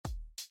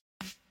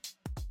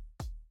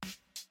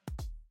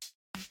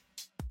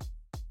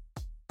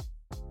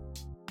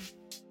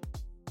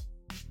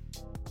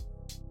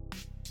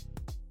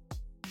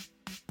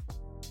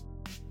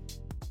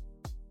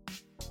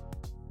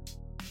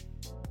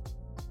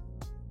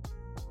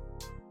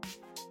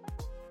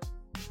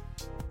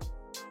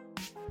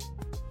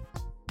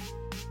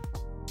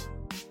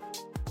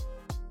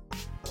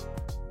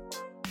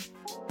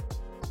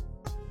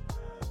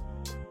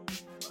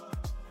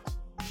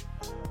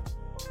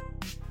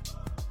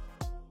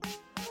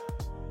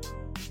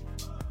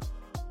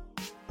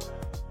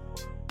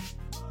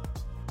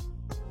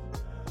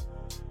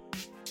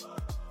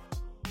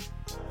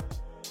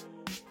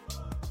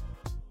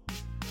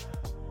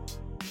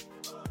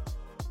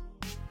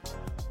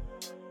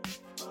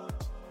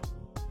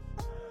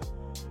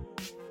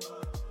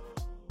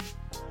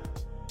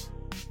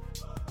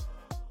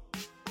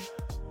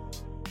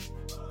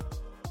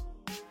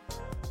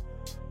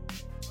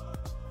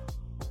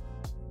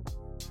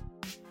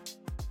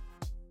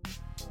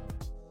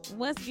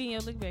What's getting your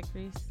look back,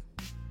 Chris?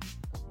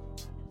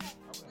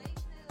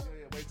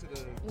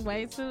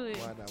 Wait to it.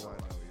 Why not?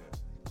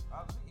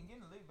 Yeah.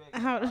 Getting the lick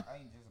back. How- I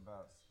ain't just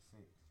about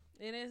sex.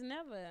 It is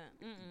never.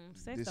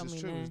 Sex This don't is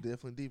mean true. It's nothing.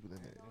 definitely deeper than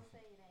that.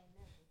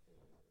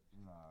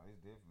 Nah, it's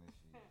definitely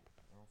shit.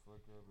 Don't fuck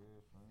up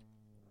everything.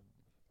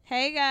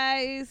 Hey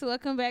guys,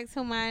 welcome back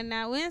to Mine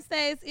Not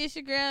Wednesdays. It's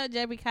your girl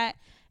JB Cott,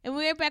 and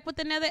we're back with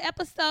another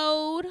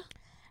episode.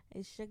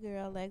 It's your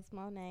girl, Lex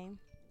Monet.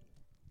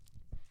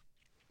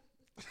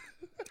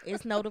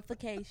 It's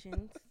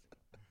notifications.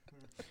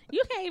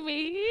 You can't even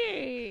hear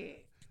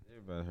it.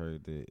 Everybody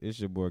heard that. It's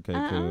your boy K.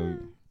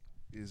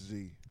 It's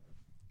Z.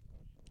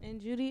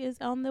 And Judy is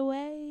on the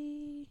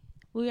way.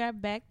 We are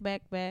back.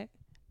 We're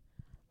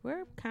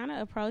kind of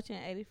approaching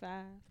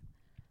 85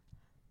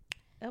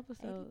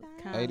 episodes.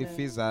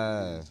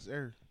 85.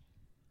 Sir.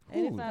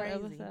 85 Crazy.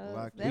 episodes.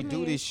 Lock That We do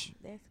means- this.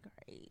 That's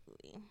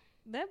crazy.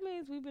 That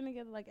means we've been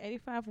together like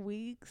 85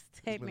 weeks,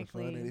 It's been a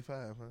technically. fun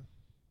 85, huh?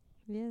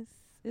 Yes,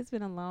 it's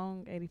been a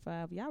long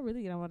 85. Y'all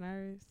really get on my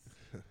nerves.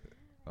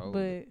 Oh,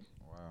 But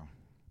wow.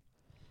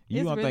 You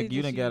It's don't really think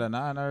you just done got you. a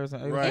 9 nerves?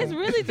 Right. it's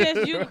really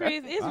just you,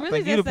 Chris. It's I really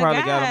think just you'd have the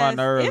probably guys. got on my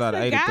nerves It's out of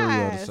the 83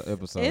 guys. other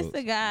episodes. It's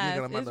the You guys.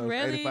 got on my It's nerves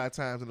really 85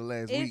 times in the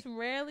last it's week.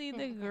 rarely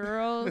the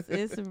girls.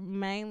 It's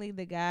mainly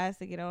the guys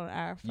that get on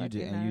our fucking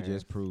You nerves.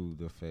 just proved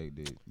the fact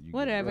that you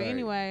Whatever. Right.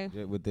 Anyway,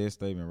 with that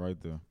statement right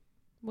there.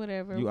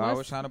 whatever. You What's-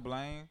 always trying to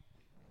blame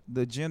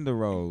the gender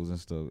roles and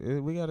stuff.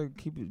 We gotta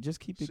keep it. Just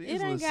keep it. She- It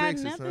She's a ain't little got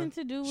sexist, nothing huh?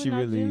 to do with She no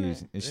really gender.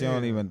 is, and she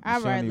don't Yeah. even. All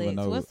she right, don't even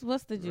Lex. know.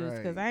 What's the juice?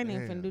 Because I ain't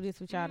even Right, finna do this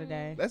with y'all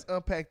today. Let's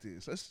unpack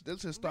this. Let's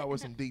just start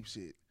with some deep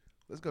shit.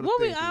 Let's go to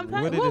What we therapy.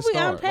 unpack? Where did What it we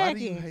start? Why do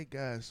you unpacking? hate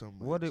guys so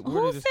much? Where did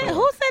Who it said? start?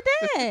 Who said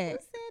that?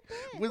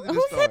 When did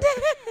Who it said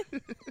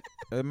start?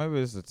 that? Maybe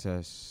it's the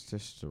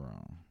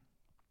testosterone.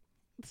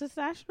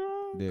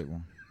 Testosterone? That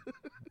one.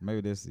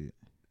 Maybe that's it.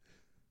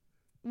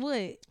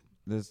 What?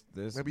 This.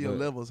 Maybe your but-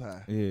 level's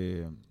high.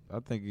 Yeah, I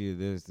think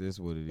this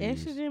what it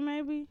is. Estrogen,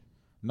 maybe?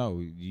 No,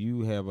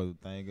 you have a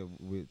thing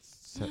with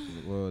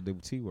the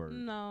T word.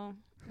 No.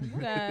 You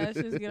guys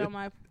just get on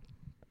my,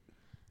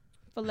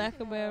 for lack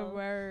of better No.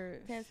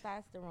 words.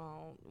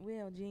 Testosterone.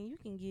 Well, Jen, you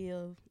can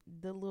give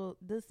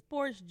the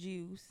sports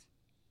juice.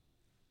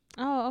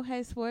 Oh,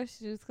 okay, sports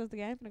juice, because the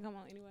game finna come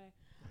on anyway.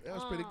 That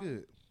was pretty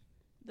good.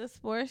 The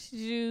sports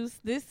juice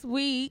this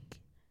week.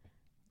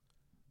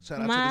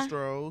 Shout out My- to the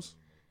Stros.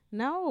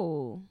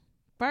 No.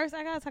 First,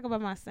 I got to talk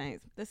about my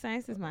Saints. The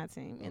Saints is my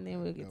team, and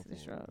then we'll get go to the for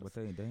it. Stros. What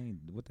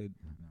they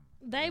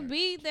They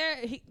beat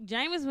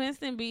Jameis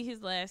Winston beat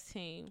his last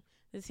team,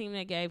 the team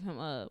that gave him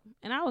up.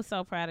 And I was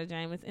so proud of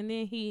Jameis. And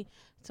then he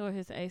tore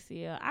his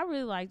ACL. I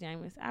really like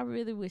Jameis. I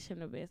really wish him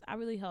the best. I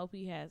really hope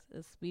he has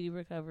a speedy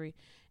recovery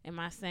and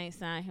my Saints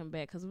sign him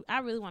back because I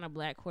really want a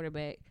black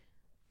quarterback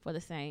for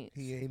the Saints.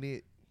 He ain't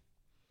it.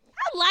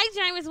 I like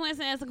Jameis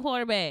Winston as a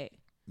quarterback.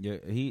 Yeah,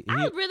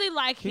 I really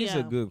like him. he's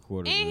a good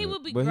quarterback. And he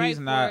would be but great he's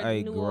not for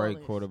a New great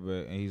Orleans.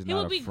 quarterback, and he's He not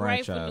would a be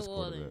great for franchise New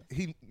quarterback. Orleans.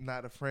 He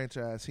not a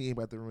franchise. He ain't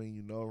about to ring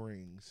you no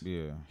rings.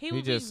 Yeah, He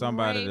would just be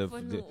somebody great that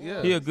for New Yeah. he a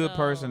Orleans, good so-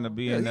 person to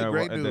be Yeah, in he a there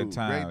great at dude, that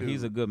time. great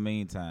He's a dude. good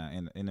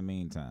meantime. In the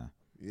meantime,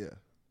 Yeah.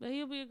 But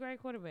he'll be a great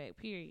quarterback,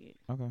 period.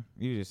 okay,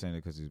 you just saying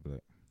it because he's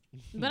black.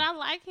 But I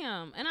like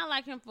him. And I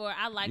like him for You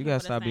him gotta for the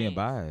stop being Saints.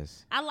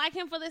 biased. I like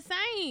him for the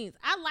Saints.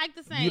 I like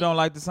the Saints. You don't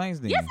like the Saints,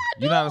 then? Yes, I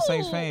do. You're not a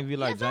Saints fan if you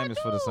like Yes, I Jameis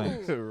for the do.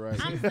 Saints.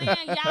 Right. I'm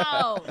saying,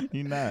 y'all.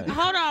 You not.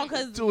 Hold on,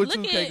 because Two and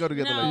two can't go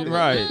together like that.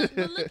 Right.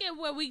 But look at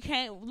where we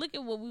came. Look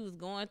at what we was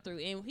going through,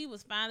 and he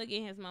was finally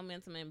getting his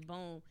momentum, and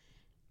boom,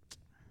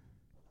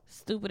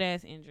 stupid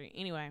ass injury.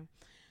 Anyway,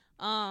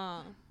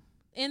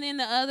 and then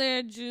the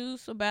other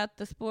juice about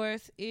the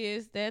sports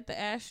is that the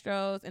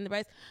Astros and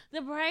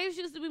the Braves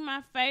used to be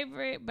my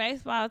favorite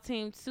baseball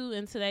team too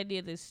until they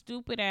did this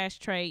stupid ass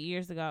trade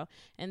years ago,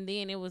 and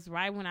then it was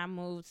right when I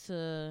moved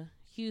to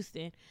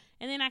Houston.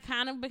 And then I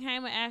kind of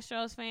became an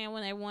Astros fan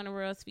when they won the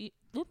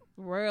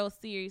World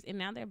Series, and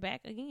now they're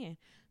back again.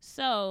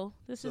 So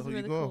this So is who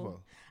really you going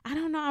cool. for? I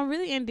don't know. I'm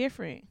really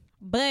indifferent,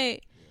 but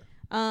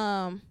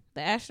the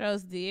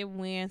Astros did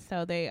win,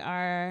 so they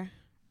are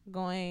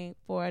going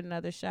for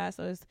another shot.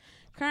 So it's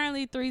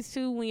currently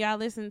 3-2 when y'all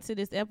listen to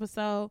this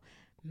episode.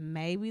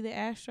 Maybe the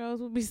Astros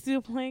will be still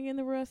playing in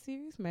the World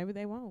Series. Maybe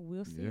they won't.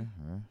 We'll see. Yeah,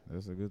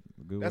 that's a good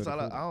That's way all.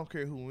 to I put it. don't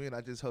care who win.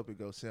 I just hope it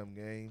goes 7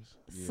 games.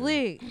 Yeah.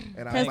 Slick. And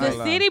Because might the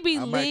lie. city be I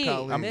might lit.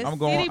 call in. The I'm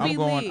going. city I'm be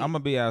going. lit. I'm gonna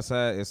be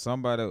outside at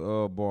somebody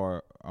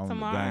bar on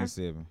Tomorrow? game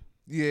 7.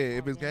 Yeah,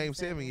 if it's game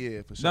 7,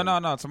 yeah, for sure.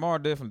 No. Tomorrow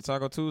definitely.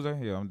 Taco Tuesday.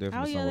 Yeah, I'm Oh,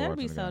 definitely. yeah, somewhere that'll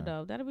be watching so the game.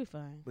 dope. That'll be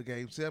fun. But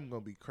game 7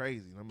 gonna be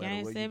crazy. No matter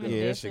Game where 7 you go.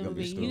 Yeah, that shit definitely gonna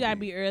be be. stupid. You got to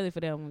be early for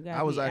that one.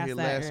 I was out here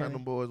last early. time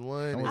them boys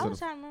won. I I went to was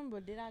trying to remember.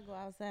 Did I go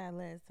outside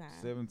last time?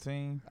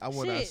 17. I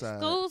went Shit, outside.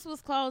 schools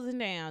was closing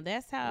down.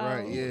 That's how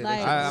Right, yeah, like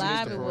that's-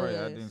 I live missed it the parade.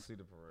 I was. didn't see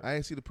the parade. I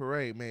ain't see the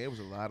parade, man. It was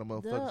a lot of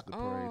motherfuckers at the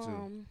parade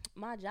too.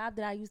 My job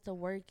that I used to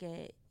work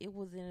at, it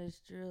was in a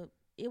strip.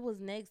 It was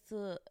next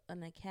to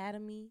an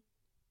academy.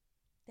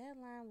 That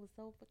line was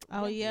so fucking.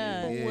 Oh,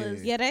 yeah. people Yeah.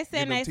 was- Yeah, they said Get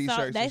them they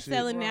t-shirts they and shit.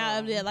 selling now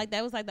of Bro. the, like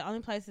that was like the only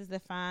places to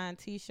find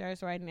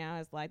t-shirts right now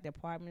is like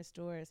department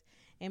stores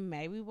and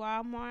maybe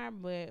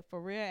Walmart, but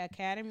for real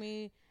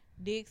Academy,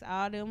 Dick's,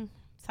 all them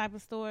type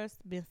of stores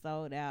been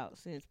sold out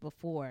since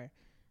before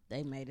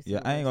they made it.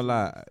 Yeah, I ain't gonna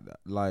lie.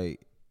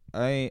 Like,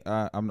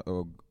 I'm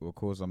of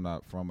course I'm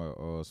not from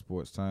a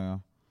sports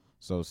town,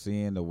 so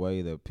seeing the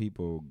way that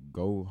people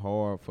go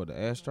hard for the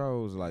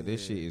Astros, like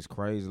this shit is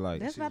crazy.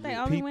 Like, That's shit not their lit.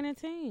 only Peop- winning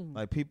team.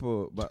 like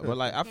people, but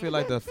like I feel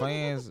like the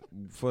fans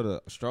for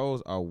the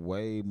Astros are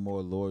way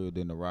more loyal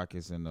than the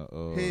Rockets and the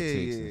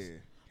Texans.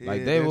 Yeah. Like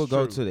Yeah, they will that's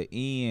go true. to the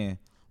end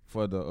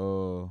for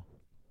the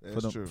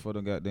That's true. for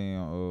the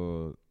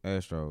goddamn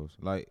Astros.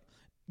 Like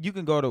you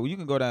can go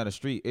down the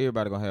street,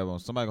 everybody gonna have on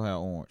somebody gonna have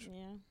orange. Yeah.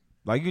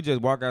 Like you just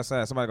walk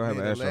outside, somebody gonna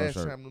Man, have the an Astros last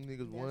shirt. time them niggas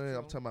That's won, I'm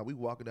true. talking about we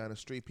walking down the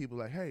street, people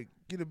like, hey,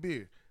 get a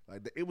beer.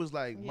 Like it was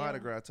like Yeah. Mardi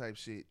Gras type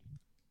shit.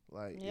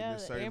 Like in Yeah, the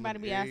certain everybody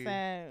be area,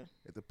 outside.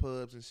 at the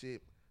pubs and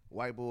shit.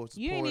 White boys.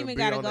 You ain't pouring even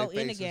beer gotta on go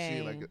their in the face and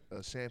shit, game. like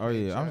a champagne. Oh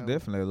yeah, I'm shower.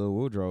 definitely at Little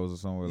Woodrow's or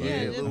somewhere Yeah, like Yeah,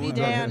 that. just Lil be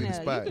Woodrow down had a there.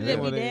 spot. You can Yeah, just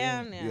be what they-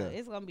 down there. yeah.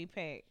 It's gonna be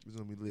packed. It's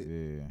gonna be lit.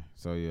 Yeah.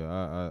 So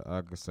yeah,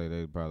 I could say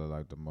they probably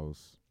like the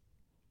most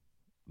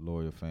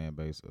loyal fan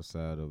base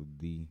aside of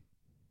the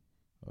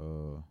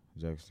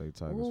Jackson State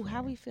Tigers. Ooh, how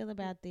fan. we feel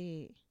about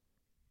that?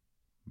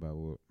 About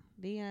what?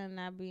 Dion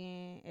not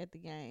being at the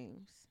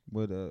games.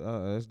 But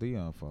that's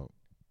Dion's fault.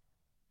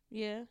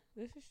 Yeah,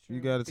 this is true.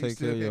 You gotta He take care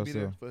still of can't be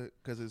yourself. there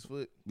because his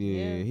foot.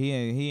 Yeah, Yeah. he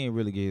ain't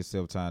really get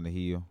himself time to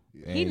heal.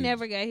 Yeah. He And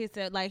never got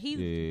himself like he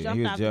yeah, jumped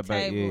he was off the jump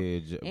back,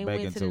 table. and back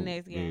went into to the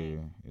next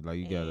game. Yeah, like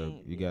you And- gotta,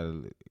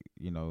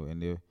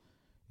 and if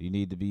you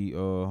need to be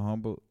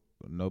humble.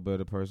 No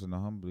better person to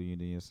humble you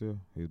than yourself.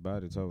 His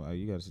body told him, "Hey,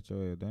 you gotta sit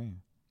your ass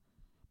down."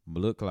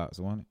 Blood clots,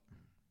 wasn't it?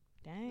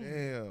 Dang,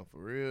 Damn,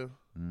 for real.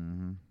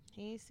 Mm-hmm.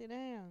 he ain't sit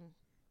down.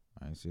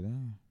 I ain't see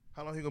that.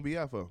 How long he gonna be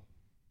out for?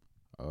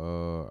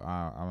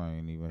 I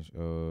ain't even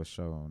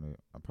show on it.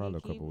 Probably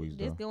a couple weeks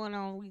This though. going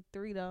on week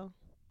 3 though.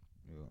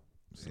 Yeah.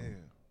 So,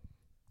 Damn.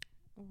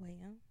 Well,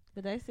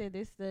 But they said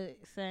this the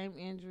same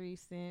injury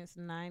since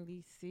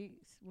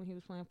 '96 when he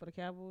was playing for the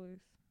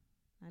Cowboys.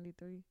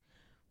 '93,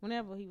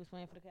 whenever he was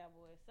playing for the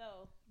Cowboys.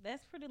 So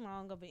that's pretty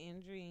long of an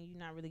injury, and you're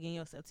not really getting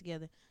yourself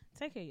together.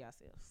 Take care of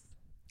yourselves.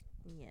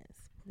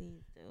 yes,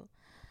 please do.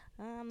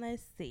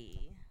 Let's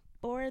see.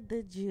 For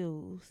the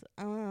Jews,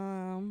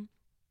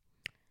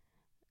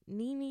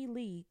 Nene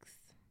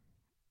Leakes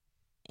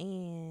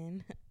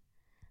and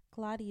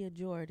Claudia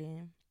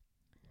Jordan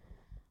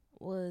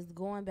was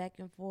going back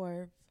and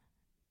forth.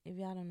 If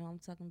y'all don't know, I'm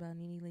talking about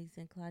Nene Leakes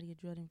and Claudia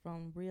Jordan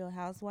from Real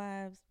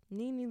Housewives.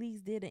 Nene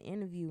Leakes did an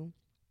interview.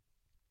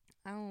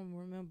 I don't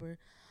remember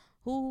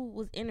who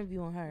was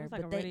interviewing her, It was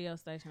like a but radio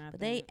station. I but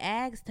they think.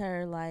 asked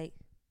her like,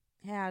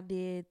 how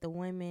did the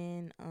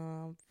women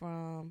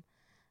from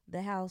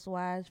the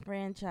Housewives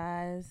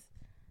franchise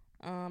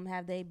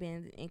have they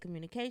been in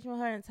communication with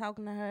her and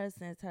talking to her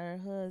since her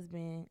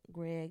husband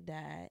Greg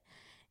died?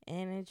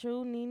 And in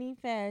true Nene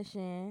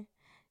fashion,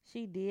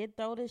 she did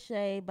throw the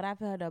shade, but I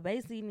feel her though.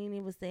 Basically,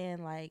 Nene was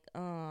saying like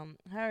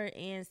her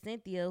and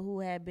Cynthia, who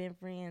had been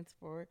friends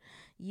for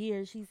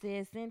years, she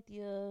said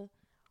Cynthia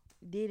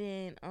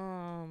didn't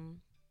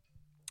come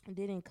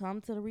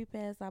to the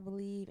repast, I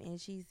believe, and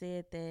she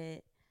said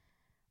that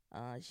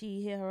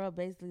she hit her up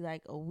basically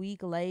like a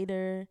week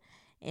later,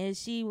 and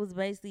she was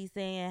basically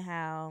saying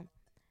how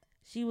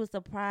she was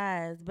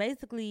surprised.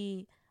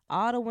 Basically,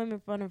 all the women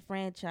from the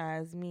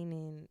franchise,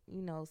 meaning,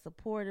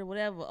 supporter,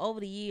 whatever, over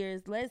the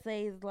years, let's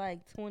say it's like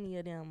 20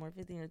 of them or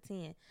 15 or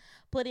 10,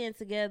 put in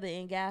together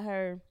and got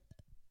her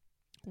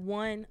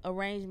one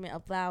arrangement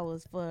of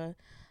flowers for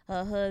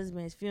her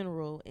husband's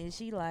funeral. And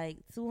she like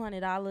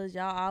 $200,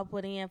 y'all all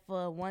put in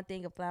for one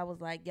thing of flowers.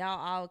 Like, y'all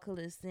all could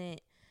have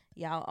sent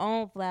y'all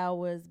own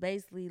flowers.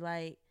 Basically,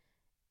 like,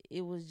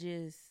 it was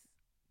just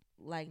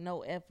like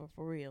no effort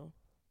for real,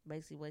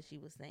 basically what she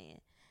was saying.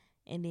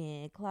 And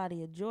then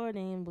Claudia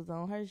Jordan was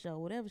on her show,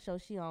 whatever show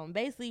she on,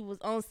 basically was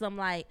on some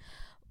like,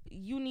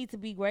 you need to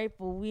be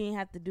grateful we ain't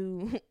have to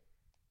do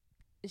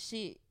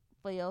shit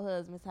for your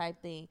husband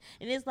type thing.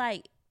 And it's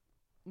like,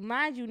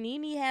 mind you,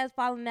 Nene has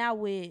fallen out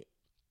with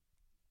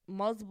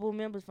multiple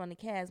members from the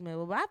cast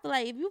member, but I feel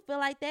like if you feel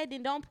like that,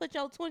 then don't put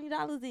your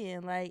 $20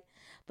 in. Like,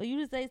 for you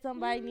to say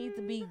somebody needs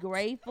to be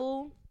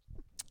grateful.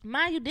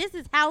 Mind you, this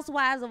is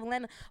Housewives of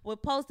Atlanta. We're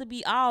supposed to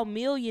be all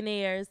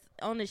millionaires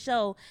on the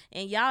show,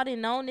 and y'all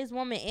didn't known this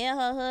woman and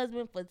her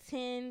husband for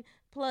 10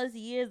 plus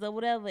years or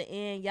whatever,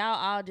 and y'all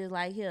all just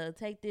like, here,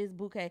 take this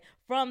bouquet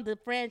from the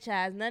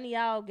franchise. None of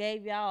y'all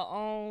gave y'all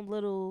own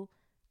little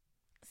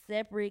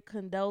separate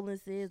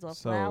condolences or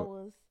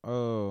flowers.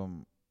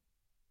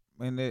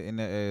 In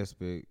that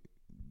aspect,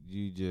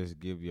 you just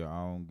give your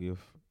own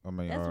gift. I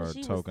mean, That's or what she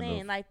was token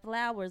saying, of, like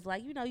flowers.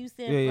 Like, you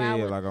send yeah,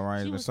 flowers. like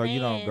arrangement. was So you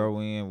don't saying- go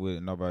in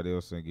with nobody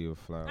else and give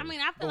flowers. I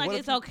mean, I But feel like what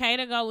it's if you- okay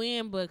to go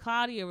in, but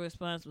Claudia's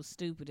response was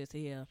stupid as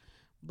hell.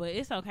 But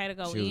it's okay to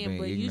go She was in, being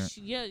but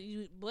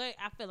ignorant. but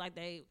I feel like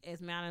they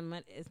as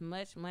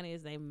much money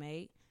as they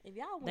make. If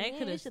y'all They went in,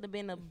 coulda- it should have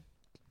been a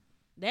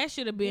That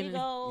should have been. Big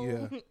old.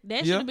 Yeah. That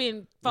should Yeah. have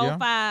been 4, Yeah.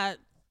 5,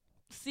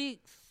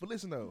 6. But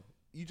listen though,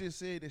 you just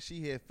said that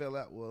she had fell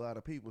out with a lot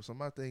of people. So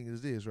my thing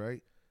is this,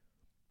 right?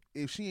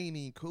 If she ain't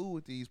even cool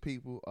with these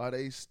people, are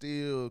they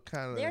still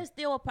kind They're of?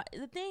 still a part.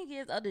 The thing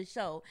is of the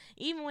show.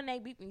 Even when they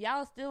beat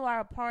y'all, still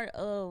are a part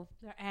of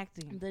They're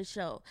acting. the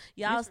show.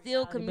 Y'all It's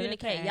still reality, but it's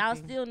communicate. the Y'all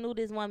acting. still knew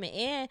this woman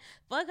and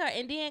fuck her.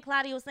 And then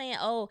Claudia was saying,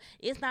 "Oh,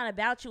 it's not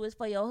about you. It's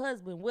for your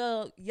husband."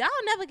 Well, y'all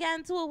never got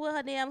into it with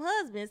her damn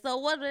husband. So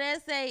what would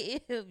that say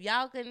if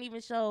y'all couldn't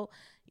even show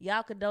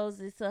y'all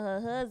condolences to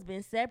her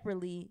husband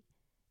separately?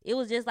 It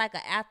was just like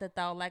an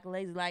afterthought, like a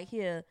lazy, like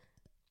here.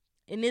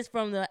 And this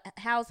from the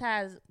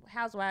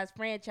Housewives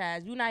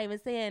franchise. You're not even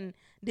saying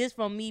this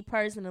from me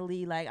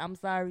personally. Like, I'm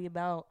sorry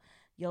about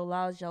your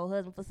loss, your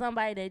husband. For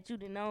somebody that you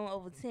done known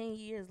over 10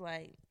 years,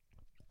 like,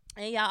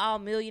 and y'all all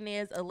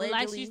millionaires But allegedly.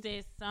 like she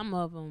said, some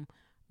of them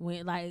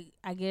went, like,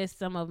 I guess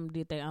some of them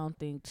did their own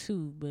thing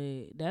too.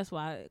 But that's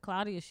why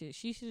Claudia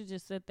she should have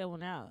just set that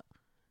one out.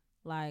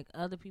 Like,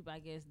 other people, I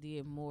guess,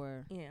 did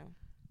more. Yeah.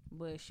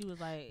 But she was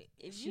like,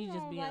 If she you just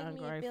don't being like me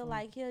ungrateful. and feel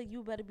like here,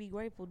 you better be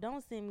grateful.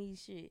 Don't send me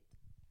shit.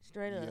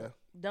 Straight up. Yeah,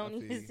 Don't I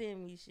feel even you.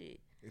 send me shit.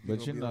 If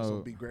But you you gonna be on some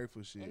know- be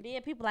grateful shit. And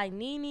then people like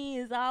Nene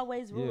is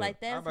always rude. Like,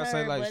 that's I'm about her. to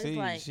say, like, but it's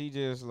like, she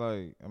just,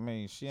 like, I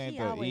mean, she ain't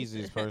the always-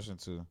 easiest person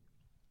to,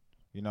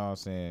 you know what I'm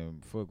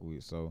saying, fuck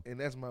with. So, And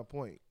that's my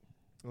point.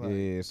 Like,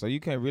 yeah, so you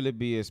can't really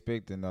be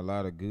expecting a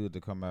lot of good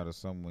to come out of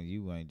someone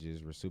you ain't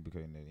just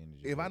reciprocating that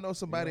energy. if I with. know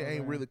somebody You know what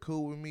ain't I'm really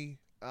cool with me,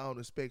 I don't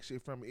expect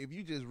shit from it. If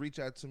you just reach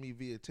out to me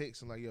via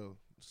text and like, yo,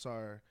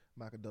 sorry,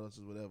 my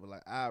condolences, whatever,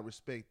 like, I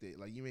respect it.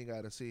 Like, you ain't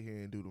got to sit here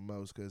and do the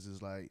most because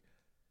it's like,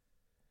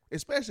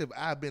 especially if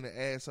I've been an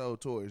asshole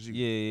towards you.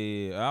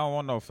 Yeah. I don't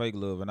want no fake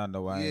love, and I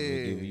know I ain't really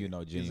Yeah, giving you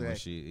no genuine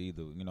exactly. shit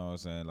either. You know what I'm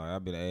saying? Like,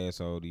 I've been an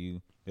asshole to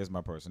you. That's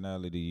my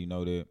personality. You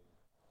know that.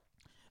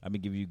 I've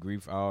been giving you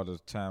grief all the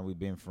time we've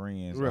been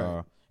friends,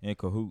 Right. in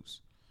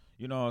cahoots.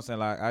 You know what I'm saying?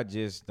 Like, I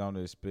just don't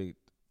expect.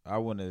 I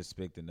wouldn't have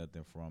expected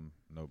nothing from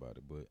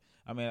nobody. But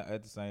I mean,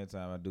 at the same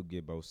time, I do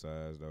get both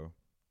sides though,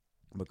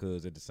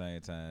 because at the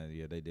same time,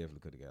 yeah, they definitely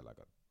could have got like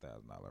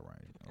 $1,000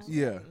 range.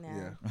 You know what I'm saying?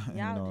 Yeah, nah, You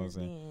Y'all know what I'm just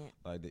saying? didn't.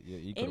 Like, you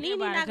And could. Nene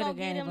Everybody not gonna coulda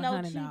give gave them no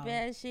 $100. cheap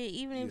ass shit.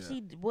 Even if Yeah.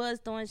 she was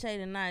throwing shade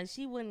tonight,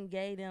 she wouldn't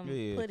gave them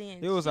Yeah, put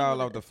in. it was she all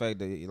would've- off the fact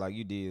that like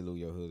you did lose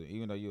your husband,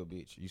 even though you a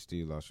bitch, you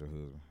still lost your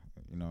husband.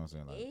 You know what I'm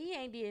saying? Like, He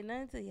ain't did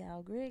nothing to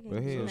y'all, Greg. But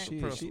ain't hell, did Some she-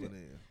 nothing. principle she-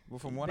 then. well,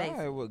 from what I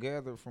Basically. had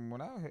gathered, from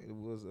what I had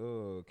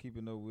was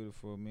keeping up with it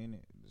for a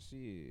minute.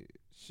 She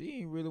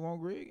ain't really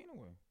want Greg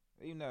anyway.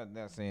 Even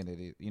not saying that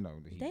it, you know,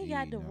 that he They did,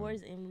 got you know.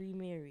 divorced and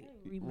remarried.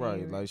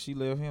 Right, like she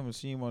left him and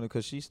she didn't want to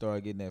because she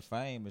started getting that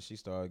fame and she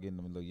started getting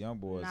them little young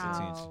boys'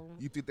 attention. No.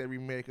 You think they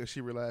remarried because she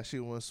realized she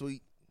wasn't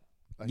sweet?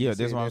 Like Yeah, you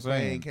that's said, what I'm that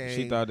fame saying.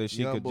 She came, thought that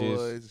she young could just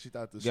boys, she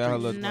thought the get her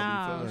streets was little-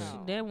 gonna No, be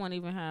fun. that wasn't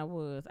even how it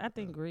was. I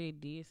think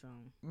Greg did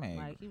something. Man,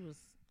 Like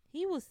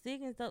he was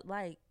sick and stuff.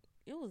 Like,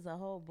 it was a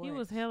whole bunch. he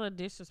was hella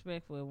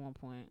disrespectful at one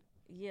point.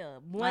 Yeah.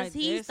 Once Like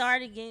he this-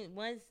 started getting,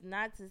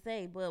 not to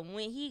say, but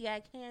when he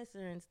got cancer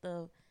and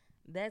stuff,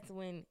 that's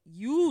when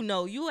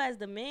you as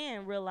the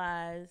man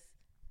realize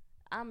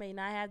I may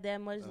not have that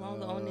much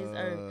longer on this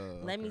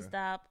earth. Let me okay.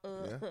 stop.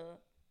 Yeah.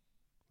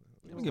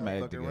 Let me get my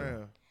act Fucking together.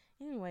 around.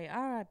 Anyway,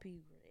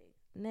 R.I.P. Greg.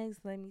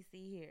 Next, let me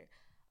see here.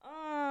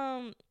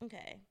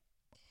 Okay.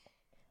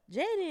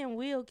 Jada and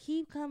Will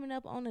keep coming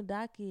up on the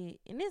docket,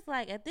 and it's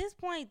like at this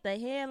point the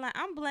headline.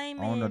 I'm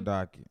blaming. On the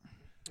docket.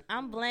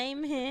 I'm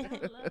blaming. I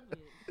love it.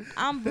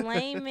 I'm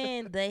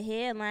blaming the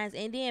headlines,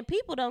 and then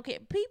people don't care.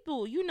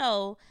 People,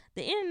 the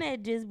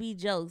internet just be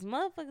jokes.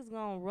 Motherfuckers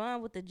gonna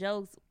run with the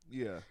jokes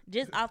Yeah.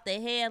 just off the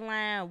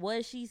headline,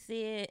 what she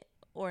said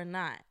or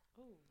not.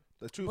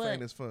 The truth But-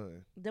 ain't as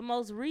fun. The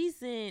most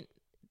recent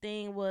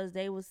thing was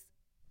they was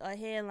a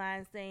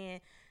headline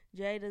saying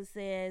Jada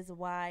says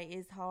why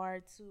it's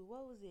hard to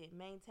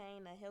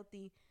maintain a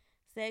healthy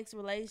sex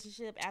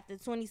relationship after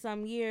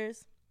 20-some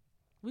years.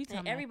 We talking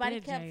And about everybody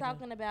that kept Jada.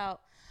 talking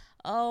about,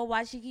 oh,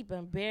 why she keep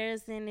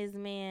embarrassing this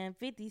man.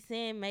 50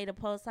 Cent made a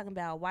post talking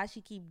about why she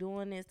keep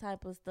doing this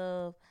type of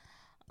stuff.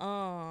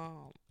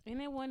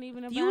 And it wasn't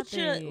even about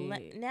Future,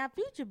 that. now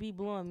Future be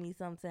blowing me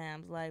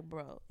sometimes. Like,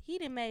 bro, he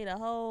done made a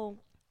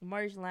whole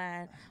merch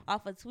line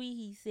off a tweet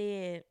he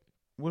said,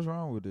 What's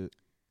wrong with it?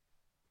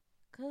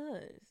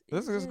 cause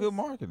This is good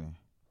marketing.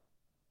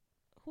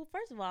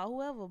 First of all,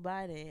 whoever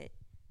buy that,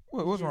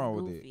 What's just wrong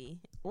with it? goofy.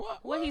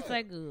 What he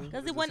say good?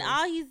 Because does it when say?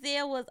 all he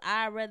said was,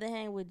 I'd rather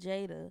hang with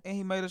Jada. And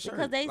he made a shirt.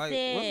 Because they like,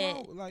 said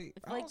what's wrong? Like,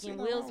 I don't see Fucking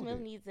nothing Will wrong with Smith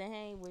it. needs to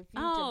hang with Future.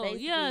 Oh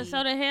basically. yeah,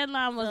 so the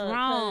headline was So,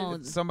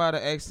 wrong. Somebody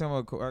asked him.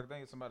 I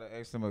think somebody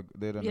asked him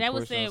that in Yeah, that the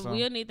was question or saying something.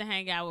 we'll need to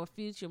hang out with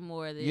Future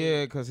more than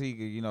Yeah, because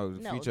he, No,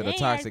 Future they the ain't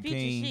toxic Future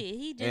king. shit.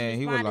 He just and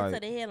he was responded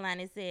like, to the headline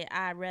and said,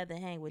 I'd rather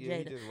hang with Yeah,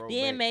 he Jada. just wrote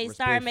Then back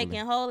started respectfully.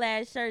 making whole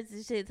ass shirts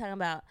and shit talking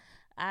about,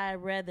 I'd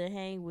rather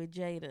hang with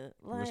Jada.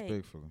 Like,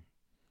 respectfully.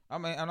 I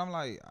mean, and I'm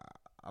like,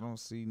 I don't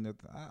see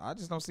nothing. I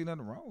just don't see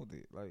nothing wrong with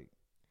it. Like,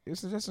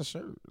 it's just a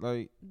shirt.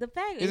 Like The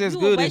fact It's is, as you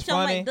good would as waste your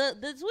money. funny.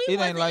 The It tweet ain't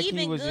wasn't like he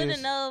even was good just-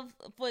 enough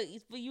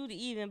for you to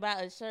even buy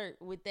a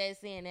shirt with that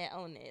saying that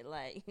on it.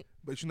 Like,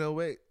 But you know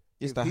what?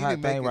 it's If the he hot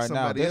didn't make thing it, right now.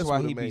 somebody That's else why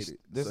would've he be. made it.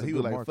 This So is he good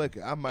was like, marketing. "Fuck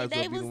it, I might and as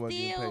well they be the would one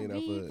getting still paid off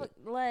be of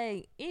it."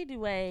 like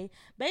anyway.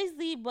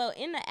 Basically, but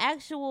in the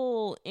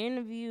actual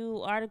interview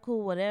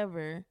article,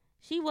 whatever,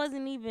 she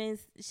wasn't even.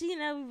 She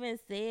never even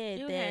said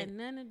It that had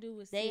nothing to do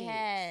with they sex.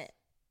 had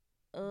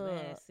Bad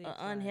an sex life.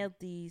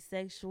 unhealthy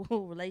sexual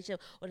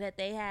relationship or that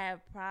they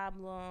had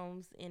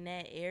problems in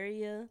that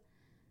area.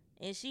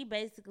 And she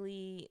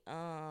basically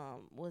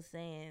was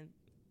saying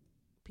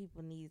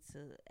people need to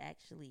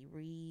actually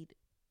read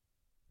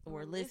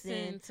or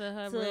listen to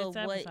her to Red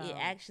what episode. it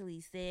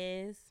actually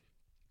says.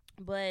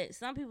 But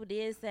some people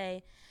did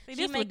say See,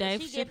 she this what Dave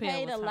get Chappelle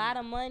paid was a talking lot about.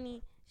 of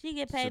money. She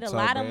get paid To a talk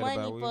lot of bad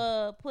money about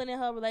for putting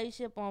her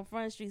relationship on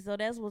Front Street. So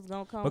that's what's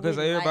gonna come Because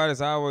with it. Like,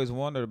 everybody's always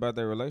wondered about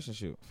their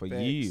relationship for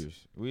Facts.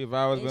 years. We've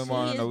always and been she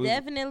wanting to is know.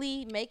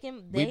 definitely making.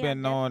 We've they been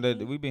are knowing that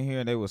definitely- we've been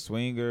hearing they were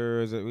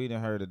swingers. We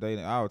didn't heard that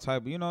they all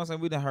type. You know what I'm saying?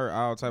 We didn't heard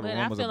all type But of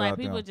I rumors feel about like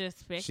people them. just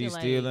speculate. She's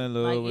still in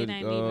love like, with it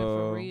ain't even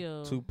for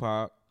real.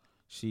 Tupac.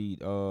 She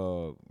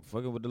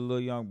fucking with the little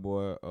young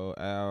boy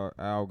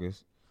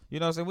August. You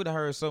know what I'm saying? We done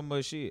heard so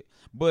much shit,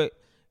 but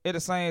at the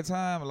same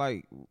time,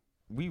 like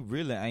we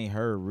really ain't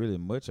heard really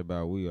much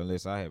about Will,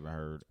 unless I haven't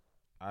heard.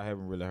 I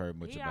haven't really heard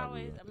much He about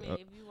always, Will. I mean,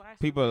 if you watch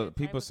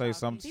People say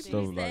some People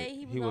stuff say like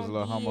he he was was a on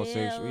little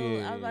homosexual. DL.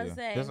 Yeah, I was about to yeah.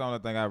 say, That's the only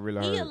thing I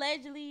really he heard.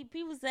 allegedly,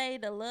 people say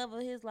the love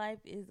of his life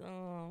is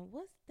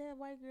what's that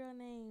white girl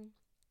name?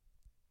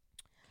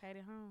 Katie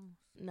Holmes,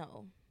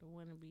 No, the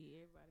one to be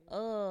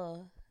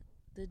everybody.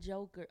 the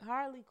Joker,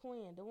 Harley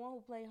Quinn, the one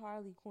who played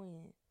Harley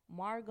Quinn,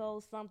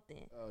 Margot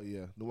something. Oh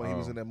yeah, the one he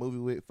was Oh. in that movie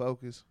with,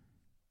 Focus.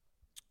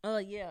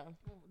 Yeah.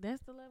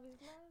 That's the love of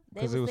his life.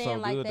 They 'Cause it were was so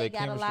saying like good, they that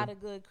got a lot chemistry. of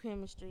good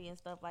chemistry and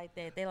stuff like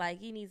that. They like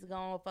he needs to go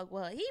on and fuck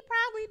with her. He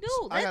probably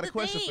do. I That's got a the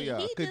question thing. for y'all.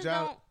 He Could just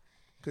y'all- don't.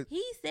 could-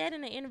 He said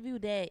in the interview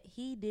that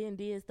he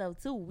did stuff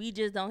too. We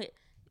just don't.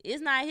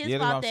 It's not his Yeah,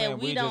 that's what I'm fault saying. that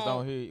We just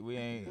don't hear. We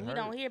ain't. We heard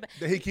don't it. hear about.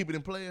 Did he keep it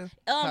in player?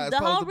 How it's The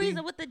supposed whole to be?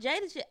 reason with the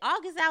Jada shit,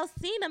 August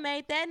Alsina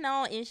made that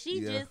known, and she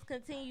Yeah. just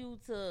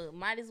continued to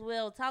might as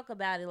well talk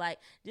about it. Like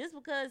just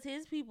because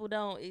his people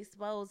don't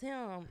expose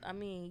him, I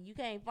mean, you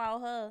can't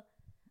fault her.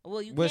 Well,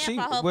 you Well, can't she-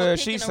 fault her well, for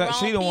she picking said- the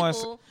she wrong the one-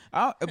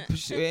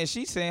 people. And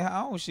she saying her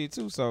own shit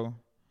too. So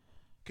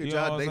Could You know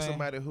y'all what I'm date saying?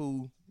 somebody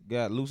who?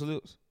 got loose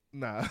lips.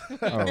 Nah.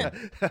 Oh,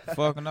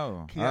 fuck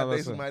no. Can I y'all was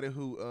date saying- somebody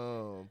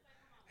who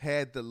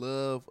had the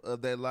love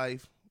of their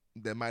life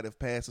that might have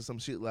passed or some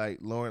shit like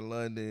Lauren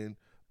London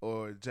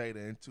or Jada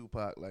and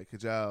Tupac? Like,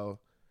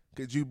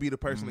 could you be the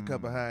person to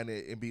come behind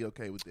it and be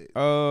okay with it?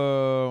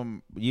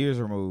 Years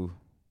removed.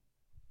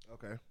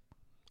 Okay.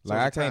 Like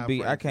it's I a can't time be,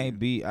 frame I for can't you.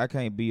 be, I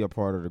can't be a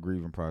part of the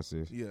grieving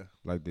process Yeah.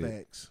 like that.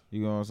 Facts.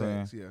 You know what I'm saying?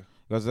 Facts. Yeah.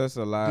 Because that's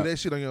a lot. Do that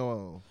shit on your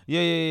own.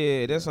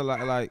 Yeah. That's a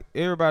lot. Like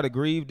everybody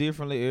grieve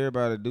differently.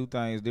 Everybody do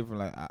things different.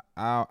 Like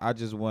I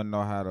just wouldn't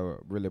know how to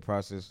really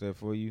process that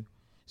for you,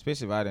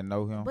 especially if I didn't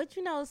know him. But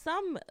you know,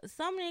 some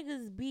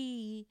niggas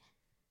be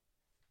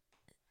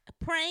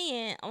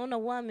preying on a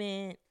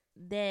woman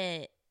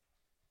that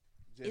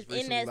is Just in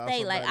recently that lost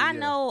state. Like somebody, I yeah.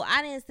 know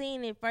I didn't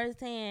seen it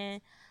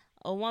firsthand.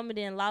 A woman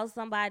didn't lost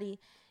somebody,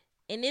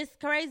 and it's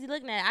crazy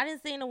looking at it. I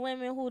didn't seen a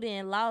women who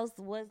didn't lost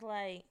was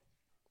like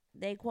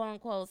they quote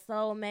unquote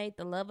soulmate,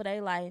 the love of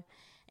their life,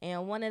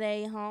 and one of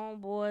their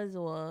homeboys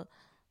or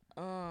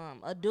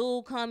a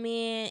dude come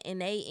in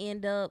and they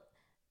end up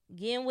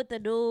getting with the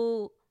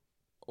dude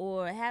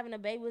or having a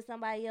baby with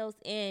somebody else,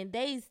 and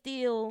they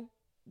still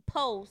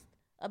post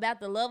about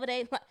the love of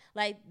their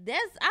like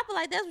that's. I feel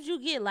like that's what you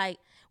get. Like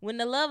when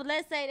the love,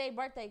 let's say their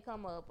birthday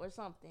come up or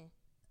something,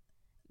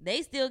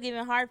 they still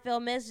giving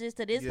heartfelt messages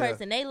to this Yeah.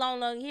 person. They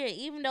long here,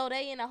 even though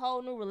they in a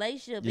whole new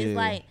relationship. Yeah. It's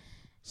like,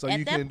 So at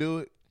you that- couldn't do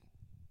it?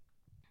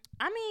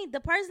 I mean, the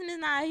person is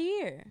not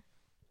here.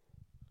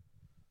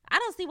 I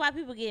don't see why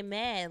people get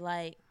mad.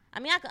 Like, I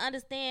mean, I can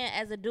understand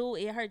as a dude,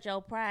 it hurt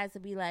your pride to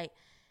be like,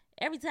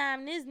 every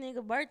time this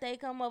nigga birthday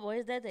come up or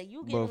his that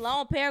you get But-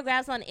 long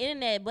paragraphs on the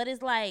internet. But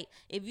it's like,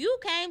 if you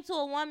came to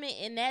a woman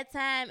in that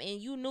time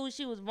and you knew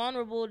she was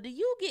vulnerable, do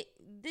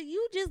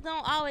you just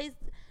don't always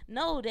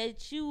know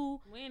that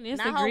you When is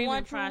not the her grieving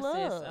one true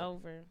process love.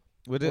 over?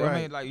 But I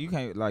Right. mean, like you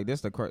can't like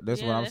that's that's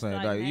Yeah, what I'm that's saying.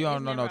 like, Like you it's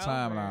don't know no never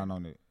timeline over.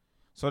 on it.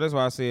 So that's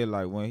why I said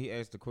like when he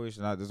asked the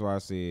question, that's why I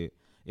said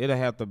it'll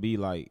have to be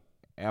like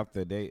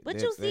after they. But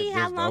that- you see that- how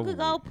that's long over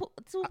ago with.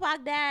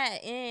 Tupac died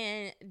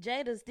and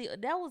Jada still,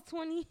 that was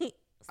 20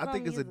 I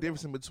think it's a years ago.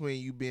 difference in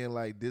between you being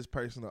like, this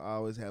person will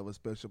always have a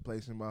special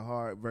place in my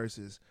heart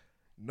versus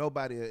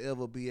nobody will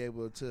ever be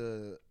able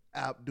to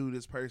outdo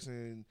this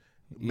person,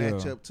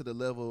 match Yeah. up to the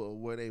level of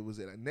where they was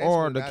at. And that's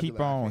Or when to I be keep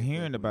like, I on can't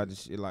hearing fuck about with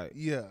this shit. Like it.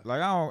 Yeah.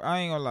 Like I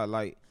ain't gonna lie.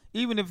 Like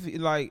even if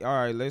like all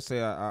right, let's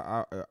say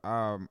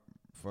I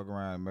fuck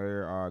around and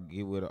marry or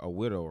get with a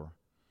widower.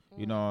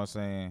 You know what I'm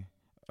saying?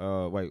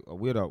 Wait, a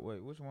widow.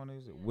 Wait, which one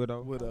is it?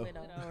 Widow.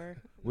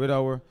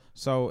 Widower.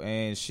 So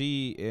and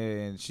she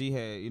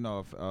had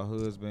a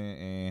husband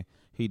and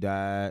he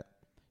died.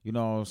 you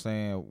know what I'm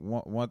saying?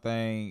 One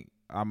thing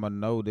I'ma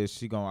know that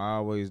she gonna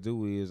always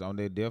do is on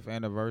their death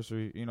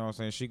anniversary, you know what I'm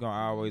saying? She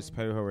gonna always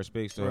pay her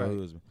respects to her Right.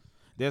 husband.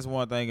 That's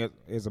one thing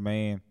as a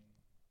man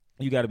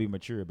you got to be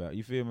mature about.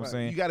 You feel what I'm Right.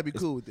 saying? You got to be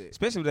cool with that.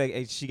 Especially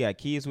if she got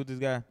kids with this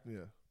guy. Yeah.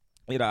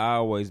 It'll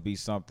always be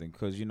something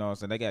because you know what I'm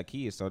saying, they got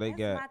kids, so they That's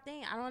got. my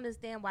thing. I don't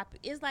understand why.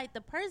 It's like the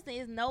person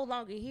is no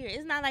longer here.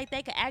 It's not like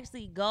they could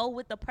actually go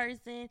with the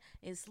person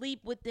and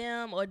sleep with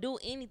them or do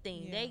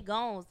anything. Yeah. They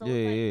gone. So Yeah,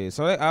 it's like, yeah.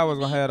 So they always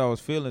gonna me- have those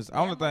feelings. that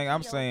Only thing must I'm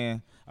be your-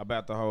 saying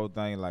about the whole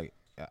thing, like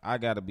I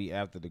gotta be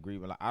after the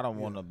grieving. Like I don't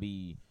Yeah. want to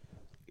be,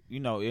 you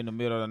know, in the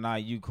middle of the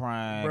night you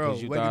crying Bro,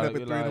 you waking thought up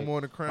at 3 in the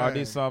morning or crying.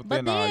 this something.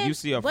 But then- you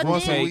see a but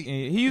fruitcake. then-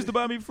 and he used to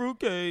buy me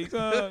fruitcakes.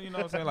 You know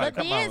what I'm saying? Like, But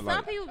come then on, some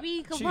like, people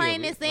be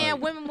complaining and saying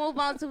like- women move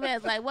on too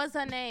fast. Like, what's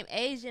her name?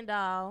 Asian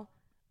Doll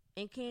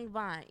and King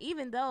Von.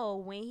 Even though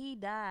when he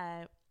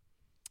died,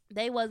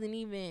 they wasn't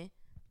even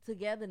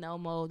together no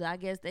more. I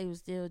guess they was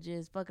still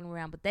just fucking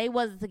around. But they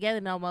wasn't together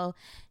no more.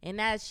 And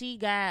now she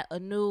got a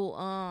new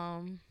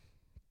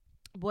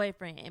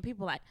boyfriend. And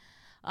people like,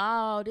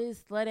 oh,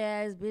 this slut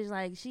ass bitch,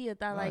 like she a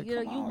thought like, you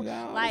know, come on,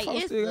 y'all. like Folks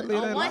it's still gotta live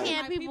on that one life.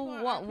 hand Like, people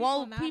people- want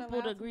are people, people not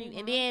allowed to to grieve, move and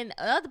on? then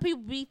other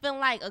people be feeling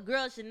like a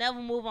girl should never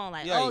move on.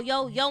 Like, Yeah. oh,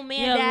 yo man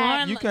Yeah, died.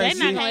 Lauren, You they can't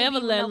not see- gonna ever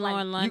Can't let be no, like-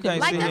 Lauren London. You can't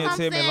Like, sit that's here what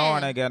and I'm tell me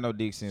Lauren saying. ain't got no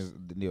dick since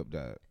the nip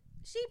died.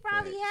 She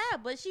probably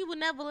had, but she would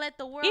never let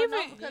the world Even-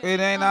 know because It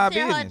it's ain't gonna our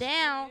tear her business.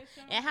 down.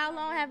 And how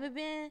long have it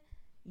been?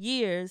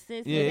 Years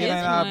since. Yeah, it It's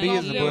ain't our one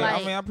business, year. but I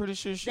like, mean, I'm pretty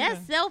sure she.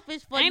 that's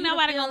selfish for Ain't you to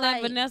nobody feel gonna let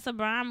like, Vanessa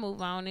Bryan move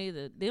on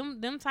either.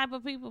 Them type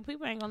of people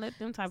ain't gonna let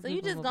them type So of you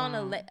people just move gonna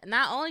on. let?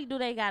 Not only do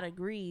they gotta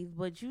grieve,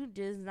 but you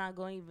just not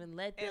gonna even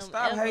let them. And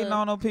stop ever, hating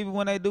on them people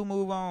when they do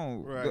move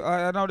on. Right.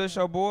 I know this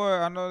your boy.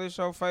 I know this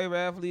your favorite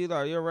athlete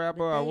or your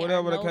rapper or They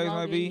whatever are the no case may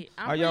longer be. here.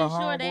 I'm Or pretty your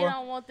sure they homeboy.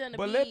 don't want them to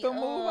But be let them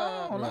move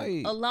on.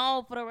 Like,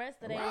 alone for the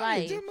rest of their right,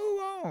 life. just move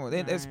on. And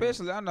Right.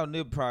 especially, I know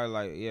Nip probably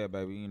like, yeah,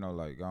 baby, you know,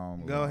 like,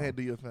 move Go on. ahead,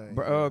 do your thing.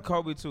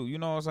 Kobe too. You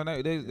know what I'm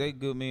saying? They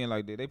good men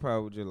like that. They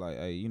probably just like,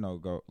 hey, you know,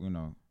 go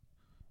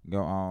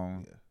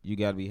on. Yeah. You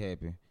gotta be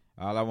happy.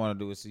 All I want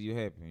to do is see you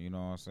happy. You know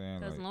what I'm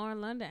saying? Cause Like,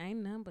 Lauren London ain't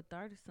nothing but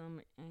 30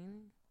 something,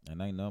 ain't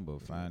and ain't nothing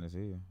but fine as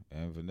hell.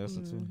 And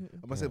Vanessa too. Mhm. I'm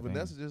gonna say Yeah,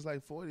 Vanessa just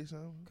like 40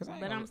 something. Cause I it?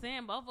 ain't But gonna- I'm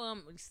saying both of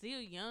them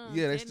still young.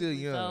 Yeah, they still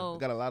technically, young. so-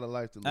 Got a lot of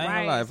life to live. I ain't Right,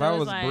 gonna lie. If so I it's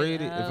was like,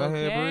 breeded, if I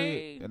had okay.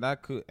 breed, and I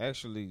could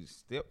actually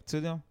step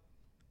to them,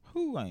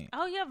 who ain't?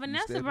 Oh yeah,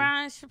 Vanessa stepping?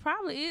 Bryan, she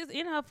probably is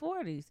in her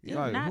 40s. If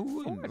Like not who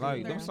 40. wouldn't?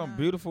 Like them now. some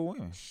beautiful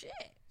women. Shit.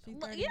 She's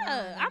Look, 39,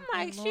 yeah, I'm and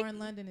like, she- Lauren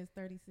London is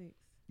 36.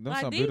 Them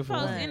Like some these beautiful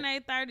folks women. in their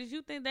 30s,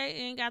 you think they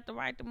ain't got the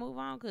right to move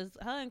on? Cause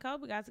her and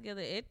Kobe got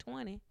together at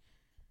 20. You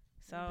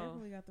So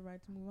definitely got the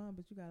right to move on,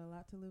 but you got a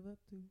lot to live up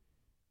to.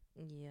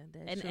 Yeah,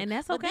 that's true. and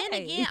that's But okay.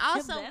 then again,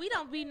 also That's we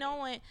don't be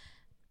knowing.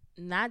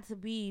 Not to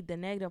be the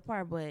negative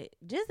part, but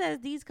just as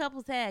these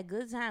couples had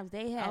good times,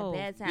 they had Oh,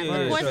 bad times. yeah,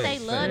 of course, sure, they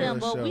love them,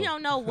 sure, but we sure.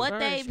 don't know what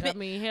they. I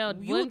mean, hell,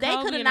 They wasn't could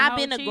Kobe have in not whole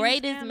been the cheating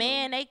greatest scandal?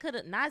 man. They could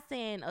have not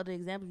saying other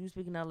examples you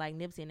speaking of like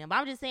Nipsey and them. But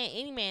I'm just saying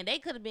any man they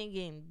could have been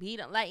getting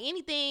beat up. Like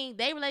anything,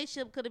 their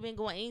relationship could have been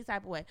going any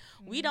type of way.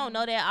 We don't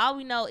know that. All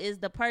we know is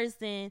the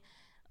person.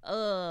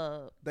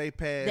 They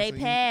passed. They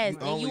passed,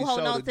 and only you hold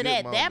show on the to good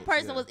that. That moments,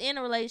 person yeah. was in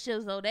a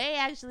relationship, so they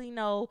actually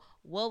know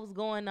what was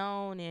going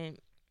on, and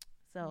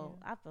so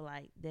I feel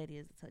like that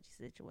is a touchy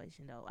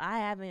situation. Though I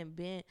haven't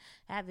met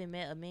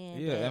a man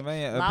Yeah, that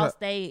I mean, lost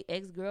their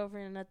ex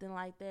girlfriend or nothing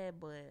like that,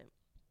 but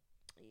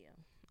yeah,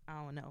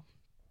 I don't know.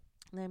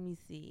 Let me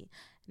see.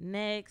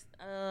 Next,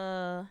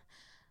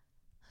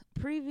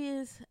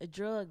 previous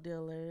drug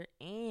dealer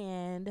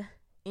and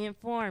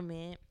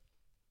informant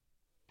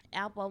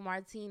Alpo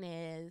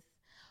Martinez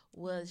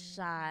was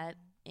shot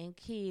and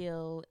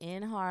killed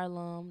in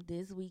Harlem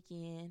this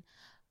weekend.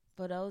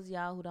 For those of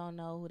y'all who don't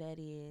know who that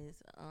is,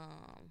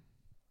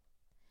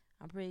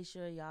 I'm pretty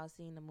sure y'all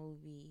seen the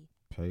movie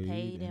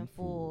Paid in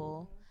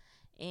Full,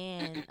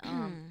 and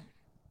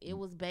it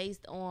was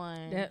based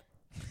on. That-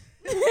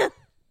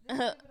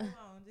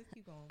 Just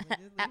keep going.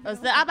 Just leave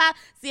it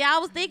So I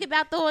was thinking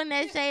about throwing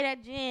that shade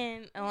at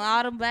Jen on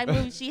all the black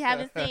movies she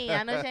haven't seen.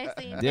 I know she ain't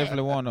seen that.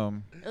 Definitely one of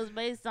them. It was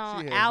based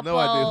on She Alpo. has no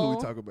idea who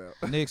we talk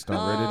about. Next,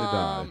 I'm ready to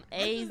die.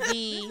 AZ.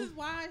 This is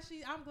why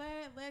I'm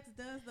glad Lex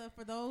does the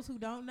for those who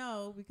don't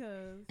know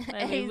because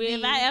Baby,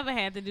 if I ever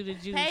had to do the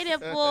juice, Paid in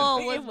Full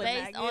It was would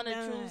based not on get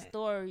a true done.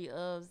 story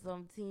of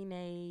some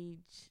teenage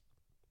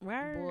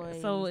Word.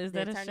 boys. So is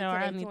that a turned show into I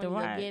their need to 20s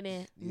watch?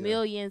 getting Yeah.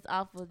 millions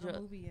off of the drugs.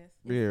 movie yes.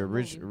 Yeah, a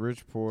Rich movie.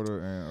 Rich Porter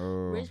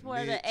and Rich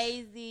Porter, Mitch.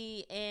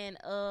 AZ, and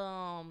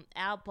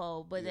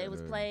Alpo, but Yeah. they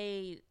was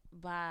played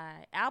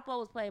by Alpo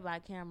was played by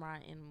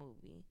Cameron in the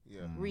movie.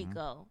 Yeah. Mhm.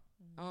 Rico.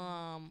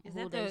 Is Who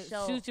that they the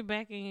show? shoot you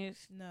back in your?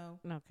 No.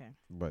 Okay.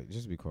 Wait,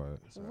 just be quiet.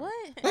 What?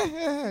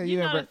 You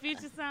know the embar-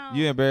 future song.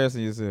 you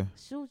embarrassing yourself.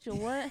 Shoot you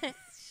what?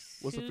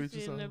 What's the Shoot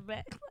future you in the song?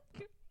 back.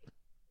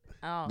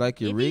 Oh, Like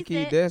your if he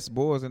Ricky, said- that's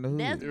boys in the hood.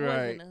 that's boys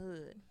Right. in the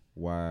hood.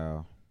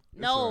 Wow.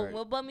 No, right.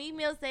 well, but Meek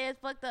Mill said it's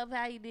fucked up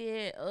how he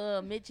did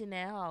Mitch in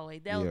that hallway.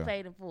 That was Yeah.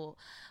 Paid in Full.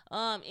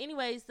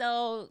 Anyway,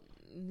 so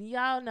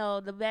y'all know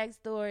the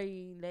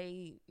backstory.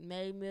 They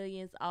made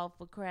millions off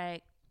of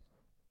crack.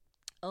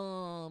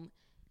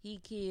 He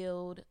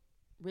killed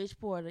Rich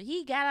Porter.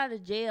 He got out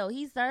of jail.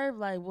 He served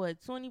like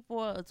what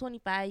 24 or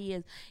 25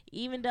 years.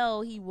 Even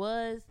though he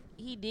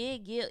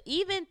did get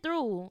even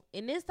through.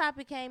 And this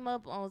topic came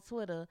up on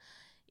Twitter.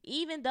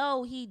 Even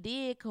though he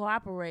did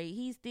cooperate,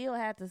 he still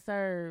had to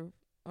serve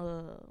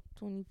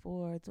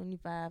 24,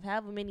 25,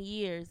 however many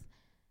years.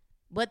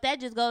 But that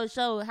just goes to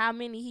show how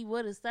many he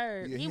would have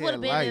served. Yeah, he he would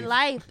have had been in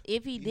life. life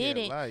if he He had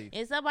didn't. life.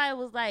 And somebody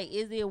was like,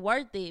 is it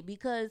worth it?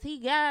 Because he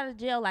got out of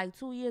jail like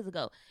 2 years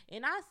ago.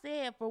 And I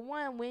said, for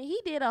one, when he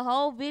did a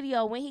whole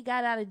video when he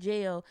got out of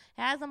jail,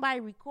 had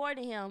somebody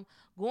recording him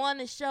going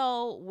to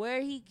show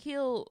where he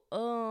killed,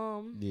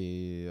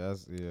 Yeah,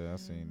 I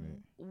seen it.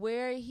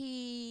 where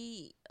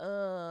he,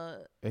 And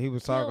he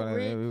was Killed talking, and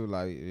Rick. he was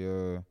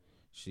like,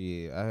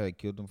 shit, I had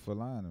killed him for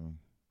lying to me.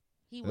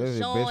 he That's was his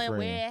best showing friend.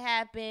 where it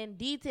happened,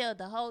 detailed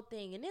the whole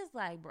thing. And it's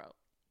like, bro.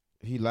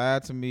 He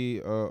lied to me.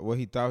 What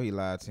he thought he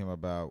lied to him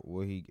about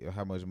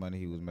how much money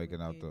he was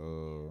making out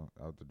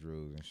the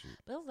drugs and shit.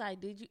 But it was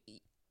like, did you?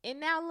 And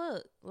now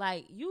look,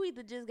 like you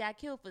either just got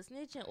killed for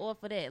snitching or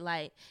for that.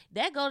 Like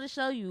that go to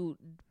show you,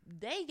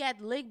 they got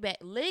the lig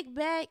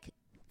back.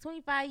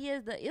 25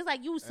 years. It's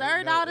like you served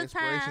Ain't no all the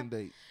expiration time.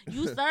 date.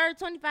 You served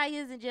 25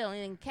 years in jail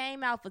and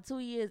came out for 2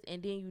 years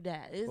and then you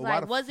died. It's But why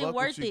like, the was it fuck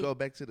worth would you it? go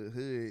back to the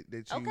hood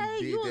that you Okay,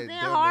 did you was that in dumb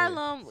ass?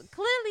 Harlem.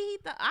 Clearly, he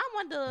thought. I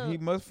wonder. He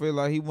must feel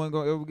like he wasn't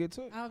gonna ever get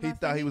took. I was He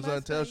about to thought say, he was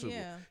must be, untouchable.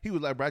 yeah. He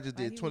was like, bro, I just Like,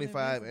 did he was 25.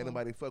 Ain't invincible.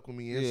 nobody fuck with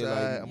me Yeah, inside.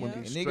 like, I'm gonna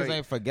yeah. be niggas straight.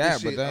 ain't forgot,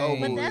 This but shit they ain't.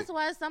 over But with. that's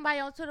why somebody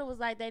on Twitter was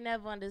like, they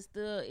never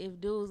understood if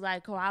dudes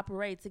like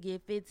cooperate to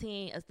get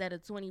 15 instead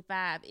of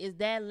 25. Is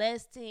that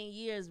less 10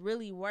 years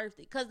really worth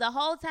it? Because the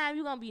whole time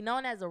you're going to be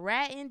known as a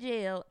rat in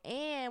jail,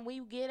 and when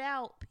you get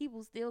out,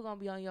 people still going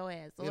to be on your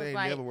ass. So It it's ain't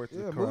like, never worth Yeah,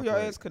 the move your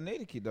corporate. ass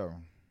Connecticut though,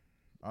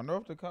 or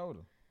North Dakota.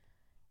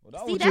 Well,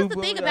 that see, was that's you, the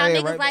move thing your about ass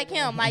niggas right like back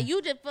him. on. Like,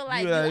 you just feel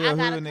like, Yeah, I yeah, got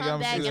to hood nigga, come I'm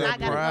back serious. and I It's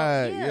got to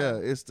pride. go.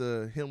 Yeah, it's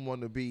the him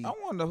want to be. I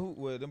wonder who.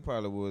 Well, them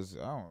probably was.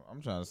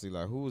 I'm trying to see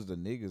like who was the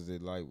niggas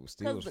that like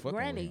still was Because fucking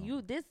granted, with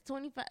him. this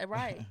 25,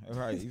 right?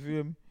 Right, you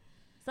feel me?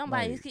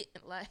 Somebody's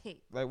Like- like,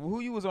 Like who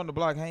you was on the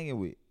block hanging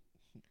with?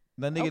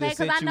 The nigga Okay, that 'cause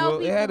set I you know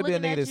up. It had to people be a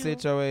looking nigga at that you.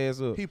 set your ass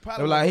up. He They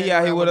probably were like, wasn't he out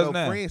here around with us no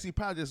now. friends. He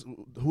probably just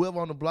whoever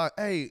on the block.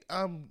 Hey,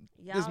 y'all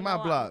this is my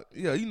know block.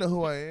 Yeah, you know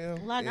who I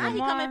am. Like Now And- he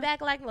Lamar. coming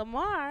back like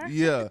Lamar.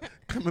 yeah,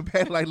 coming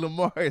back like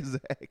Lamar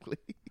exactly.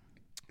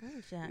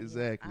 Yeah,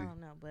 Exactly. I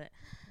don't know, but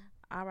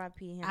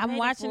R.I.P. him. I'm Petty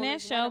watching Fool that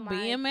is one of show, my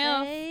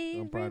BMF.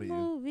 I'm proud of favorite you.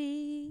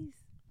 movies.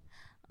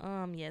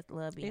 Yes,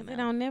 love BMF. Is it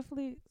on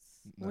Netflix?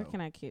 Where No.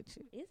 can I catch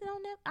it? Is it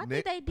on Netflix? I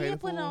Nick, think they Pay did the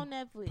put it Fool? on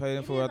Netflix. Paid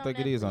in full. I think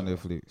it is on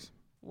Netflix.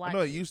 Watch I know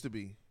it it. used to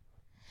be.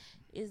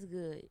 It's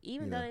good,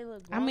 even Yeah. though they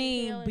look. I grown as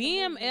mean, hell in the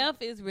movie.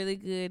 BMF is really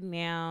good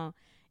now.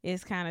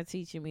 It's kind of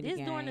teaching me the This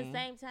game. during the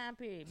same time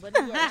period, but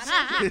it works.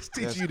 I mean, It's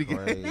teaching you to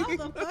That's get. crazy. How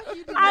the fuck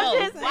you do I'm that?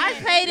 just no, watch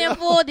saying. Paid in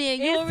Full.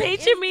 Then you It's will re-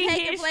 teaching me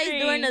taking place history.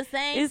 during the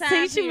same It's time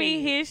teaching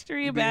me period.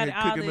 history You be about here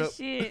all cooking this up,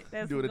 shit.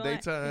 That's Do it at going-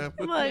 daytime.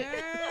 Look,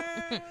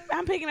 Girl.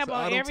 I'm picking up So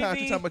all on them times you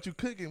everything. talking about you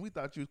cooking, we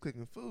thought you was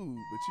cooking food,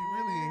 but you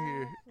really in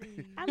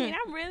here. I mean,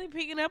 I'm really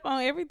picking up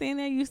on everything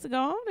that used to go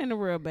on in the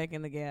world back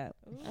in the gap.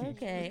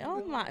 Okay.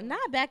 Oh my,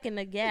 not back in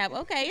the gap.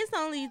 Okay, it's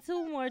only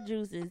 2 more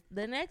juices.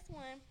 The next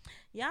one,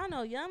 y'all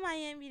know, Young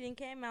Miami then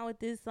came out with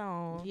this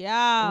song,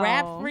 Y'all.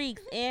 Rap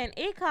Freaks, and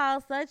it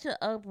caused such an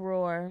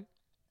uproar.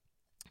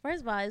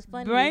 First of all, it's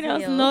funny Right as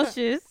those hell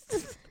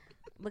notions.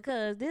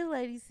 because this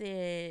lady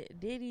said,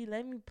 "Diddy,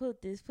 let me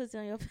put this pussy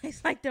on your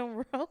face like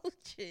them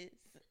roaches."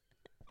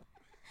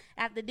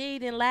 After Diddy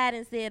then lied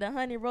and said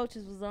 100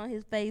 roaches was on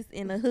his face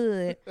in the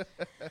hood.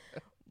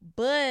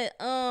 But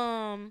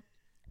I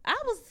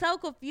was so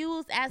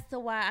confused as to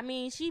why. I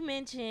mean, she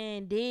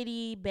mentioned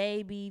Diddy,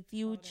 Baby,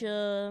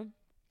 Future,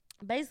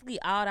 basically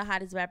all the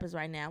hottest rappers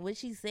right now. Which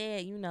she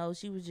said, you know,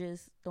 she was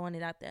just throwing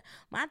it out there.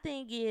 My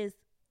thing is,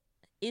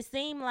 it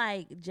seemed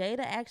like Jada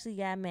actually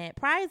got mad.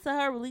 Prior to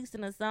her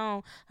releasing a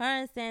song, her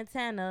and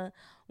Santana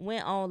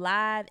went on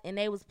live and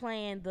they was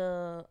playing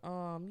the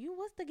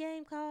what's the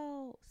game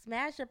called?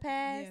 Smash or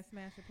Pass? Yeah,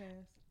 smash or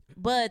pass.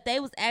 But they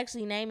was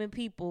actually naming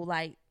people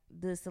like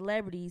the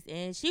celebrities,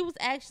 and she was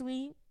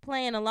actually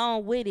playing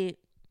along with it,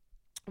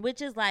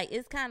 which is like,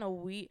 it's kind of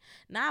weird.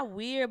 Not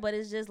weird, but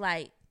it's just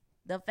like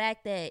the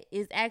fact that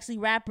it's actually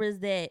rappers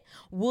that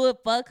would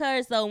fuck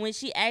her. So when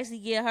she actually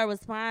get her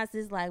response,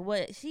 it's like,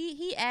 what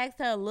he asked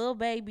her, Lil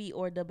Baby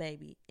or the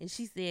baby, and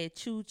she said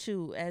choo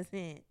choo, as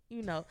in,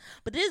 you know.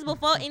 But this is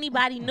before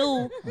anybody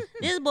knew.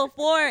 This is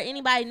before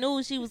anybody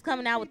knew she was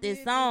coming out with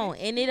this song,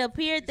 and it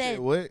appeared that Said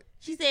what?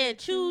 she said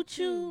choo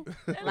choo.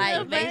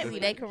 Like basically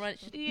they can run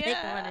they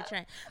can run the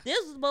train.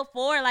 This was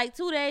before, like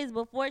 2 days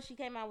before she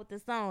came out with the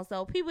song.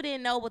 So people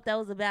didn't know what that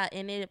was about,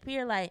 and it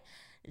appeared like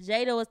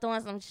Jada was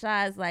throwing some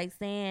shots, like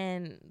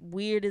saying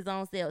weird is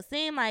on sale.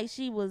 Seemed like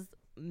she was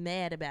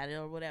mad about it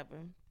or whatever.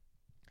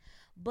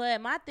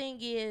 But my thing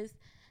is,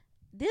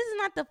 this is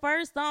not the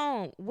first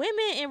song.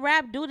 Women in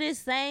rap do this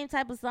same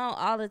type of song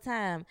all the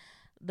time.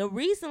 the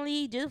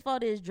recently, just before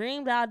this,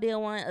 Dream Doll did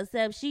one,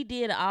 except she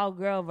did an all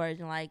girl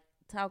version, like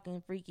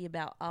talking freaky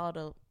about all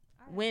the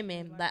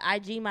women, like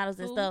IG models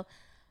and Who? stuff.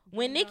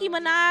 When Dream Nicki Doll,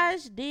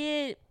 Minaj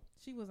did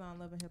She was on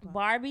Love and Hip Hop.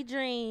 Barbie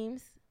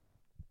Dreams,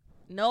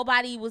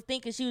 nobody was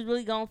thinking she was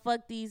really gonna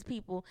fuck these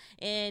people.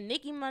 And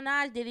Nicki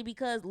Minaj did it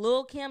because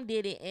Lil Kim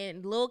did it,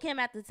 and Lil Kim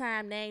at the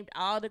time named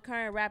all the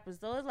current rappers.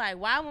 So it's like,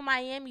 why would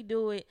Miami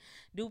do it?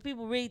 Do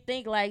people really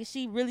think like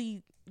she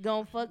really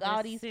gonna fuck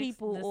all these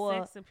people? The Or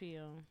sex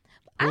appeal.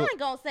 I ain't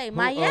gonna say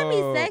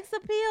Miami uh, sex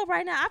appeal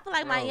right now. I feel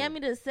like Bro. Miami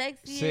the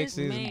sexiest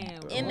Sexiest Man,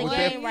 in the With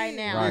game that- right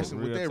now. Right. Listen,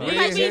 with that Real It's talk.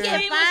 like she red hair,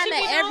 get See what fined she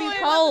at be every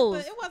doing?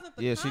 pose. It wasn't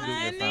the Yeah, she do song.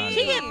 get fined.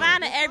 She get Yeah.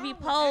 fined at The every song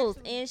was pose,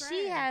 actually and she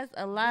trash. has a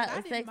But lot I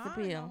of didn't sex mind the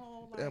appeal.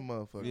 whole, like, that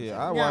motherfucker. Yeah,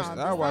 I No, watched.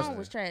 the I watched. song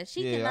was trash.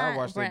 She Yeah, cannot I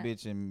watched that rap.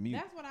 bitch in mute.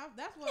 That's what I.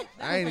 That's what.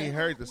 I ain't was even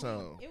like heard the sweet.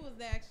 song. It was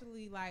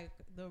actually like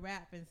the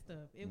rap and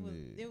stuff. It was.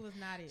 Yeah. It was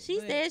not it. She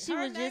But said she her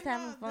was just name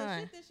having on- fun. The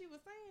shit that she was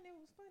saying, it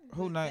was funny.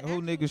 Who But name? the Who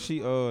actual nigga she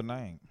song-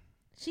 named?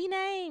 She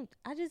named.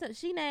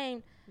 She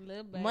named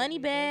Lil Baby,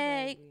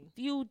 Moneybag, Lil Baby.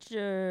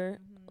 Future,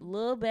 Mhm.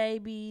 Lil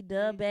Baby,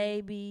 Da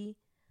Baby.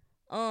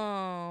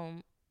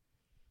 Baby,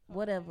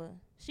 whatever.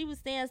 She was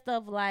saying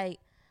stuff like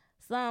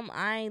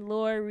I ain't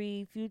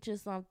Lori, Future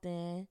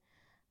something,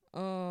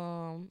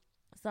 something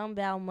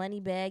about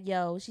Moneybag.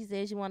 Yo, she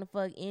said she want to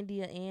fuck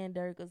India and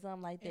Dirk or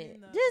something like that. And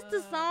in Just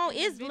the song, in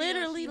the it's video,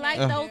 literally she like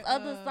had those their,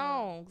 other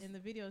songs. In the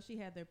video, she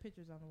had their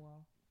pictures on the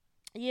wall.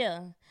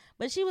 Yeah,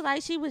 but she was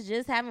like, she was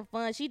just having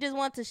fun. She just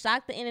wanted to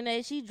shock the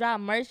internet. She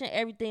dropped merch and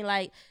everything.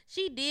 Like,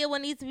 she did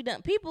what needs to be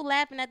done. People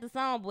laughing at the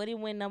song, but it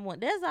went number one.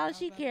 That's all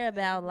she about to care say,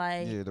 about.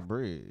 Like, Yeah, the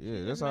bread.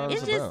 Yeah, that's all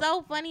it's it's just about.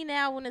 so funny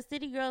now. When the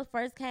City Girls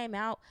first came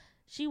out,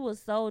 she was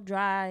so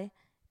dry.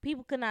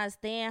 People could not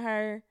stand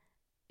her.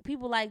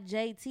 People like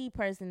JT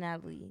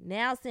personality.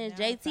 Now since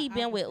Now it's the JT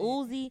been with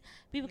opposite. Uzi,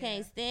 people Yeah.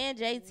 can't stand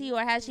JT or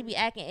how she be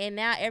acting. And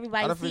now I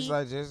everybody don't feel see.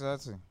 like just that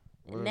too.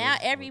 Now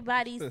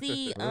everybody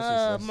see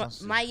What's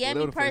this? Miami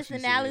Whatever the fuck she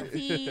said.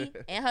 personality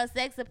and her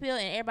sex appeal,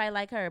 and everybody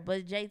like her.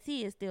 But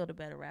JT is still the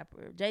better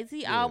rapper. JT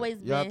Yeah.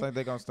 always Y'all been think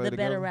they gonna stay the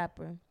together? better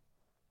rapper.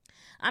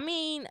 I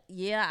mean,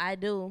 yeah, I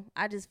do.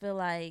 I just feel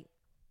like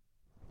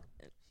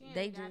She ain't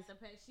They got just-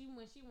 the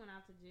when she went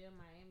out to jail,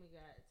 Miami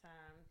got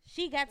time.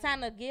 she got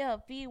time to get her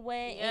feet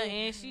wet. Yeah, and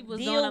and she was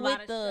deal doing a with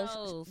lot of the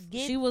shows.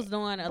 get- She was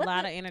doing a but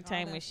lot the- of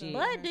entertainment that shit.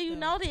 stuff. But do you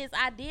notice?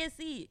 I did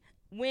see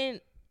when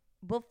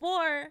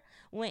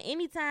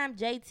anytime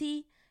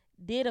JT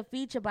did a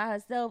feature by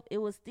herself, it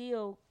was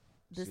still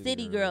the City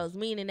City Girls. Girls,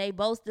 meaning they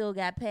both still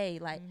got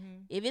paid. Like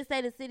Mhm. if it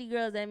say the City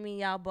Girls, that mean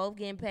y'all both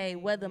getting paid,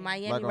 whether Yeah.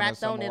 Miami Like on rapped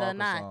that on it Summer or Walker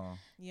not. song.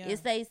 Yeah. It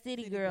say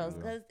City City Girls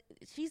Girls.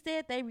 because she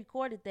said they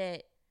recorded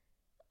that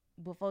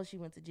before she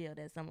went to jail.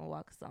 That Summer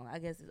Walker song, I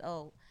guess it's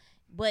old.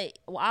 But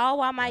all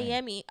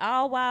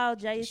while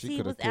JT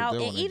coulda was killed out, that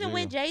and one in even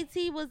when jail.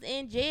 JT was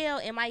in jail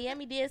and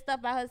Miami did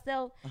stuff by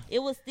herself, it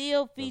was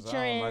still 'Cause I don't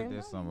featuring. like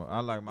that summer.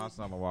 I like my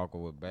Summer Walker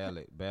with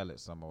ballad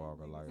Summer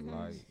Walker. Like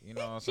you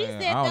know what I'm She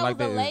saying? said I don't that like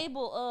was a that.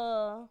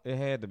 label. It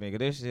had to be. 'Cause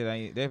that shit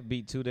ain't. That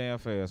beat too damn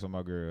fast for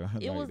my girl.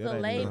 It Like, was that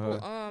a ain't even label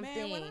her.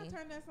 Man, when I thing.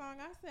 turned that song,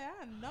 I said,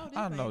 I know this.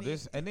 I know ain't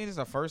this, It. and then it's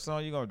the first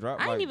song you gonna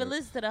drop. I like didn't even that.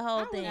 listen to the whole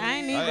I thing. was- I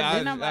ain't I- even. I-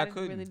 Did I nobody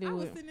couldn't. really I do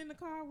was it. sitting in the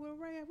car with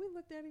Ray. We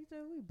looked at each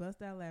other. We bust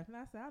out laughing.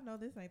 I said, I know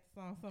this ain't the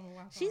song Summer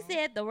Walker. She on.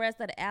 said the rest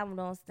of the album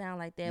don't sound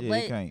like that, Yeah,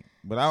 but you can't.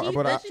 But I. she-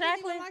 But I. the She didn't track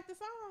even list- like the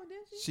song, did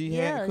she? She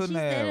Yeah, had couldn't she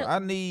said have. it- I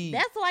need.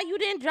 that's why you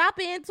didn't drop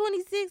it in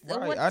 26 or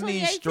Right, what, I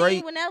need 2018,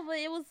 straight- whenever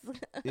it was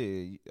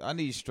Yeah, I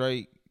need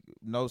straight,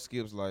 no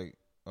skips like.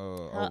 her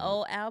over.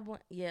 old album.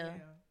 Yeah.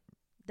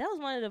 That was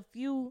one of the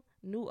few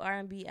new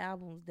R&B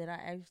albums that I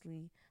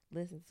actually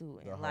listened to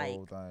and The like.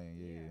 whole thing.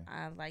 Yeah.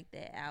 I like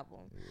that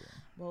album. Yeah.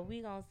 But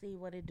we gonna see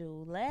what it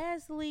do.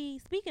 Lastly,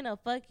 speaking of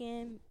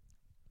fucking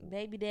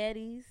baby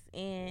daddies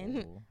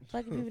and Oh.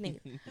 fucking people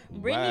niggas, Wow.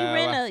 Brittany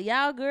Renner,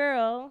 y'all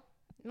girl.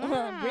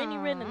 Brittany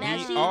Renner.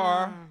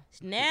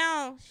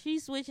 Now she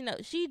switching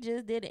up. She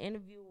just did an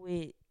interview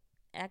with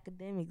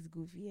Academics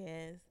goofy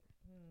ass.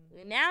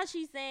 And now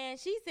she said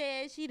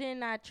she did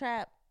not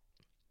trap.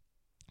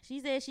 She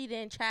said she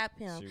didn't trap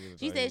him.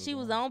 She said she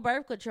was on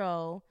birth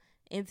control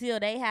until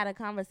they had a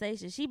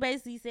conversation. She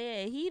basically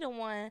said he the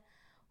one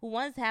who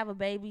wants to have a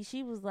baby.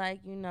 She was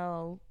like, you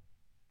know,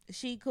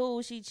 she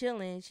cool, she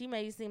chilling. She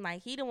made it seem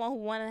like he the one who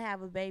wanted to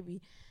have a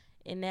baby,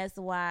 and that's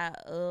why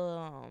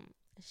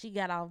she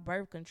got off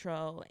birth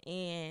control.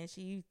 And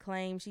she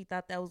claimed she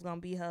thought that was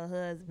gonna be her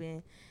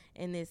husband,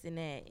 and this and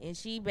that. And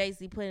she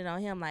basically put it on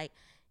him like,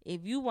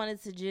 if you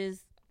wanted to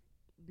just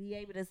be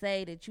able to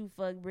say that you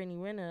fucked Brittany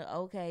Renner,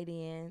 okay,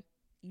 then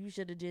you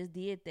should have just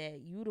did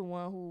that. You the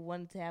one who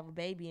wanted to have a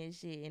baby and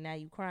shit, and now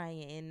you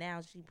crying, and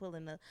now she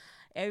pulling the.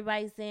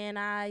 Everybody saying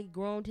I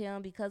groomed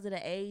him because of the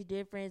age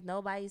difference.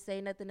 Nobody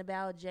say nothing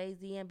about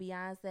Jay-Z and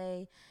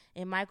Beyonce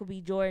and Michael B.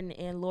 Jordan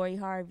and Lori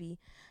Harvey.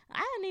 I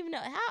don't even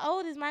know how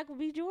old is Michael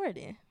B.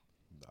 Jordan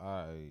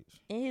Our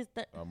age in his.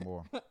 or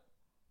more.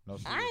 No,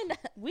 she I ain't.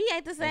 We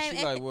ain't the and same.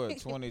 she like what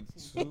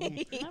 22.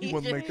 You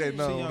want to make that She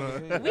known, younger huh?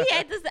 than him. We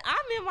ain't the same.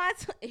 I'm in my.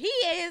 He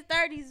in his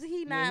 30s.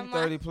 He Yeah, not he my.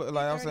 30 plus,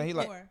 like I'm saying, he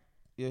like 34.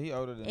 yeah, he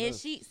older than And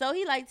us. so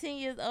he like 10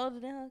 years older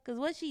than her. Cause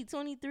what she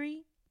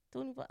 23,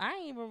 24. I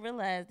ain't even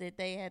realized that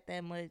they had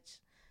that much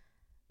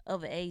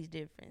of an age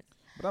difference.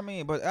 But I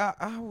mean,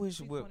 I wish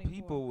She's what 24.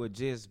 people would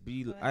just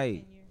be So that's hey,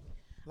 10 years.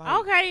 like,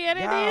 Okay, yeah,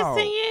 that y'all.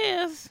 is 10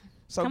 years.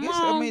 So Come this,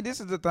 on. I mean, this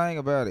is the thing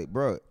about it,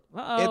 bro.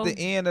 Uh-oh. At the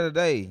end of the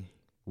day,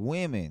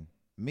 women,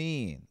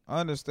 men,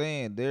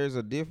 understand there's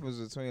a difference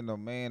between a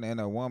man and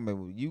a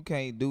woman. You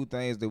can't do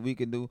things that we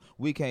can do.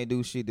 We can't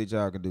do shit that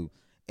y'all can do.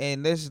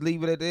 And let's just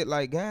leave it at that.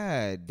 Like,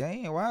 God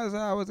damn, why is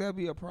that always gotta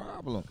be a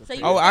problem? So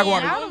you Oh, I saying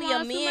wanna- only a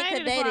man Made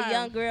could it date a problem.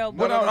 young girl, No,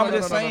 but no, no, I'm no,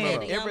 just no, no, saying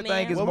no.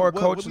 everything is What- more what we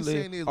culturally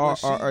saying is what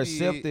she are did-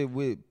 accepted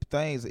with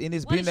things, and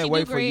it's What been did that she way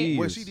do, for Greg? years.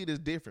 What she did is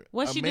different.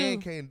 What a she man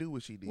do? can't do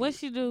what she did. What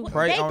she do?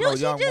 Pray they on do. no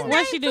She young just woman. What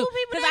named she two do? people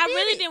Because that I did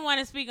really it. didn't want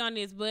to speak on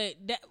this, but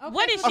Okay,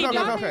 what did so she Okay,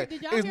 do? okay, okay.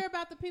 Did y'all It's- hear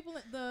about the people,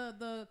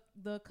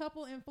 the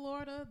couple in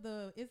Florida?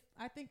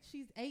 I think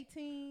she's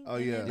 18. Oh,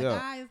 and yeah. then the Yeah.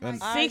 guy is And-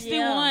 like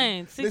 61,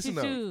 Listen,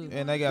 62.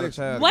 And they got a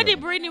Listen, child. What did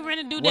together. Brittany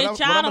Renner do What that I'm y'all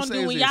gonna don't say do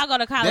is when this. y'all go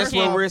to college? That's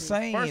what campuses? we're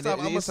saying. First off,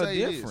 I'ma It's a say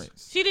this.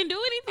 difference. She didn't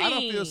do anything. I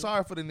don't feel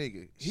sorry for the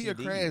nigga. He She a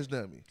did. crash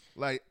dummy.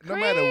 Like no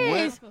Chris. matter I what,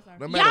 feel sorry.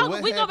 no matter Y'all,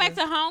 what we go back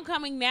happened- to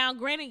homecoming now.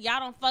 Granted, y'all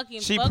don't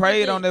fucking. She fuck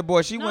prayed with on it. that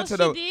boy. She No, went to she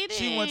the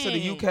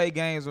didn't. UK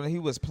games when he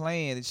was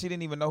playing, and she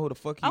didn't even know who the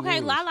fuck he Okay,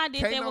 was. Lala did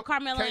Can't that no, with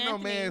Carmelo can't no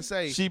Anthony. man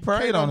say She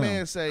prayed can't no on him.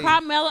 man say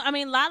Carmelo, I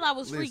mean Lala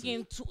was Listen.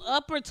 freaking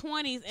upper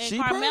 20s, and She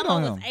prayed Carmelo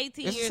on was him.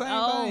 18 It's the years same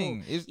old. thing.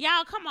 It's-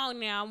 Y'all, come on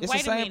now. It's Wait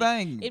the same a minute.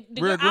 thing.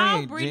 If We're all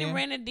agreeing, Brittany Jen.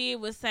 Renner did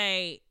was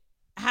say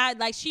how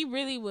like she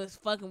really was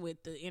fucking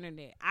with the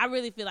internet. I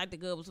really feel like the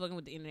girl was fucking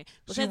with the internet.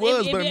 Because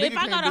was, if, but a if nigga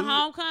I go can't to do it.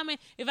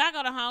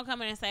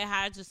 homecoming, and say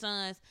hi to your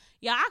sons,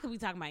 y'all, I could be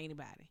talking about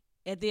anybody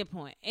at that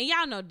point. And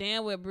y'all know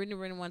damn well Brittany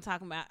Renner wasn't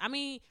talking about. I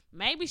mean,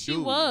 maybe she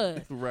dude. was.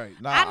 right.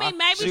 Nah, I mean,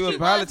 maybe she was she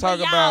probably was, but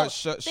talking y'all,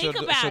 about think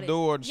about it.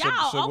 Shador and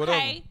Y'all, whatever.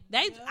 okay?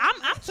 I'm 20.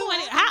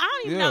 I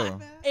don't even Yeah.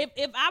 know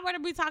if I were to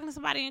be talking to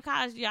somebody in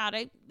college, y'all.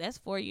 That's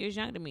 4 years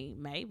younger than me,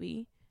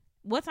 maybe.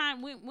 What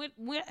time? What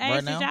age Right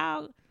did now?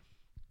 y'all?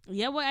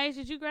 Yeah, what age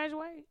did you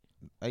graduate?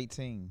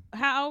 18.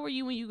 How old were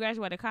you when you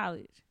graduated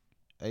college?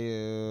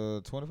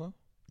 24.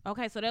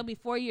 Okay, so they'll be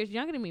 4 years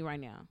younger than me right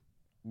now.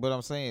 But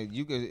I'm saying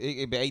you could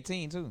it'd be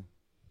 18 too.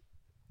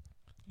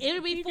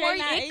 It'll be TJ 4.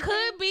 not It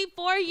could be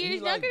 4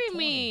 years like younger than 20.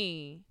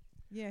 me.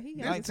 Yeah, he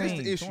This, got this the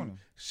 19, issue. 20.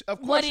 Of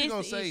What course is she's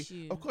gonna the say.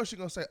 issue? Of course she's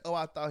gonna say, "Oh,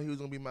 I thought he was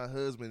gonna be my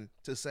husband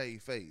to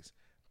save face."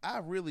 I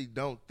really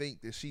don't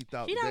think that she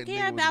thought She that don't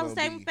care nigga was about gonna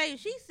saving be. face.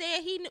 She said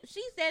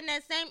she said in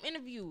that same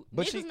interview.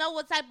 But Niggas she- know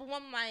what type of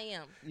woman I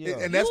am. Yeah.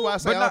 And that's why I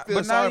say But I not- don't feel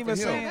but not sorry for even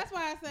him. saying- That's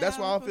why I said That's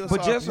why I feel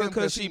But sorry just for him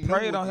because he she knew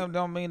prayed what on the- him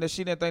don't mean that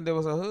she didn't think that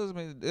was her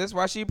husband. That's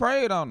why she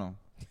prayed on him.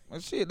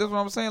 And shit, that's what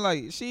I'm saying.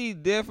 Like she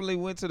definitely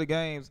went to the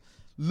games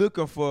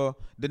looking for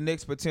the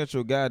next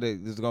potential guy that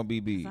is gonna be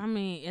big. I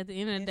mean, at the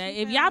end of the And day, she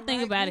if found y'all the think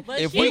right about it, people.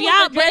 But If she we- was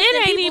y'all, but it addressing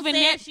ain't people even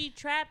saying that. she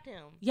trapped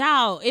him.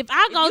 Y'all, if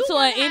I If go you to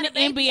wanna an have a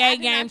baby, I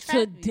NBA cannot game trap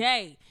you.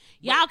 today,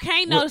 y'all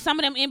can't know some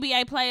of them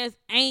NBA players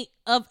ain't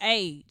of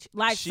age.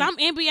 Like She- some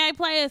NBA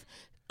players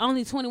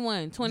only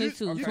 21,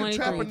 22, You can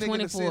trap a 23, nigga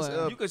in the sense 24.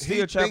 of You could he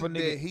still trap a think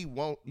nigga. that he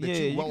want that Yeah,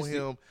 you you want can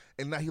still- him,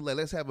 and now he like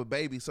let's have a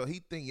baby. So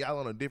he think y'all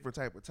on a different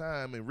type of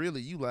time, and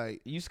really you like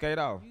You skate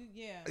off.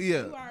 Yeah.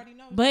 Yeah. You already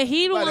know. But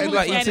he the Like- one who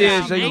like skated ETSJ,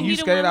 out. Ain't you he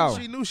the skate one- out.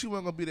 she knew she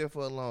wasn't gonna be there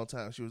for a long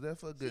time. She was there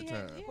for a good She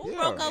had- time. yeah. Who Yeah.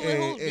 broke up with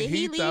who? And Did he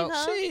he leave thought-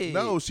 her? Shit.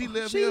 No, she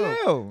left She him.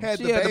 left. Had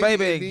She the had the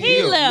baby and and then He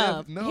killed.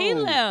 left. No, He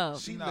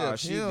left. She Nah, left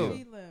she him.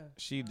 He left.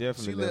 She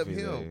definitely She left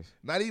his him. ass.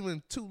 Not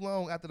even too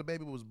long after the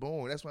baby was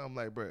born. That's why I'm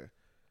like, bruh,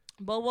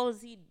 But what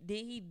was he?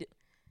 Did he?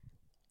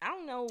 I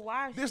don't know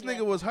why. this she nigga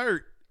left. was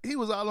hurt. He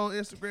was all on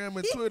Instagram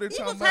and Twitter He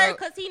talking was hurt about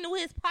because he knew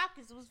his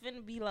pockets was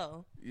finna be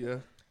low. yeah.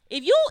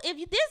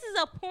 If this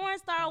is a porn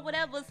star or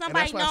whatever, And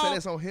somebody that's why I said know.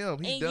 that's on him.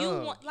 He And dumb.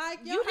 you want, Like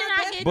yo, you her did not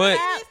best get But-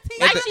 friend is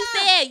Tina like the- she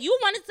Turner. said, you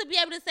wanted to be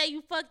able to say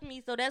you fucked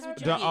me, so that's Her what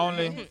you The best did.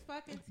 only- friend is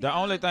fucking The Tina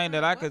only thing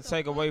that I Turner. could What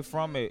take the away fuck do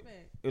from you it,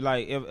 expect?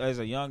 like if as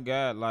a young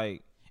guy,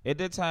 like at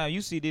that time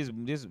you see this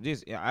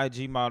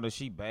IG model,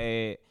 she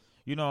bad.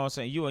 You know what I'm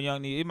saying? You a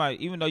young nigga. It might,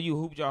 even though you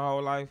hooped your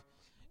whole life,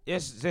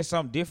 it's just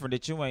something different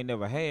that you ain't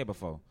never had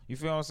before. You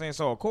feel what I'm saying?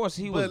 So of course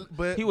he was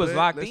but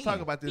locked let's in. talk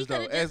about He this could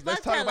though. have just Let's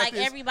fucked talk her about like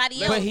this. everybody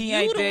Let's- else. But he You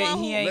ain't the that-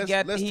 one he who- ain't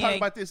got- Let's he talk ain't-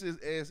 about this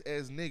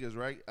as niggas,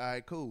 right? All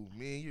right, cool.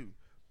 Me and you.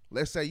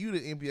 Let's say you the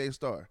NBA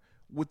star.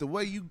 With the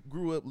way you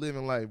grew up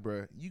living life,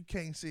 bruh, you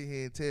can't sit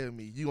here and tell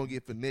me you gonna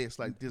get finessed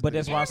like this. But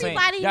that's nigga. why I'm saying.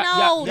 Everybody Y'all- knows.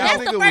 y'all- That's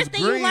nigga the was first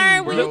thing you green,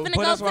 learn when bro. you finna But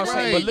go that's to what I'm the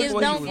saying. But league look is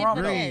where he don't was get from,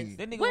 though. finessed.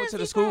 That nigga Where went is to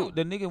he the school. from?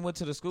 The nigga went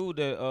to the school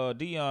that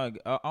Dion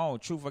on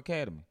Truth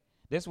Academy.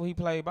 That's where he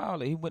played ball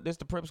at. He went. That's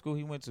the prep school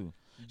he went to.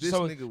 This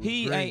so nigga was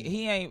he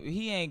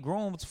green. ain't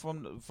groomed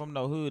from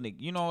no hood. Nigga.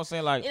 You know what I'm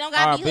saying? Like It don't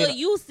gotta be alright, hood.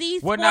 You see We're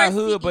sports. not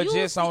hood, but you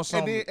just on some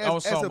And then on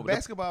as some a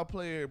basketball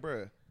player,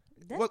 bruh,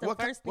 That's what the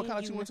first what thing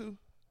college you you went to?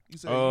 You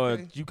said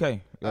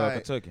UK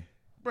Alright. Kentucky.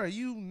 Bruh,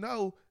 you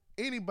know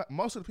anybody,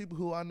 most of the people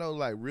who I know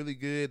like really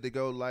good, they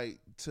go like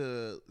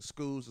to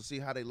schools to see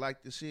how they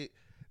like the shit.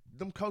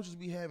 Them coaches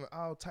be having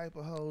all type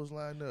of hoes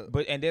lined up.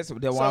 But and that's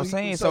what I'm So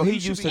saying. he- So so he he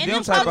should used be- to And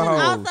them them type coaches of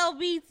hoes. also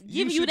be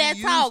giving should you that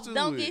be talk. used to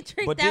Don't it. get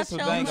tricked But out this the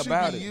your thing should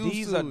about be it. used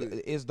These to are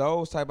it. it's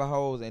those type of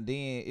hoes, and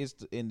then it's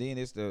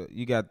the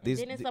you got this.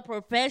 Then it's a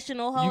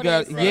professional hoe You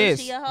got- that says yes,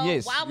 she a hoe.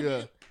 yes. Why would Yeah.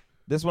 you?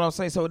 That's what I'm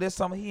saying. So there's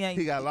something he ain't.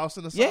 He got lost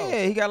in the sauce.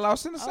 Yeah, he got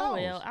lost in the Oh sauce.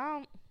 well, I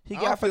don't. He I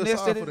got don't feel finessed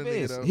sorry at for his the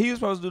nigga, best. though. He was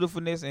supposed to do the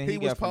finesse, and He he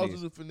was got supposed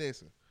finessed. to do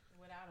finessing.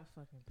 Without a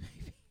fucking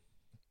baby.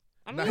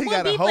 I Nah, mean, he what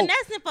gotta be hope-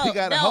 finessing for? He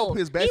got to no, hope his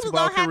he was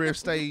basketball gonna have career to-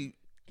 stay.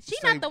 She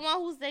stay- not the one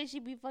who say she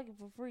be fucking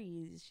for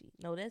free, is she?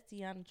 No, that's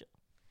Tiana.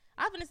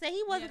 I'm gonna say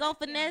he wasn't Yeah, gonna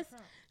that's Tiana finesse.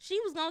 Trump. She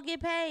was gonna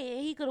get paid,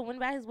 and he could have went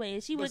by his way,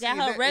 and she But would see, have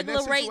got in her that- in that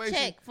regular rate situation-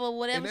 check for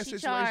whatever that she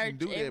situation, charged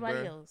do that, everybody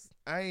bruh. else.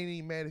 I ain't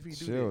even mad if he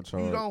do Chill, that.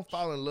 Charles. You don't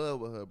fall in love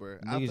with her, bro.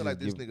 I Niggas feel like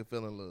just this give- nigga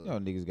fell in love. You know,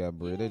 niggas got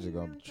bread. They Yeah, just you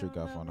gonna really trick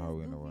don't off on the love hoe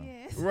his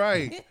anyway. goofy ass.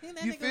 Right.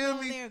 That You nigga feel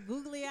go me? there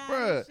googly eyed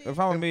Bruh, and shit. If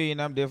I'm a million,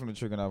 I'm definitely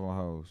tricking off on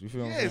hoes. You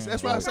feel what I'm saying? Yes,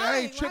 that's why I Like, say I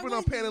ain't Right, tripping why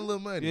on paying a wouldn't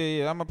little money.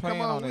 Yeah, I'm a plan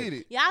Come on it. with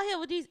it. Y'all here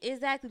with these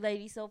exactly,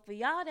 ladies. So for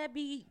y'all that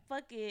be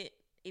fucking,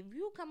 if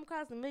you come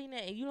across a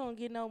millionaire and you don't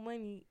get no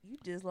money, you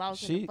just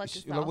lost in the fucking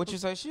sauce. like what you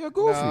say? She a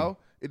goofy. No,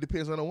 it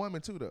depends on the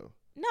woman too, though.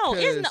 No,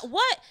 it's 'Cause not.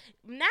 What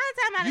 9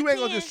 times out of You 10? ain't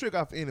gonna just trick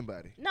off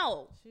anybody.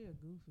 No, She a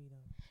goofy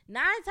though.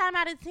 9 times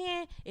out of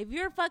 10, if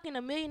you're fucking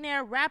a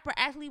millionaire, rapper,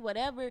 athlete,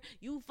 whatever,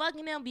 you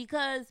fucking them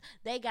because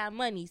they got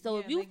money. So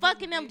Yeah, if you they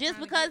fucking get- them they just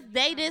tryna because get- you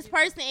they tryna this get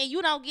person and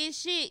you don't get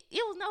shit,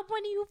 it was no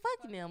point in you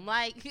fucking them.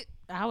 Like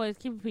I always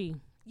keep it P.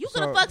 you So-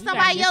 could have fucked You gotta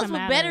somebody get else some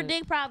with out better of it.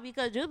 dick, probably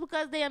because just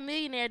because they're a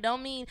millionaire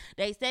don't mean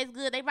they sex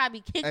good. They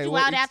probably kicked Hey, you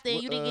what out E- after and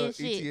what, you didn't get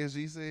shit.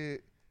 ETSG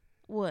said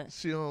What?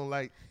 she don't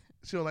like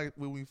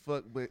when we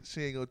fuck, but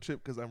she ain't gonna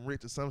trip because I'm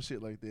rich or some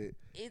shit like that.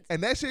 It's,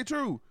 And that shit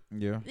true.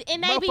 Yeah. and they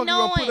Motherfucker be gonna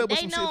knowing, put up with they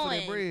some shit for their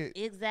knowing bread.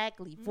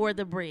 exactly for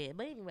the bread.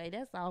 But anyway,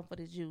 that's all for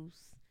the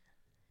juice.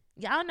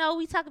 Y'all know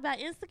we talk about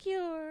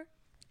insecure.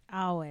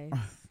 Always.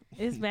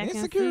 It's back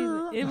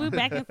Insecure. in season. We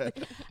back in.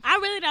 I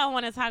really don't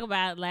want to talk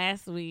about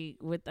last week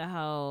with the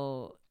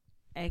whole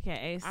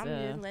AKA stuff. I'm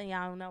just letting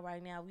y'all know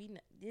right now.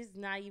 This is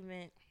not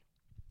even.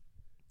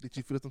 Did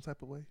you feel some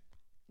type of way?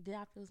 Did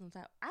I feel some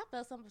type? I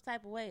felt some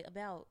type of way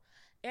about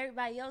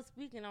everybody else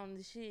speaking on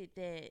the shit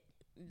that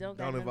don't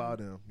got Don't nothing- involve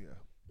them.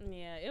 Yeah.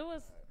 Yeah, it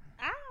was.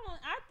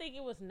 I think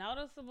it was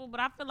noticeable, but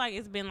I feel like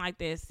it's been like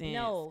that since.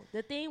 No,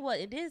 the thing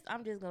was this.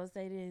 I'm just gonna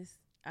say this.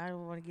 I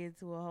don't want to get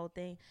into a whole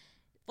thing.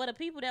 For the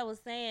people that was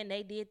saying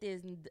they did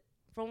this,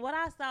 from what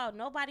I saw,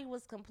 nobody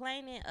was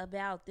complaining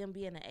about them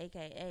being an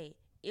AKA.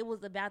 It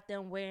was about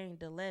them wearing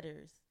the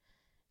letters.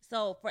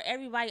 So for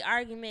everybody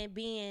argument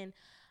being,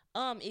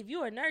 if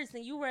you're a nurse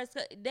and you wear a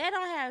skirt, they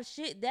don't have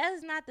shit. That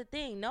is not the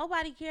thing.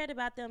 Nobody cared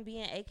about them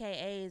being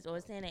AKAs or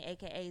saying they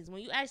AKAs.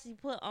 When you actually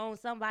put on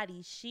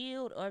somebody's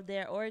shield of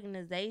their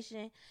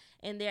organization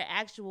and their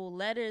actual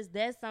letters,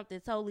 that's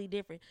something totally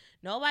different.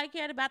 Nobody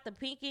cared about the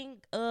pink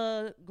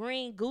and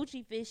green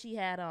Gucci fit she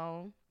had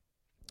on.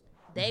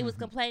 They was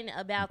complaining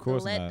about the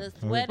course not. the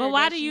sweater. But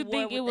why that do she you wore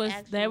think with it the was?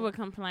 They actual- were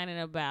complaining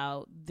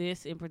about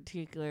this in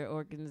particular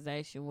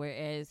organization,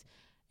 whereas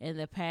in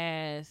the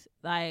past,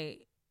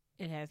 like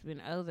it has been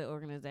other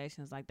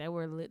organizations, like they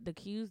were the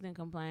Qs didn't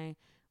complain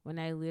when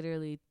they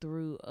literally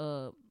threw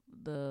up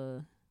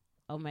the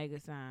Omega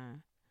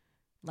sign,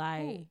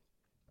 like. Who?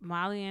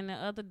 Molly and the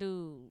other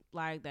dude,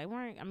 like they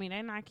weren't. I mean,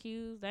 they not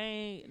Qs. They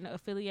ain't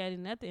affiliated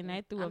nothing.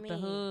 They threw I up the mean-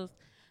 hoods.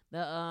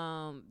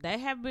 They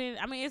have been.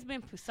 I mean, it's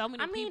been so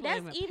many. I mean, people that's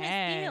in the even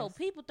past. still.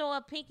 People throw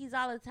up pinkies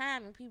all the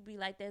time, and people be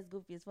like, "That's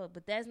goofy as fuck."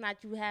 But that's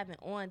not you having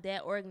on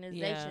that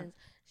organization's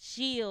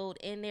shield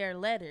in their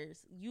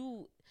letters.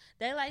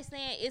 They like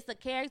saying it's a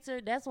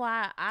character. That's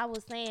why I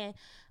was saying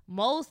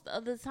most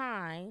of the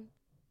time,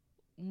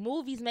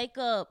 movies make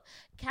up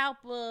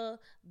Kappa,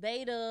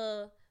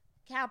 Beta,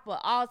 Kappa,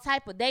 all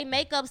type of. They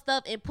make up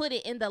stuff and put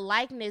it in the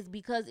likeness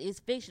because it's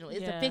fictional. It's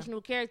a Yeah. fictional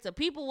character.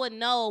 People would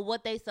know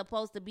what they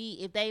supposed to be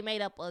if they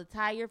made up an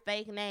entire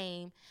fake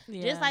name.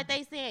 Yeah. Just like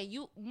they saying,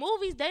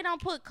 movies, they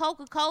don't put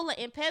Coca-Cola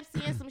and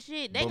Pepsi and some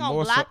shit. They But gonna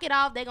more block it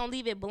off. They gonna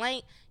leave it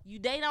blank.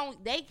 They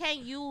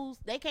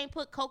can't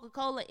put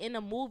Coca-Cola in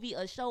a movie,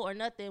 a show, or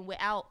nothing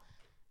without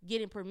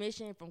getting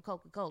permission from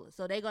Coca-Cola.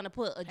 So they're gonna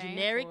put a Paying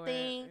generic for it,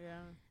 thing. yeah.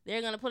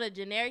 They're gonna put a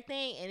generic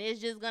thing, and it's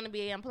just gonna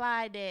be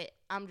implied that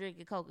I'm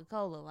drinking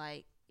Coca-Cola.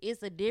 Like,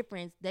 it's a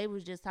difference. They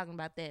was just talking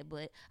about that,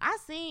 but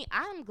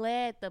I'm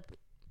glad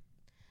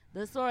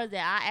the source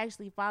that I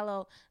actually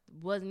follow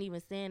wasn't even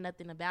saying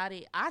nothing about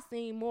it. I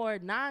seen more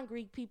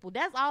non-Greek people.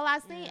 That's all I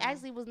seen. Yeah.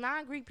 Actually, was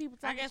non-Greek people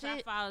I talking guess I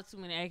shit. followed too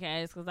many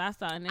AKAs because I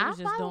saw and it I was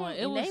just follow doing. them,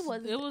 It and they was.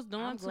 wasn't- It was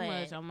doing I'm too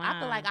glad. much on mine. I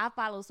feel like I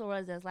follow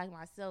sorors that's like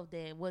myself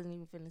that wasn't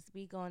even finna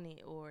speak on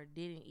it or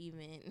didn't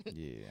even Yeah.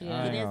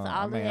 Yeah. I get ain't into gonna-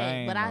 all of mean, that.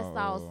 ain't But I no,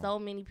 saw so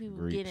many people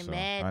Greek, getting so I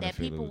mad didn't that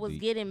feel it people was was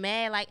deep. getting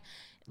mad. Like,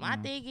 my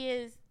Mhm. thing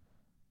is,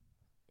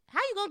 how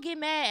you gonna get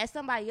mad at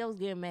somebody else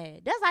getting mad?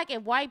 That's like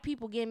if white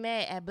people get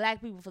mad at black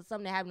people for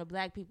something that happened to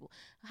black people.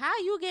 How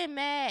you get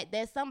mad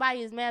that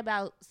somebody is mad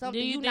about something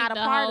Do you you think not a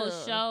the part whole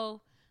of?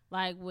 show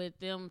like with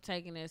them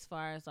taking as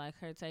far as like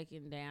her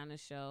taking down the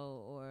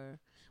show, or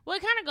well,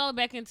 it kind of goes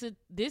back into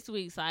this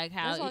week's like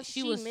That's how why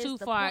she she was missed too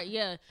the far. point.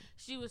 Yeah,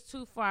 she was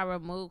too far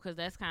removed because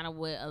that's kind of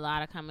what a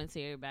lot of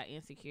commentary about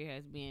Insecure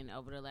has been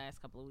over the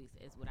last couple of weeks.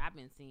 Is what I've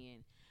been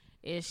seeing.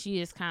 Is she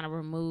is kind of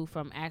removed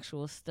from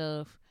actual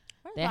stuff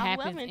First that of all,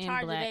 happens whoever in in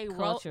charge black of their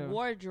culture.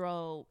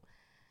 wardrobe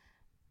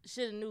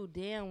should have knew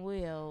damn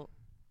well.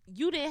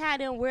 You didn't have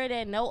them wear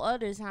that no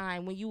other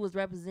time when you was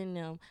representing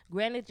them.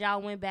 Granted,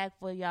 y'all went back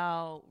for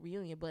y'all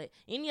reunion, but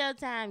any other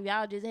time,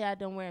 y'all just had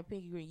them wearing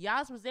pinky green.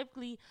 Y'all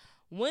specifically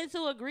went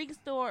to a Greek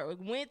store or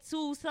went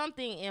to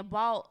something and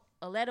bought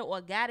a letter or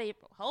got it.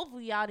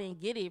 Hopefully, y'all didn't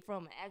get it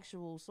from an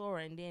actual store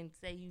and then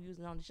say you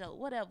using it on the show.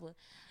 Whatever.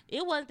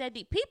 It wasn't that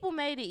deep. People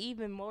made it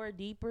even more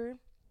deeper.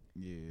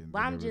 Yeah, But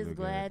they I'm never just look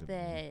glad at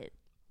that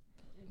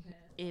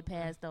it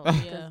passed over.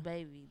 Yeah. Because,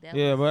 baby, that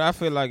Yeah, was, but I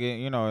feel like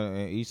in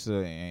Issa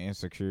and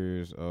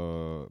Insecure's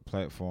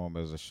platform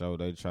as a show,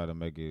 they try to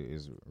make it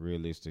as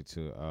realistic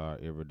to our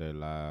everyday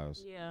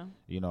lives. Yeah.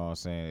 You know what I'm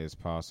saying? As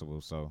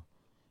possible. So,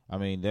 I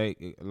mean,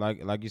 they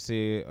like you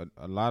said,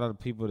 a lot of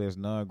the people that's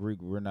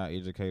non-Greek, we're not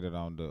educated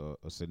on the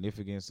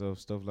significance of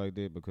stuff like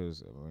that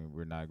because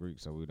we're not Greek,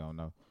 so we don't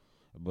know.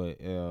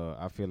 But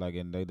I feel like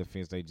in their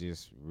defense, they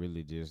just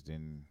really just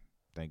didn't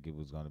think it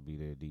was gonna be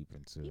that deep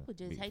into people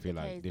just hate feel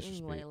the like case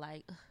disrespect. anyway.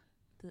 Like,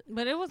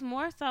 But it was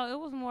more so. It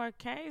was more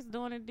K's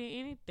doing it than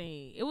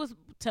anything. It was,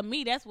 to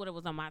me, that's what it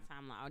was on my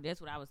timeline. Or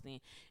that's what I was seeing.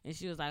 And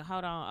she was like,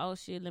 "Hold on, oh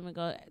shit, let me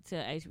go to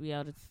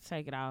HBO to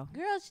take it off."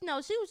 girl,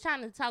 she was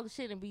trying to talk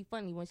shit and be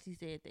funny when she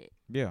said that.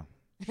 Yeah.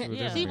 Yeah.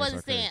 definitely She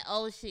wasn't sarcastic. saying,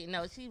 "Oh shit,"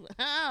 no. She,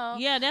 oh,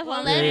 Yeah, that's well,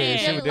 what let I'm me Yeah,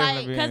 she saying. was just, like,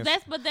 definitely Because being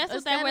that's what they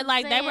Instead were of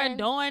like. They were saying-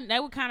 doing. They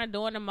were kind of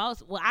doing the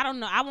most. Well, I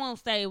don't know. I won't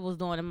say it was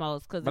doing the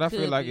most because. But I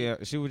feel like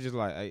she was just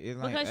like, hey, it's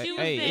like, Because she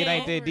was hey, it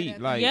ain't saying- that deep.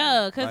 Like,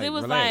 yeah, because it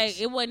was relax.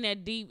 like it wasn't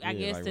that deep, I Yeah,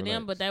 guess, like, to them.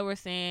 relax. But they were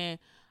saying,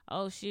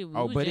 "Oh shit, we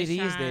Oh, was but just it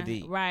is that trying-"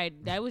 deep.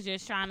 Right? They was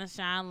just trying to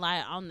shine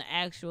light on the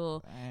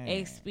actual Dang.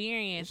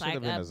 experience, It like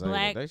should've been a Zeta.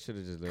 black They should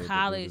have just let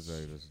college the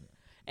Zetas.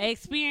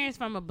 experience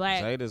from a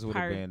black. Zetas would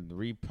have person. been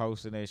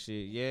reposting that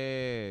shit.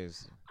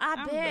 Yes. I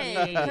I'm bet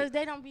dead. because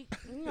they don't be.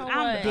 You know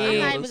I'm what? dead. I'm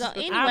not even gonna.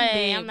 I'm Anyway,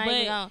 dead, I'm not but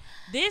even gonna.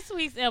 This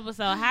week's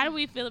episode, how do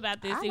we feel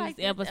about this I like week's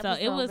this episode?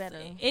 It episode was.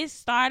 better. It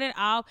started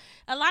off.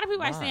 A lot of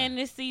people are Why? saying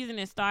this season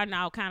is starting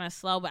out kind of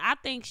slow, but I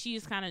think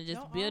she's kind of just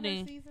Don't all her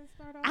building. seasons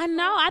start off I slow?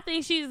 know. I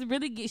think she's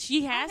really.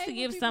 She I has hate to when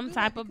give people some do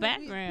type that of because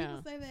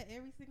background. People say that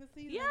every single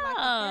season. Yeah.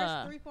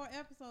 Like the first 3-4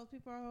 episodes,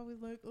 people are always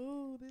like,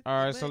 "Oh, this." All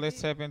right, but so let's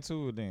it- tap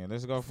into it then.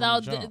 Let's go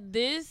from So the jump.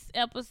 this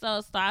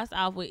episode starts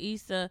off with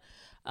Issa,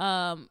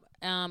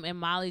 and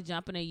Molly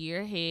jumping a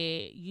year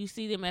ahead. You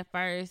see them at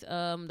first.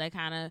 They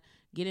kind of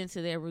get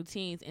into their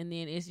routines, and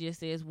then it just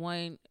says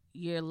 1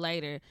 year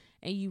later,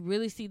 and you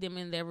really see them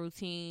in their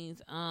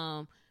routines.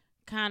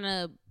 Kind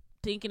of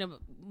thinking of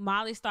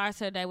Molly starts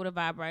her day with a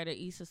vibrator.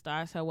 Issa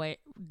starts her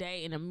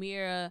day in a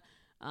mirror.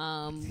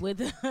 With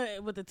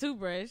with the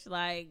toothbrush,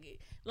 like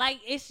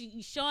it's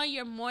showing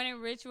your morning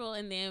ritual,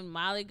 and then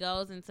Molly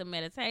goes into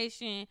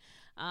meditation.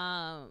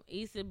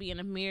 Issa be in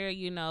the mirror,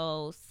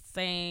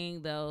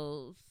 saying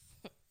those,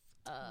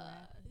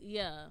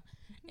 yeah,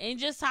 and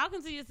just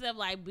talking to yourself,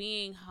 like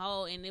being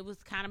whole, and it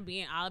was kind of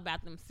being all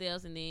about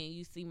themselves. And then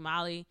you see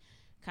Molly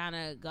kind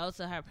of go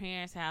to her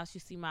parents' house.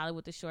 You see Molly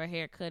with the short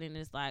haircut, and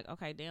it's like,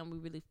 okay, damn, we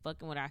really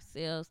fucking with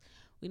ourselves.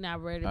 We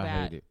not worried I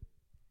about hate it.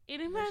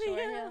 anybody short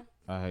else. hair?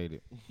 I hate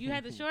it. You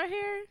had the short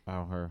hair?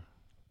 On her.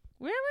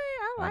 Really?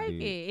 I I like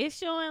did. it. It's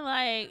showing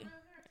like, I was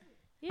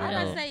yeah.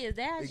 gonna say, is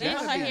that It she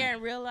gotta her be. hair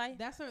in real life?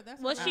 That's her.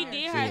 That's Well, her she hair.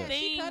 did Yeah. her She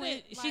thing cut when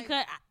it, she like,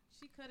 cut.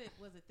 She cut it.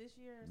 Was it this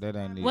year? or That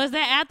something ain't like it. Was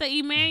that after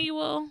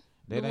Emmanuel?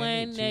 That The ain't one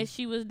it, that Chief.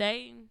 she was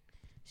dating.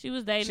 She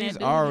was dating She's that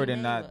dude. already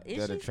Name not her.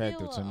 Is that she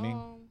attractive still to a, me.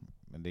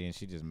 And then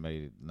she just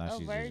made it. Now a she's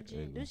just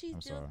virgin? ugly. Do she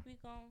I'm still sorry. speak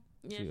on?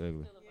 Yeah, She she's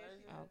ugly. still a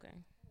virgin. Oh, okay.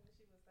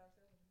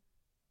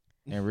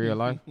 In real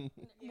life?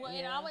 Well,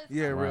 it always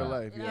Yeah, in real Wow.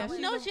 life. It Yeah. Yeah, always-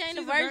 she's know she ain't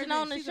a she's virgin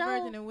on the she's show. a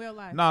virgin in real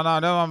life.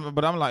 No,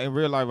 but I'm like in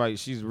real life, like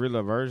she's really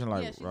a virgin,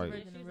 like Yeah, she's a right.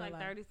 virgin. She's in like real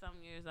life.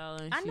 30-something years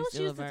old. And I she's knew she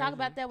still used a to talk virgin.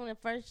 about that when the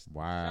first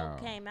Wow.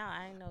 show came out.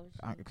 I didn't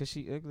know. Cause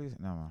she ugly.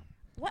 No,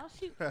 What? Oh,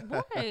 she, boy,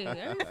 are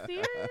you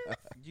serious?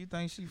 you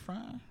think she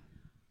fine?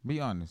 Be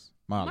honest,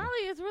 Molly.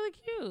 Molly is really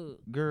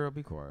cute. Girl,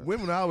 be quiet.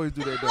 Women always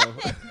do that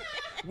though.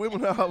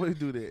 Women always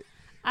do that.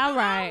 All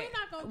right.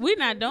 We're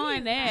not doing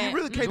You that.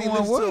 really can't Doing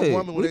even listen what? to a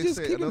woman when We they just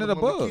say keeping it another a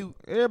woman buck. cute.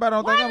 Everybody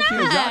don't Why think I'm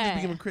cute. not? Y'all just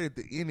be giving credit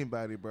to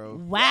anybody, bro.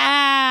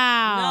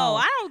 Wow. No,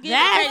 I don't give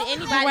That's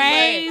credit to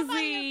anybody.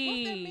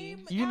 crazy.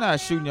 You're not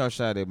shooting your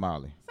shot at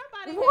Molly.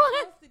 Somebody What?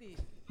 had posted it.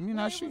 You're Where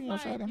not it shooting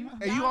was your shot at like, Molly.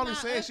 And you y'all only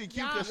not- saying she cute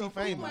y'all- 'cause she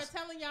people famous. are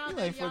telling y'all You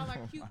that ain't y'all are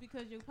fucking- cute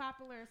because you're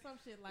popular or some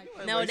shit like that.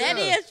 ain't No, Wait, that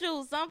shut is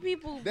true. Some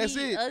people That's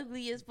be it.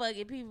 ugly as fuck,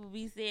 and people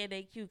be saying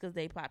they cute because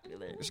they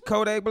popular. It's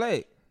Kodak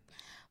Black.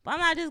 But I'm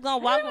not just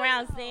gonna walk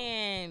around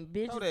saying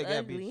bitches Kodak got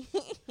ugly.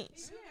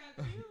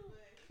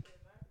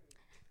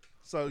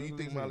 So you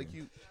think Molly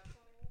cute?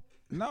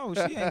 No,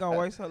 she ain't gonna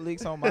waste her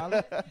licks on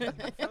Molly.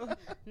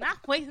 Not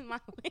wasting my.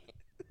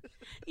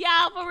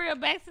 Y'all, for real,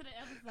 back to the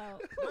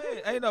episode.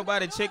 Man, ain't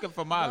nobody checking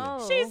for Molly.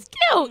 No. She's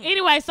cute.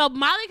 Anyway, so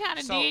Molly kind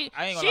of So, did.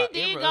 I ain't gonna She lie,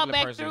 did every go ugly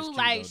back person is through cute,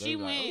 like though. she They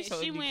like, went. "Oh, so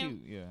She it'd be went.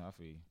 cute." Yeah, I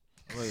feel you.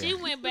 Well, yeah. She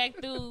went back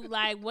through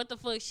like what the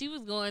fuck she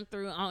was going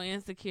through on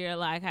Insecure,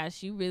 like how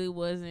she really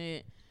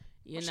wasn't,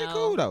 you Well, know, she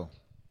cool though.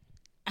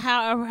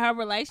 how her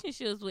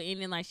relationships were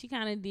ending. Like she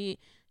kind of did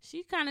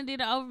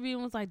an overview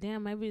and was like,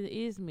 damn, maybe it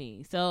is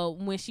me. So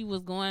when she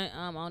was going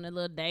on a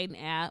little dating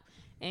app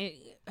and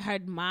her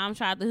mom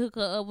tried to hook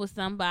her up with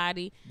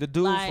somebody, The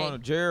dude like-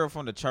 from Gerald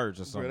from the church or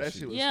Bro, something. that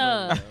shit was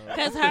yeah, funny, dog.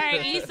 because her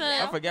and Issa,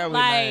 I forgot what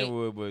like, his name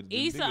was, but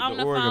Issa nigga, on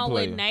the organ phone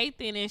player. with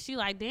Nathan, and she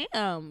like,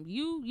 damn,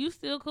 you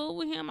still cool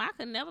with him? I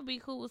could never be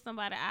cool with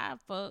somebody I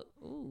fuck.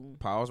 Ooh.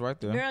 Pause right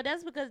there. Girl,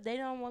 that's because they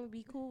don't want to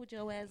be cool with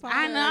your ass.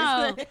 I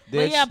know. But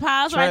That's yeah,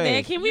 pause right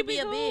there. trash. Can we You be be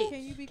a cool? bitch.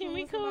 Can you be Can cool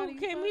we with cool? somebody you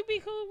Can fuck? we be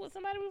cool with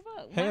somebody we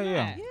fuck? Hell Why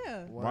yeah. not?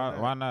 Yeah. Why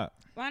not?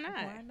 Why not?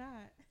 Why not?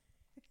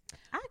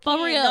 I For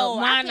can, real, though.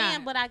 why I can,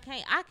 not? but I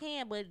can't. I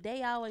can, but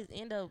they always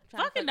end up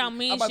trying Fucking to don't fuck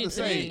mean I'm about shit to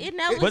to say, me. It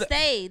never But-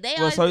 stayed. They Well,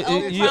 always so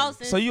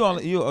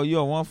overcrossing. you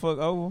a one fuck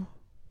over?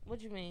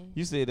 What you mean?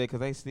 You said that because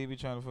they still be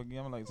trying to fuck you.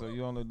 I'm like, so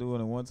you only do it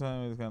in one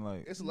time? It's kind of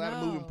like It's a lot of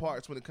No. moving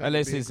parts when it comes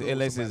unless to being it's cool with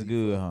unless it's somebody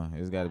you good, fuck. huh?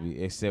 It's got to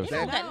be exceptional.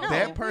 Yeah. That, No.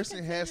 that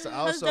person has to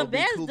Because also the be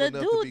best, cool the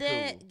enough to dude be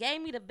that cool.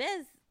 gave me the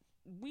best,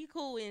 we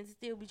cool and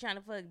still be trying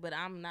to fuck, but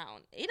I'm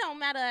not. It don't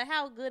matter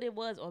how good it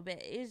was or bad.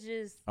 It's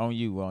just On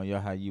you, on your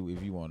how you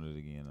if you wanted it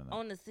again or not.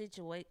 on the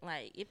situation.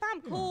 Like if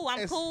I'm cool, I'm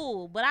It's-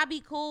 cool, but I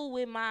be cool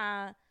with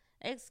my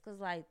ex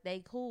because like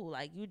they cool.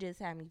 Like you just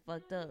had me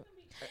fucked up.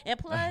 And You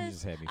plus,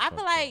 just had me I feel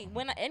fucked like up.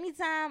 when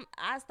anytime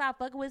I stop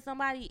fucking with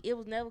somebody, it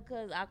was never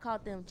because I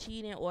caught them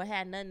cheating or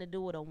had nothing to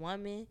do with a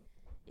woman.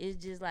 It's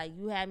just like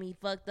you had me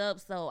fucked up,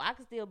 so I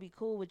could still be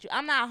cool with you.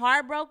 I'm not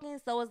heartbroken,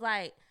 so it's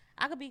like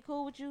I could be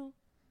cool with you.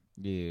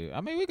 Yeah,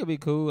 I mean we could be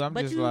cool. I'm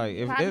But just you like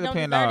if probably it don't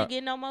depends deserve to on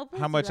get no more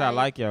pussy, how much I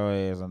like your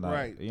ass or not.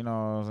 Right. You know what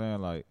I'm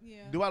saying? Like Yeah.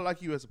 Do I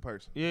like you as a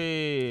person?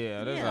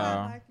 yeah, that's Yeah. I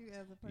all. like you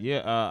as a person.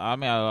 Yeah, I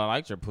mean I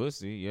liked your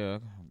pussy. Yeah,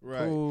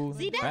 Right. cool.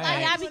 See, that's I why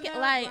Bang. y'all like be you enough,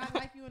 like- I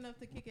like you enough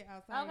to kick it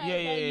outside. Okay,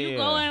 Yeah, so yeah, you yeah.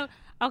 going?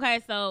 Okay,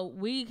 so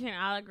we can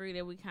all agree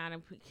that we kind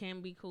of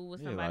can be cool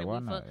with Yeah, somebody like, why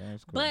we not? fuck. Yeah,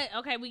 it's cool. But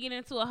okay, we get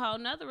into a whole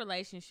nother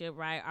relationship,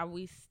 right? Are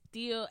we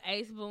still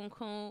ace boon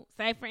coon?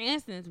 Say for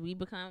instance,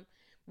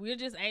 we're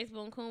just ace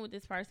boon coon with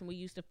this person we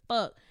used to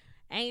fuck.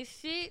 Ain't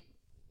shit,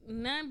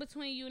 none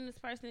between you and this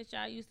person that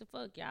y'all used to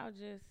fuck. Y'all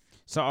just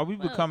So are we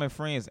Fuck. becoming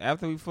friends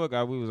after we fuck?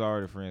 Or we was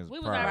already friends? we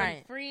was prior? already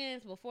Right.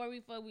 friends before we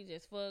fucked. We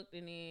just fucked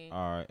and then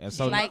All right, and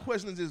so So my Like,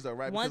 question is this though,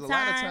 right? one Because a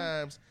lot of time-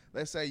 times,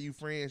 let's say you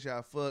friends,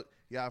 y'all fuck,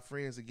 y'all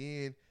friends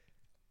again.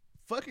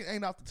 Fucking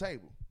ain't off the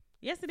table.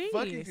 yes it is.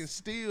 Fucking can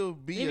still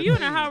be. If a you in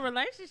thing. a whole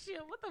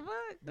relationship, what the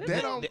fuck?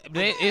 They don't.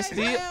 it's still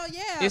Well,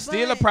 yeah, it's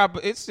still a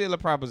but it's still a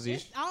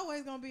proposition. It's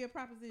always gonna be a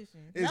proposition.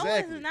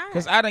 Exactly. No, it's not.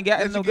 Cause I done got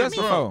Let in you them get guts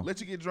drunk. before. Let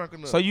you get drunk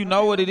enough. So you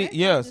know what it is. Maybe I'm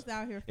Yes. just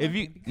out here If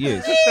you fucking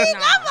yes.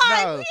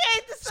 No. We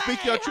ain't the Speak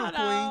same. your truth,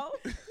 Hold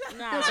queen. on.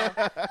 Nah. No, I'm just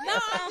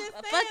saying,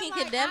 Fucking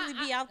like, could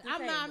definitely be off the I'm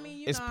table. not. I mean,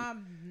 you It's- know,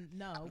 I'm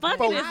no. Fucking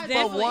For, is I- for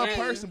definitely one is.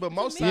 person, but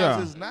most To me, times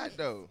Yeah. it's not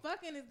though.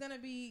 Fucking is gonna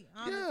be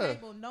on Yeah. the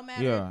table, no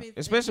matter Yeah, if it's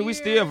especially a we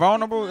year, still 6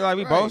 vulnerable. months. Like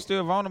we Right. both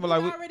still vulnerable. You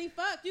Like we, already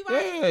fucked.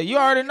 yeah, you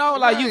already know.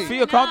 Like you Right.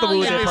 feel comfortable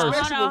with No, that y'all. person.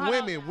 Especially Hold on, with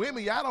hold on. women.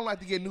 Women, y'all don't like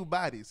to get new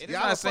bodies. It's Y'all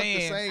not don't fuck the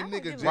saying- same I nigga don't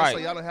just give so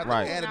a- y'all don't have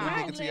Right. to add a new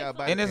Right. nigga to y'all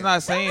body. And it's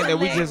not saying that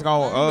we just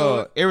know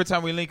gonna it. every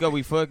time we link up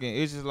we fucking.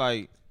 It's just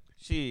like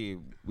shit.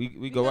 We go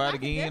Because out I can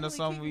again or definitely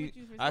something. kick it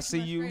with you for I 6 see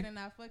months you. straight and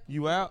not fuck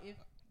You out? If-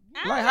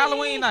 Like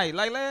Halloween night,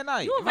 like last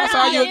night. You If I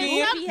saw you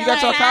again, you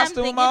got your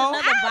costume on.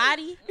 Another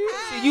body.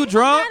 Shit, you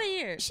drunk? Out of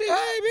here. Shit,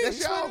 hey, That's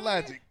bitch. y'all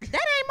logic. That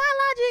ain't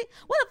my logic.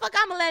 What the fuck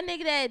I'ma let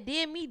nigga that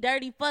did me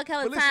dirty fuck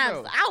hella But listen,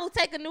 times? though. I will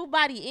take a new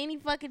body any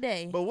fucking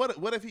day. But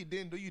what if he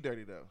didn't do you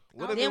dirty though?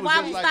 What if it Then was why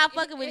just we like, stop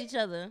fucking with each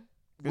other?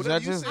 Cause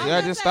whatever y'all you just said?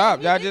 y'all just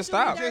stopped. Y'all just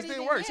stopped. It just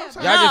didn't work. Sometimes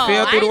Y'all just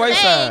fell through the I ain't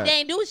saying wayside. they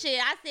ain't do shit.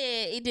 I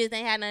said it just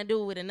ain't had nothing to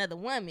do with another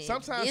woman.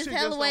 Sometimes It's shit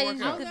hella just don't ways work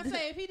you I out. was could gonna do.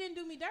 say if he didn't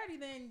do me dirty,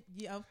 then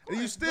yeah, of course.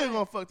 And you still but-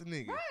 gonna fuck the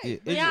nigga. Right. Yeah,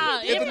 But it Y'all,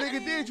 If the it-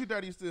 nigga did you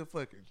dirty, you still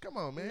fucking. Come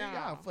on, man. Nah.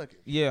 Y'all fucking.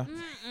 Yeah,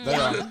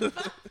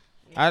 Mm-mm.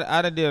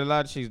 I done did a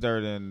lot of chicks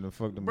dirty and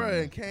fucked them.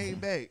 Bruh, and came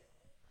back.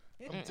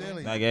 I'm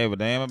telling I you. gave a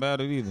damn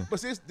about it either.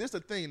 But this the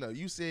thing though.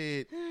 You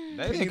said They can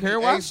you didn't be care.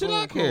 Why Ace should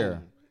I Boone care?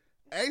 Coon?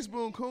 Ace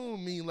Boone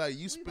Coon mean like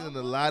you spending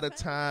a lot of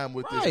time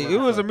with Right, this. it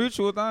was a motherfucker.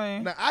 mutual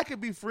thing. Now I could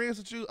be friends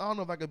with you. I don't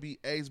know if I could be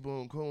Ace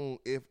Boone Coon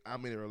if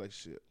I'm in a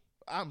relationship.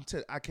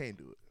 I can't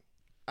do it.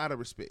 Out of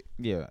respect.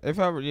 Yeah, if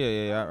I I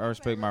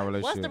respect my What's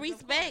relationship. the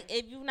respect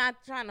if you not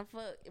trying to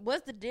fuck?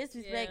 What's the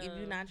disrespect if Yeah.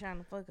 you not trying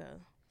to fuck her?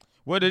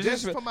 Well, the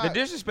Just disrespect, for my- the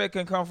disrespect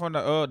can come from the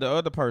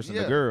other person,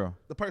 Yeah. the girl,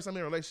 The person I'm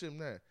in a relationship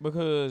now.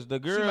 because the She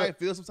girl, might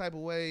feel some type of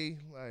way.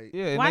 Like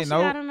yeah, and Why they she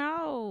know. gotta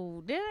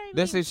know? That ain't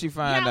That's even- if she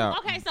find Yeah, out.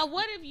 Okay, so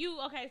what if you?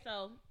 Okay,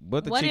 so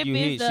But the what chick if you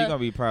it's hit, she the- gonna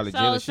be probably so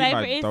jealous. She say for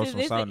might throw instance, some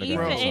it's salt in the the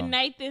Issa gun or and something.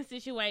 Nathan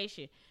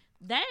situation.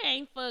 They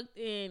ain't fucked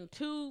in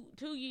two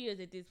years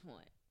at this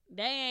point.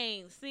 They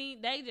ain't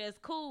seen. They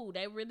just cool.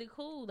 They really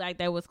cool. Like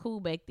they was cool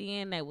back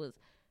then. They was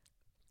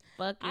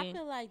fucking. I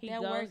feel like he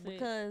that goes worked it.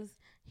 because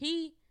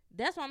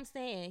that's what I'm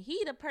saying.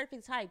 He the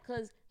perfect type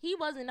because he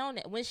wasn't on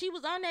that. When she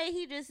was on that,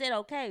 he just said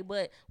okay.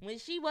 But when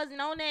she wasn't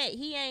on that,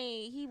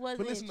 he wasn't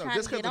But listen, though, trying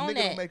just to because get the on nigga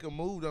that. don't make a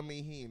move, don't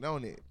mean he ain't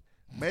on it.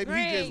 Maybe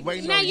Greg, he just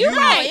waiting now on you you.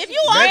 right. If you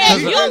on Maybe that,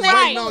 he you just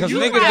right. waiting on Because you.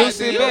 niggas right. do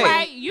sit You back.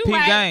 right. You Peep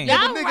right. game. If a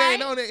Y'all nigga right.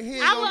 ain't on it, he I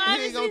ain't will gonna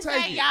honestly take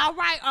say it. y'all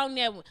right on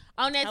that one.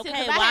 On that too, Okay,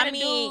 because well, I had I a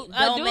mean, dude,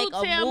 don't make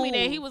dude a tell me that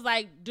move. he was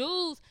like,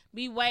 dudes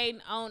be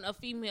waiting on a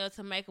female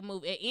to make a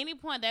move. At any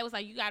point, they was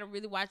like, you got to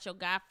really watch your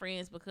guy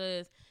friends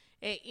because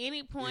at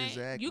any point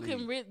you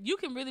can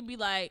really be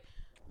like,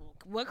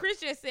 what Chris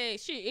just said,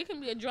 shit, it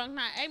can be a drunk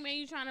night. Hey man,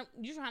 you trying to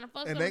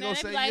fuck And something? they gonna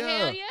They say be like, yeah.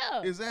 hell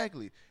yeah.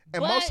 Exactly.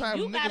 And But most times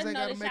you niggas gotta ain't know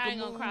gotta that make y'all a ain't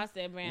gonna move. cross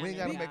that boundary. We ain't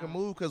gotta make a y'all.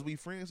 move because we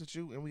friends with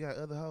you and we got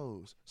other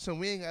hoes. So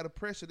we ain't gotta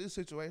pressure this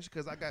situation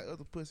because I got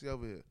other pussy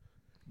over here.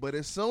 But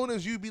as soon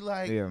as you be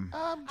like, Yeah. I'm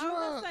I was drunk.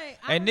 gonna say,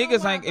 I And don't know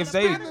niggas why, ain't- if but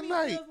they- a part of me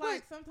Tonight, feels what?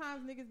 like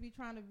sometimes niggas be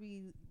trying to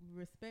be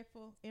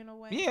respectful in a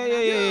way. Yeah, And yeah,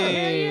 I yeah, feel yeah, like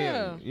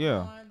yeah, yeah. yeah.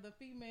 on the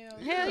female.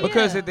 Hell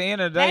Because yeah. at the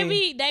end of the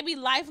day, They be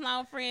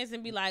lifelong friends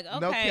and be like,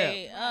 No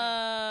okay,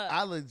 cap.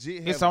 I legit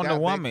have It's on the got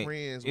back woman.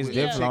 friends It's with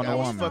definitely chick on the I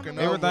was woman. fucking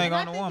over. Everything And on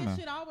I the think woman. it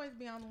should always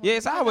be on the woman. Yeah,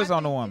 it's because always I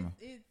on the think woman.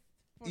 It's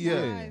for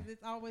Yeah. guys,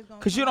 it's always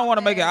gonna 'Cause you come don't off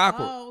wanna make it as,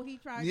 awkward. Oh, he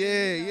tried Yeah,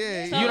 to,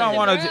 yeah, So You if don't the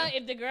wanna girl- ju-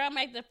 if the girl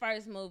make the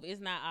first move,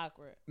 it's not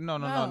awkward. no,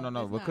 No, it's it's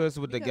not. because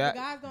with the Because the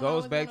guy guys don't goes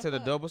always back wanna to the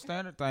fuck. double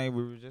standard thing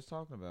we were just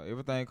talking about.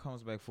 Everything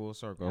comes back full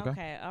circle.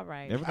 Okay. all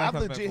right. Everything I've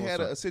comes back legit full had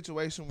circle. a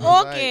situation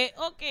where like,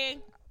 Okay.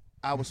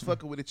 I was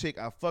fucking with a chick.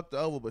 I fucked her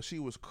over, but she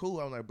was cool.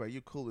 I'm like, bro,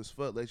 you cool as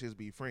fuck. Let's just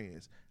be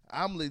friends.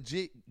 I'm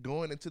legit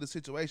going into the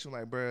situation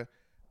like, bro,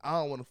 I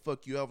don't want to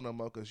fuck you up no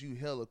more because you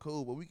hella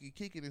cool, but we can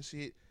kick it and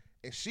shit.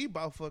 And she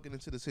about fucking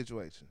into the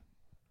situation.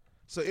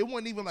 So it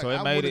wasn't even like So it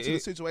I made went it- into the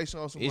it- situation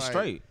on some It's like,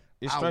 straight.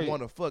 It's I straight.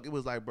 want to fuck. It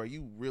was like, bro,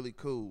 you really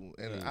cool.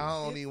 And Yeah. I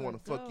don't It's even a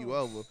want to fuck you go.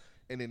 over.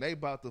 And then they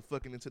about to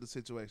fucking into the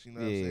situation. You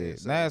know what I'm Yeah, saying?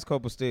 So, now it's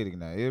copacetic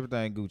now.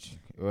 Everything Gucci.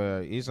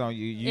 Well, it's on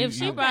you. If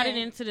she you, brought it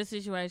Okay. into the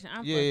situation,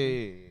 I'm yeah,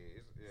 fucking.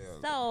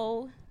 yeah.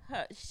 So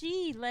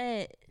she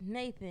let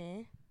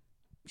Nathan.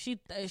 She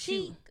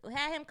She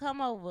had him come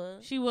over.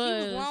 She She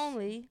was. was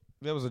lonely.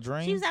 That was a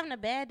dream. She was having a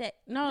bad day.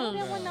 no,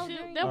 that wasn't no she-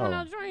 dream. That wasn't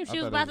Oh, no dream. I She was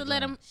thought it about was to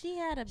let a him. She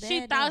had a bad She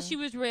day. thought she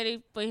was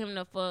ready for him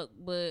to fuck,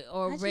 but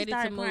or How she ready to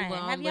started move crying?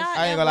 on. Have but y'all she-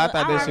 I ain't gonna lie, I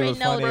thought that shit already was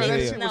know funny as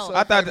this. hell. No.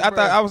 I thought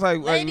I was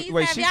like, Ladies,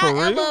 wait, have she y'all for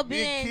real? ever Get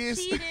been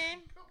kissed. cheating?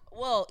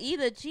 Well,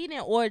 either cheating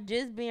or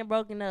just being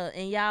broken up,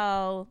 and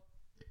y'all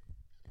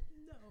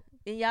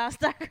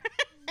start crying.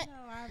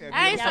 No,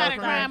 I ain't Y'all started crying?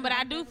 crying, but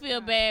I do feel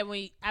bad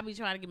when I be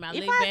trying to get my If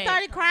lick I back.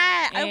 started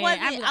crying, And I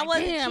wasn't. I be like, I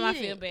wasn't damn, I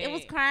cheating. feel bad. It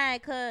was crying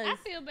because I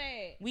feel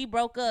bad. we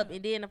broke up,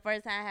 and then the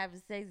first time having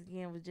sex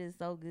again was just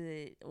so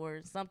good,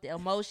 or something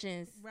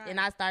emotions, Right. and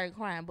I started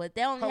crying. But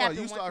that only Hold on, happened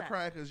you one start time.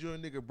 crying because you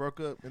and nigga broke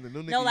up and the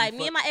new nigga No, you like me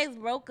fucked and my ex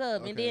broke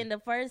up, and Okay. then the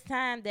first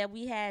time that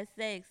we had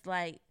sex,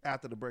 like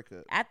after the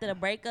breakup. after the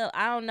breakup,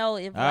 I don't know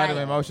if All like, them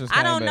emotions I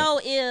came don't back.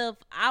 know if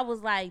I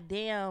was like,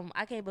 damn,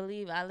 I can't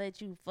believe I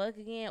let you fuck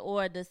again,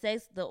 or the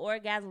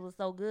orgasm was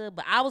so good,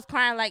 but I was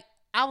crying like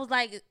I was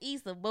like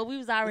Issa, but we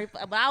was already,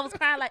 but I was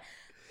crying like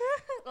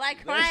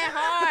like crying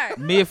hard.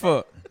 Mid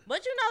fuck.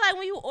 But you know, like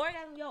when you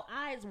orgasm, your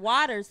eyes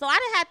water. So I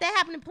done had that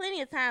happen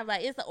plenty of times.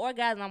 Like it's an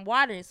orgasm, I'm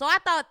watering. So I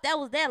thought that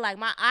was that. Like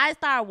my eyes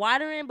started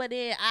watering, but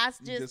then I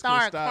just just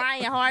started couldn't stop.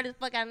 crying hard as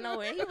fuck out of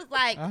nowhere. He was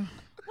like,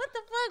 "What the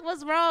fuck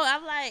was wrong?"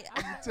 I'm like,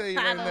 I tell you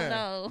I right don't now.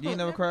 know. You ain't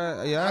never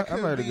cried? Yeah, I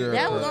heard a girl.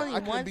 That was cry. only I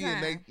couldn't one be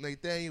time. in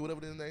Nathaniel,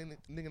 whatever the name,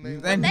 nigga name.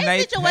 That was. name- Their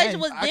Nate situation Payne.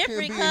 was I couldn't different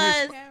be in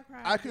his-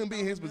 because I couldn't be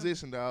in his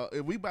position, dog.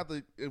 If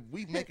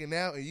we making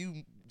out and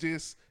you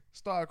just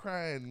start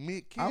crying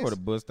mid kiss, I would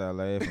have bust out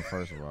laughing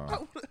first of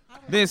all.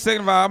 Then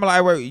second of all, I'm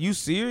like, wait, you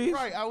serious?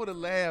 right. I would have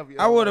laughed. yo,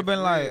 I would've been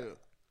for like, real.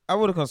 I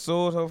would have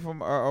consoled her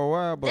from a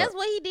while, but that's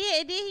what he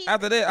did. And then he,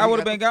 after that, I You would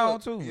have got been the gone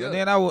fuck. too. Yeah. And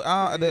then I would,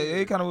 Yeah.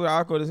 it kind of was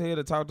awkward as hell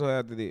to talk to her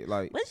after that.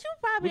 Like, but you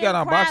probably We gotta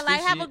ain't cried. unbox Like,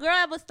 this have a shit. girl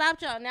ever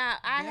stopped y'all? Now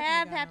I Definitely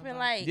have gotta happened. unbox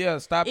Like, yeah,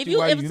 stop if you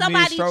while if you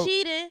somebody mid-stroke.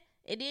 cheating,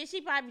 and then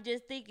she probably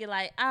just thinking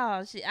like,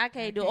 oh shit, I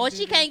can't do it, can't or do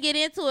she this. can't get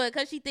into it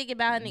because she thinking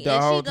about her nigga, The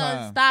and whole she gonna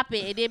time. stop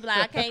it, and then be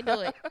like, I can't do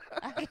it,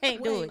 I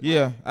can't do Wait. it.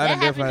 Yeah, I That done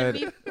definitely had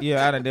happened to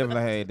Yeah, I done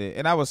definitely had that.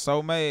 And I was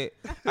so mad.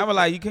 I was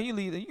like, can you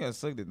leave? You gotta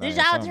suck this thing. Did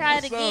y'all try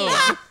it So,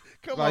 again?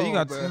 Come Like, on, you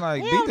got bro. to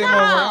like Hell beat them no.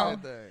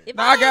 around. If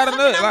Nah, I got ain't a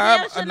nut. sucking no Like,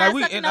 dick, I'm- should like, not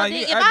we- sucking and no I-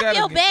 dick. I If I gotta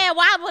feel get- bad,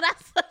 why would I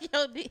suck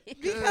your dick?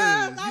 Because you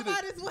I did-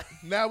 might as well.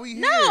 Now we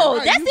here. No,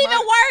 Right, that's you even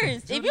might- worse.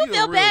 If Judy, you you a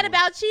feel real bad one.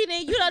 about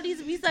cheating, you don't need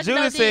to be sucking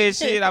no Judah dick.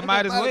 said, shit, I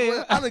might as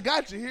well. I done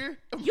got you here.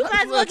 You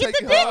might as well get the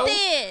take dick you home.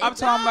 then. I'm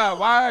talking about,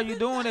 why are you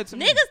doing it to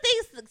me? Niggas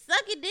think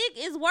sucking dick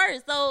is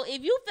worse. So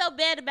if you felt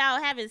bad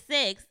about having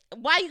sex,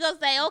 why you gonna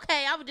say,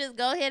 okay, I'm just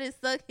go ahead and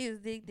suck his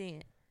dick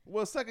then?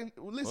 Well, listen,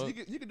 Well-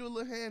 you can do a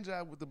little hand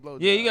job with the blow.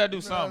 Yeah, you job, gotta do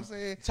know what I'm something.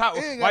 saying? Talk,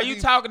 It ain't why gotta you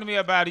be- talking to me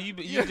about it? You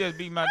just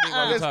beat my dick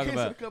while you Let's talking kiss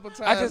it about a it. couple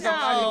times. I just don't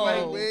No. like,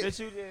 know. man. That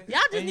you just- Y'all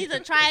just need to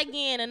try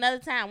again another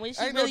time when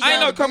she Ain't no really I ain't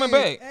no young. coming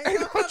back. Ain't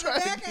no coming trying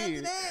back to after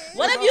get. that.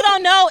 What if you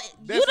don't know?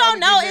 That's You why don't we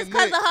know getting it's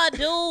because that of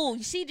her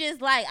dude. She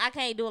just like, I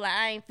can't do it. Like,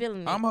 I ain't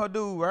feeling it. I'm her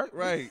dude, right?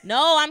 Right.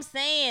 No, I'm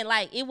saying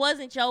like it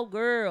wasn't your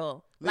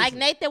girl. Like Listen,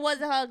 Nathan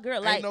wasn't her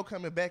girl. Like ain't no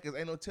coming back. Cause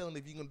ain't no telling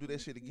if you gonna do that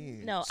shit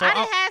again. no, So I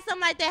done had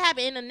something like that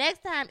happen, and the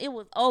next time it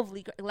was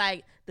overly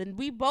like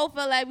we both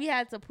felt like we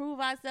had to prove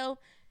ourselves,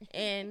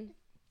 and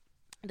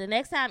the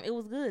next time it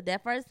was good.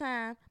 That first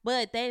time,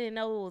 but they didn't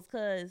know it was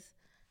cause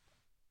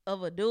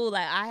of a dude.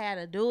 Like I had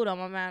a dude on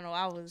my mind, or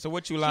I was So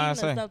what you lying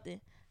cheating or say?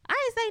 something. I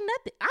ain't say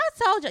nothing. I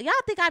told y'all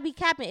think I be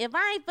capping. If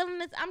I ain't feeling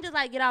this, I'm just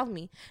like, get off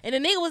me. And the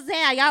nigga was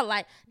saying, y'all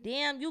like,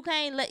 damn, you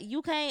can't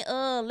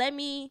let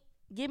me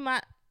get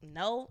my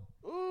no.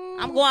 Ooh.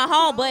 I'm going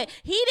home, but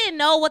he didn't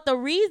know what the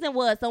reason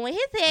was. So in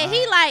his head,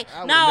 he like, I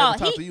would no, never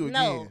talk to he you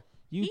no. again.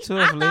 You He- tough,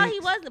 I thought Lex. he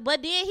wasn't,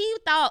 but then he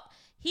thought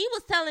he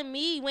was telling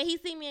me when he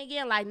see me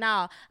again, like,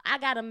 nah, I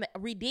gotta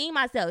redeem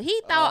myself.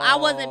 He thought I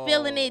wasn't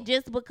feeling it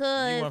just You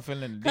because. weren't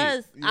feeling the dick.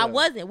 Cause Yeah. I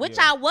wasn't, which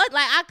Yeah. I was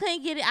like, I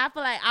couldn't get it. I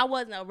feel like I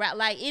wasn't a rap,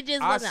 like it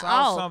just I wasn't saw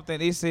off. something.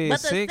 It said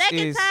But the sex second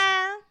is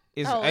time,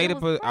 it's oh, it 80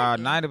 was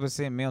cracking.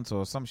 90% mental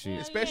or some shit.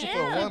 Especially for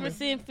yeah. a woman.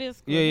 100%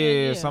 physical.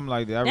 Yeah, something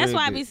like that. That's read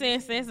why I that. be saying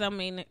sex don't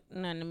mean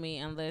nothing to me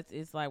unless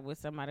it's like with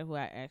somebody who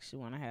I actually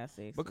want to have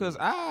sex Because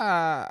with.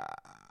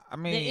 I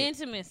mean, The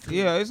intimacy.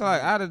 yeah, it's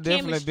like I'd have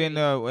definitely been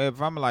Chemistry. there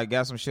if I'm like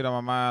got some shit on my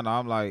mind. Or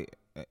I'm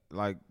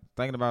like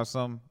thinking about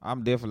something.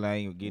 I'm definitely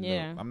ain't getting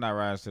Yeah. up. I'm not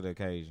rising to the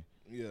occasion.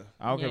 Yeah.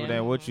 I don't care Yeah. what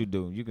that what you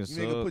do. You can You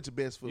ain't gonna sub. put your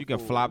best foot You can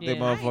forward. flop Yeah.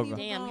 that I ain't motherfucker. even Damn,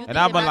 gonna- you And think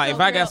I'm about like, if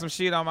your I got girl- some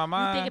shit on my You think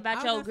mind, about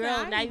I your was gonna say, girl,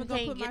 I ain't now you even gonna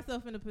can't put get.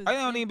 myself in a position. I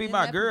don't even be in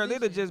my that girl. It'll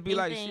position. just be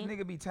like, shit, Anything.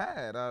 nigga be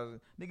tired.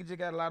 Nigga just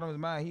got a lot on his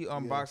mind. He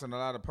unboxing a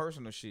lot of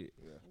personal shit.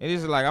 And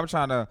it's like I'm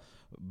trying to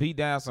beat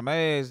down some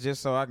ass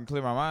just so I can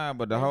clear my mind.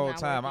 But the That's whole not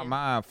time, my working.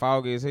 mind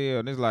foggy as hell.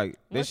 And it's like,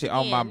 this Once shit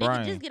on my again, nigga,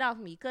 brain. just get off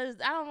me, cause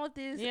I don't want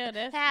this. Yeah,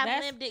 that's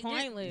half-limbed dick. Just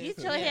pointless. Get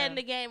your Yeah. head in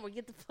the game or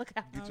get the fuck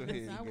out. Get your I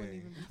head in the wouldn't game.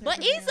 even be But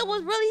taking Issa that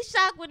was on. really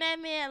shocked when that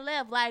man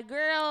left. Like,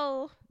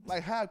 girl,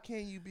 Like, how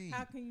can you be?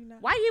 How can you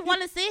not? why you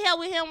want to sit here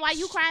with him while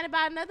you crying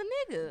about another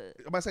nigga?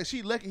 I'm about to say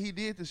she lucky he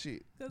did the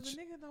shit. Because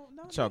the nigga don't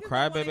know. Your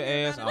crybaby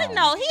ass But on.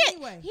 no,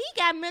 anyway. he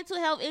got mental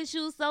health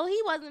issues, so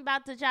he wasn't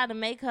about to try to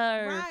make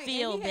her Right,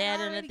 feel and he bad had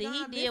or already nothing. He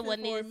gone did missing what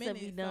for a needs to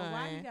minute, be So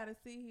why he done. gotta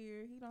sit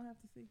here? He don't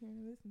have to sit here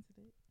and listen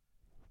to that.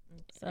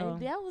 So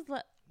that was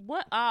like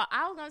what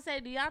I was gonna say.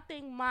 Do y'all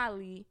think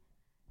Molly?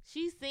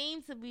 She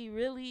seemed to be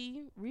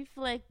really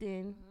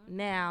reflecting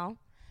now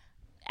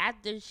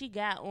after she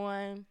got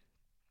on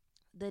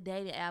the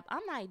dating app.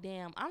 I'm like,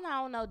 damn, I'm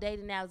not on no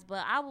dating apps,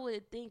 but I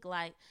would think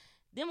like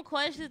them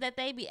questions that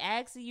they be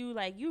asking you,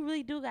 like you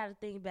really do got to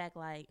think back,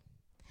 like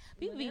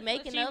people be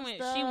making up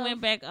stuff. She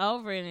went back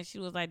over it and she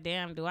was like,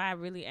 damn, do I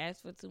really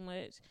ask for too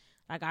much?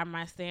 Like, are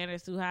my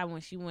standards too high?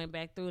 When she went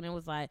back through and it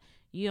was like,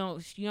 you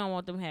don't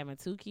want them having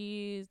 2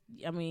 kids.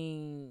 I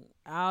mean,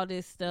 all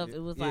this stuff. It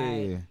was like,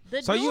 Yeah.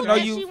 The So dude you know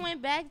that you- she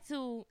went back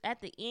to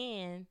at the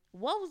end,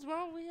 what was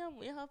wrong with him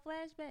in her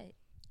flashback?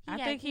 I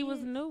got think he was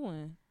a kids? new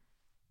one.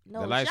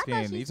 No, The light I thought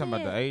skin. she You talking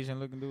about the said- Asian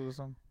looking dude or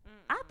something?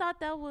 I thought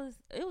it was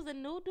a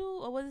new dude,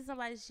 or was it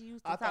somebody she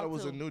used to I talk thought it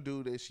was to? a new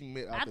dude that she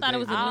met. I off the thought it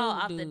was dating a app. new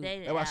off the dude.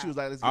 dating That's why app. she was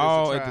like, let's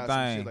Oh, try at the some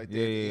thing. shit like that.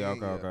 Yeah,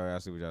 okay. I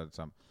see what y'all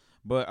talking.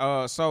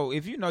 But so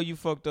if you know you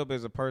fucked up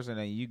as a person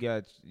and you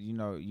got, you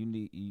know, you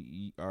need,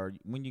 you or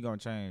when you gonna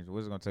change?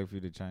 What's it gonna take for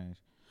you to change?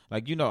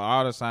 Like, you know,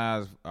 all the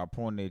signs are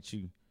pointing at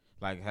you.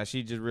 Like how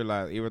she just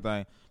realized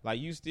everything. Like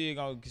you still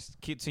gonna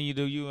continue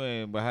to do you,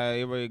 and but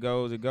however it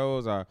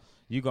goes, or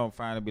you gonna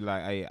finally be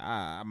like, hey,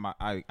 I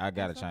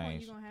gotta At some point,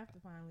 change. you're gonna have to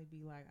finally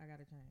be like, I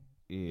gotta change.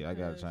 Yeah, I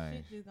gotta Because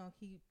change. Shit just gonna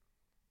keep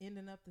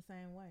ending up the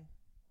same way.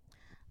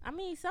 I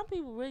mean, some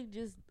people really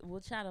just will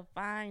try to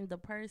find the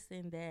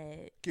person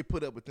that, Can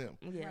put up with them.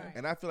 yeah. Right.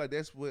 And I feel like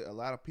that's what a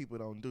lot of people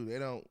don't do. They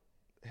don't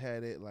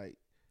have that like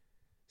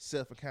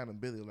self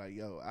accountability. Like,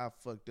 yo, I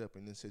fucked up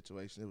in this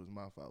situation. It was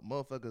my fault.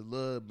 Motherfuckers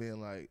love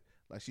being like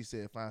she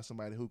said, find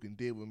somebody who can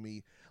deal with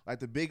me. Like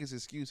the biggest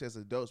excuse as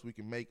adults we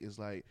can make is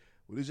like,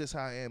 well, this is just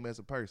how I am as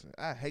a person.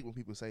 I hate when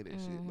people say that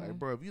shit. Like,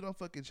 bro, if you don't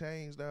fucking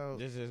change, dog,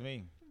 This is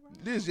me.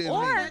 this just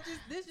Or- me.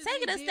 This just Take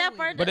me it a deal step with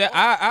further. it. But that,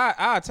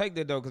 I take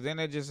that though, because then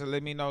they just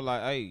let me know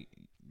like, hey,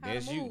 How to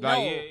that's you. move. Like,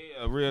 No.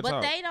 yeah, real But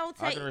talk. they don't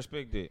I take, can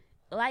respect it.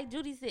 like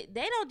Judy said,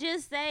 they don't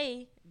just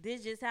say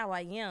this just how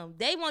I am.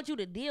 They want you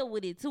to deal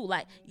with it too.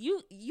 Like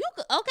you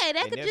could, okay,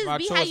 that And could that's just my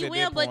be how choice you at am,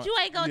 that but point. you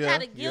ain't gonna Yeah,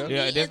 try to guilt yeah. me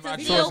Yeah, that's into my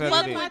still choice at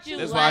fuck that. with you.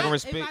 That's why I like, can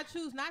respect. If I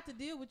choose not to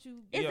deal with you,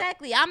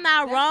 exactly, I'm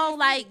not That's wrong. just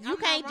Like me. you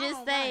I'm can't not just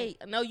wrong, say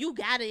no. You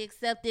gotta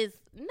accept this.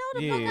 No,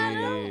 the Yeah, fuck I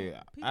don't.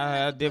 yeah. People I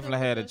have to put definitely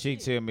up had with a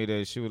chick your tell me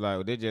that she was like,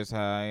 well, "That's just how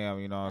I am,"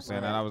 you know what I'm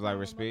saying? And I was like,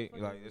 "Respect,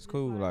 like it's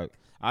cool. Like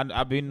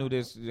I been knew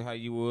this is how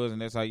you was, and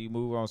that's how you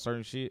move on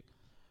certain shit.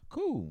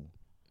 Cool,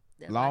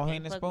 That's why I long can't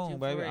hand and fuck with spoon, you, for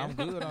baby. real. I'm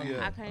good on you.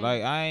 Yeah. I can't.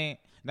 Like I ain't.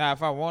 Now,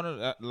 if I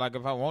wanted,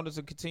 if I wanted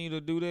to continue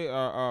to do that,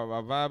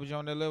 or vibe you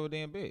on that level,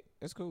 then bet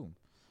that's cool.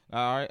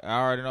 All right,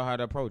 I already know how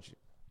to approach it.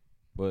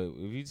 But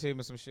if you tell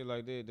me some shit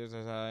like that, this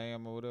is how I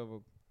am or whatever.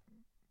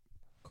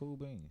 Cool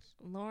beans.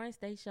 Lawrence,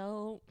 they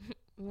showed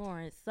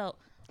Lawrence. So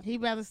He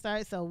better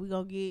start. So we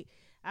gonna get.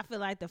 I feel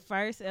like the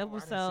first I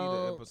didn't see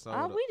the episode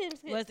episode. we didn't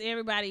skip. was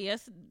everybody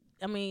else.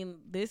 I mean,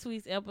 this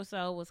week's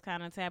episode was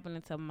kind of tapping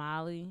into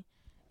Molly.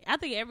 I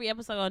think every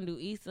episode gonna do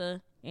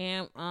Issa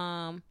and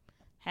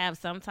have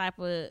some type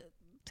of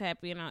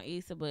tap in on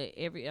Issa, but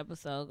every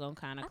episode gonna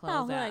kind I of close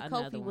thought her out and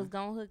another Kofi one. was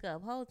gonna hook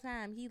up. Whole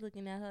time he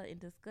looking at her in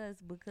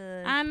disgust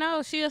because I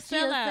know she a she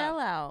a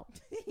sellout.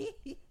 sellout.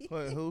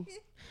 Wait, who?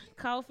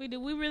 Kofi, do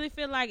we really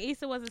feel like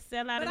Issa was a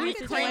sellout But in I this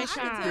could tell, I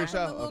situation? could tell Chris from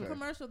Shaw, the little okay.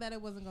 commercial that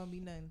it wasn't gonna be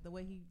nothing. The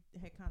way he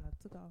had kind of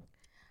took off.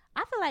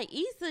 I feel like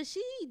Issa,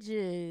 she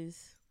just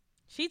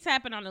She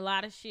tapping on a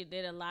lot of shit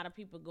that a lot of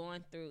people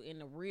going through in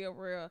the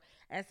real.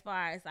 As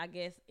far as I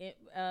guess,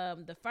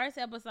 the first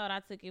episode I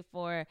took it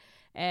for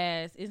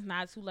as it's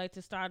not too late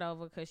to start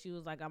over because she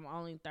was like, I'm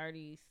only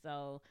 30,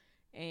 so,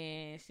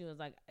 and she was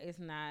like, it's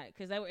not,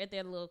 because they were at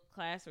their little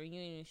class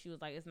reunion. And she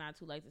was like, it's not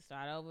too late to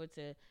start over.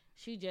 To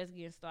she just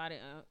getting started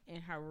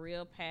in her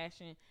real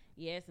passion.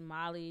 Yes,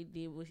 Molly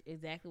did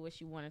exactly what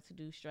she wanted to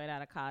do straight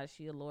out of college.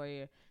 She a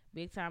lawyer,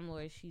 big time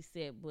lawyer. She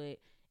said, but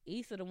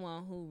Issa the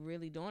one who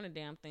really doing the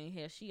damn thing.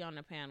 Hell, she on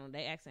the panel.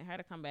 They asking her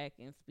to come back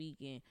and speak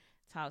and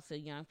talk to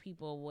young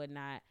people or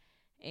whatnot.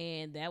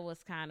 And that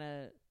was kind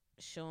of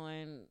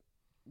showing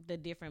the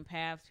different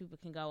paths people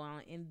can go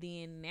on. And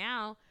then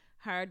now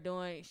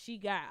she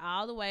got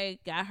all the way,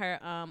 got her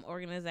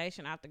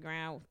organization off the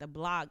ground with the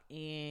blog.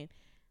 And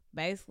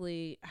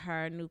basically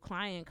her new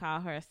client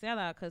called her a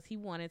sellout because he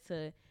wanted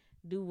to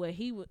do what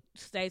he would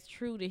stay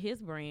true to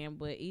his brand.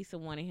 But Issa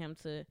wanted him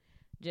to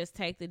just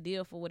take the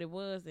deal for what it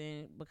was,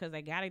 and because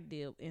they got a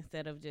deal,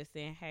 instead of just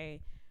saying,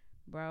 hey,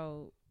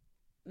 bro,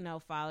 no,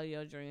 follow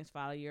your dreams,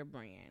 follow your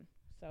brand.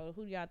 So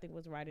who do y'all think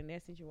was right in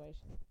that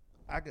situation?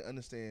 I can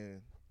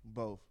understand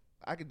both.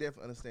 I can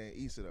definitely understand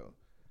Issa though.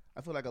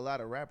 I feel like a lot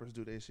of rappers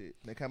do that shit.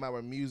 They come out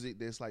with music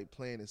that's like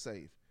playing it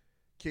safe.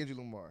 Kendrick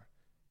Lamar.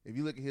 If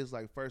you look at his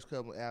like first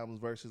couple of albums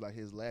versus like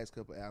his last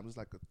couple of albums, it's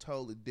like a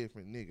totally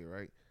different nigga,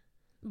 right?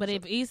 But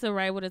if Issa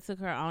Rae would have took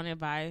her own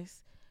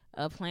advice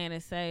of playing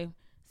it safe,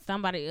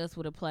 somebody else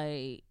would have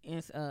played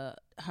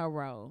her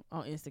role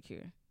on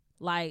Insecure.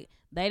 Like,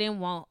 they didn't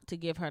want to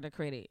give her the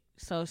credit.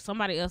 So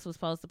somebody else was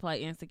supposed to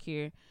play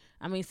Insecure.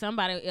 I mean,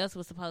 somebody else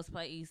was supposed to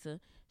play Issa.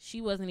 She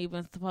wasn't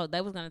even supposed.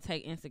 They was going to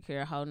take Insecure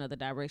a whole nother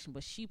direction,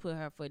 but she put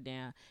her foot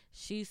down.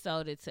 She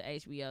sold it to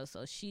HBO,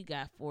 so she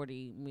got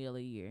 $40 million a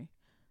year.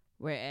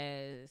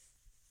 Whereas,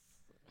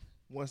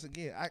 Once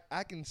again,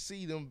 I can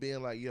see them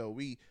being like, yo,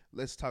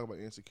 let's talk about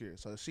Insecure.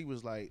 So she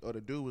was like, or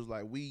the dude was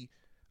like, we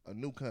a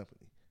new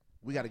company.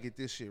 We got to get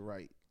this shit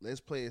right.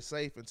 Let's play it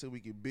safe until we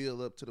can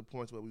build up to the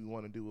points where we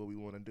want to do what we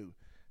want to do.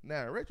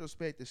 Now, in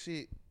retrospect, the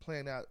shit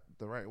playing out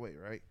the right way,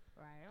 right?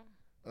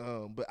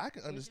 right. But I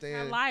can Her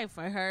understand. life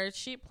for her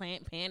shit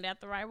panned out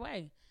the right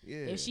way.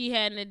 Yeah. If she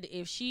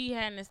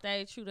hadn't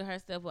stayed true to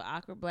herself with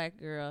Awkward Black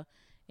Girl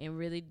and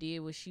really did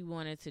what she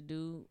wanted to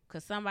do,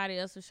 because somebody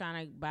else was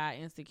trying to buy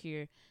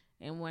Insecure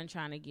and wasn't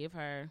trying to give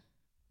her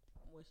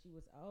what she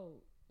was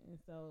owed, and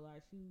so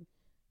like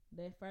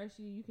that first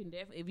year, you can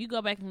definitely, if you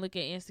go back and look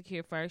at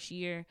Insecure first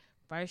season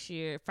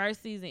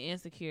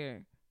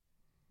Insecure,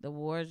 the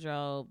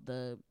wardrobe,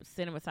 the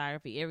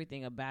cinematography,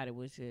 everything about it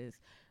was just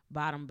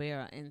bottom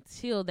barrel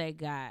until they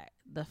got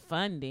the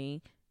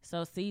funding.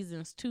 So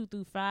seasons 2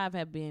 through 5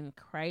 have been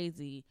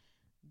crazy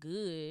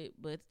good,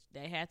 but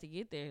they had to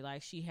get there.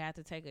 Like, she had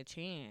to take a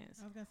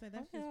chance. I was gonna say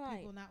that's just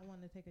people not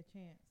wanting to take a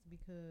chance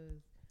because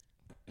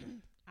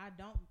I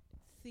don't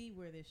see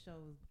where this show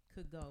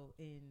could go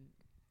in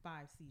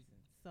 5 seasons.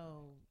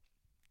 So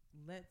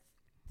let's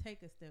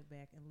take a step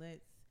back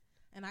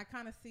and I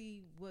kind of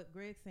see what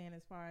Greg's saying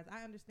as far as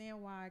I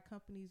understand why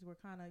companies were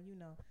kind of,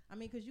 I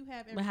mean, because you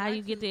have every But how right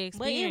you get to- the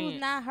But it experience?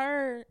 was not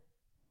her.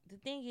 The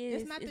thing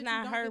is, It's not that it's you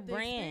not don't her get the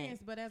brand.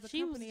 experience, but as a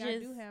She was company, I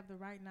do just- have the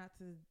right not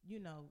to,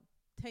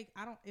 take.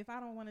 If I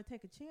don't want to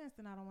take a chance,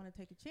 then I don't want to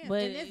take a chance.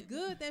 But and it's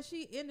good that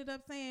she ended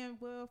up saying,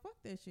 "Well,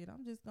 fuck that shit.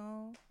 I'm just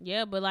gone."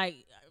 Yeah, but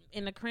like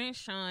in the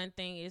Crenshaw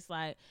thing, it's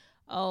like,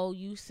 oh,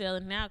 you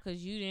selling now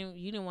because you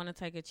didn't want to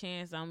take a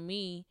chance on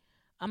me.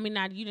 I mean,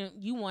 not you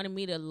didn't. You wanted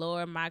me to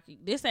lower my.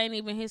 This ain't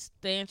even his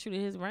stand true to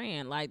his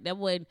brand. Like that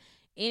would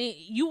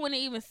you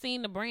wouldn't even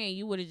seen the brand.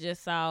 You would have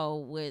just saw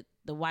what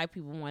the white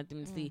people want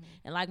them to see.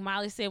 And like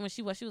Molly said when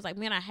she was like,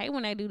 man, I hate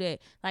when they do that.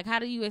 Like, how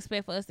do you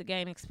expect for us to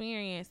gain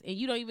experience and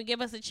you don't even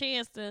give us a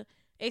chance to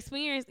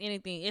experience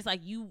anything? It's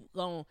like you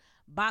gonna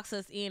box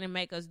us in and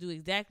make us do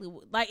exactly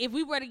like if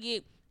we were to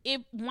get.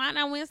 If Why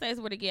Not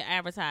Wednesdays were to get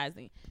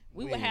advertising,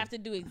 we would have to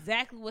do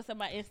exactly what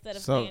somebody instead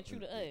of staying true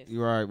to us.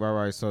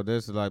 Right. So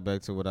this is like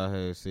back to what I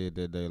had said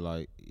that day.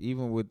 Like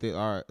even with it,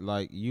 all right,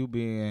 like you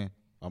being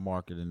a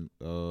marketing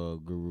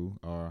guru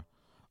or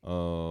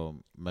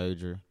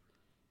major,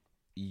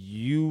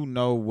 you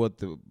know what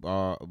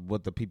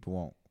the people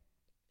want,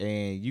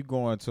 and you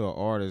going to an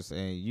artist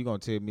and you gonna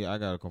tell me I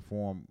gotta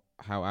conform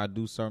how I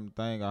do certain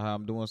thing or how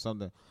I'm doing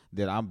something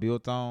that I'm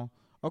built on,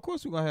 of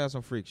course we're gonna have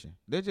some friction.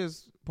 They're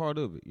just part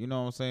of it. You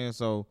know what I'm saying?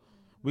 So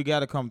we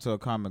gotta come to a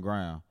common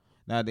ground.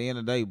 Now at the end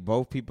of the day,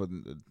 both people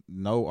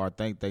know or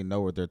think they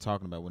know what they're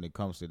talking about when it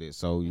comes to this.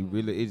 So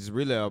it's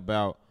really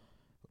about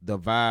the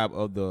vibe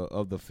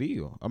of the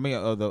field. I mean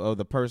of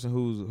the person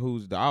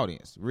who's the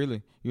audience,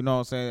 really. You know what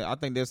I'm saying? I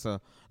think that's a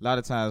lot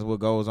of times what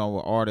goes on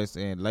with artists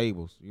and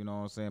labels, you know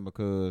what I'm saying?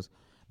 Because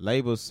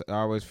labels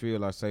always feel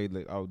like say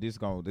like, oh this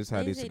how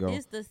this go.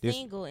 This the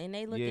single and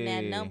they looking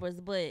at numbers,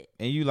 but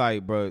and you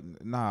like, bro,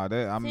 nah,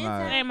 that I'm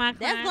not.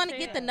 That's gonna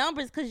get the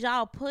numbers because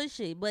y'all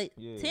push it. But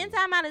 10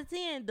 times out of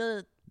 10,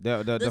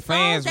 the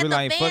fans really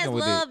ain't fucking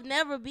with it.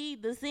 Never be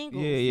the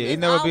single. Yeah. It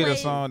never be the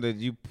song that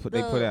they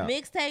put out.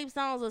 Mixtape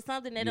songs or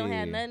something that don't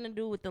have nothing to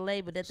do with the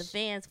label that the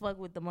fans fuck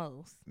with the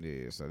most.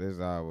 Yeah, so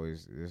there's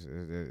always.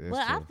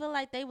 But I feel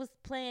like they was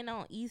playing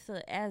on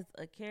Issa as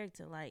a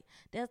character. Like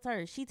that's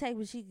her. She take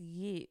what she could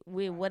get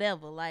with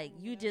whatever. Like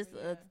you just,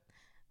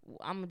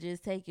 I'ma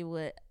just take it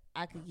what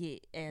I could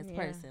get as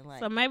person. Like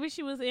so maybe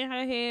she was in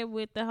her head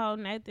with the whole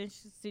Nathan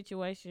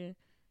situation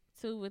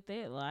too. With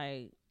that,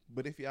 like.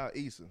 But if y'all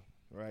Issa.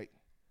 Right,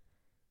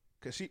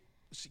 cause she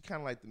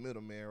kind of like the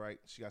middleman, right?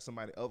 She got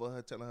somebody over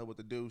her telling her what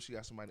to do. She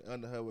got somebody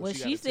under her. Well,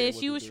 she said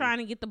she was trying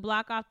to get the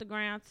block off the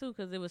ground too,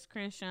 cause it was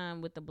Crenshaw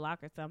with the block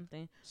or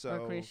something,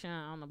 or Crenshaw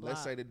on the block.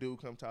 Let's say the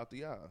dude come talk to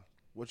y'all.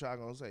 What y'all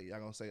gonna say? Y'all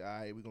gonna say, all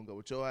right, we gonna go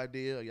with your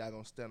idea, or y'all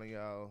gonna stand on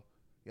y'all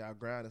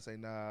ground and say,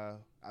 nah,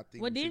 I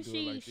think. Well, then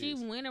she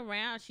went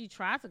around. She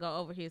tried to go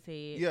over his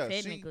head. Yeah,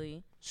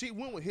 technically, she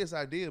went with his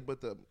idea, but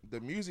the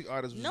music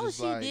artist was just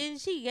like, didn't.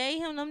 She gave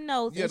him them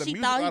notes, and she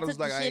thought he took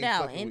the shit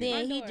out, and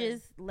then he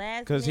just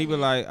last. Because he was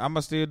like,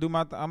 I'ma still do the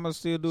way I want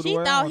to do. She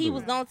thought he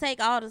was gonna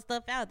take all the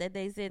stuff out that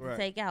they said to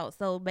take out.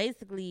 So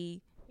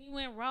basically, he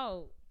went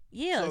rogue.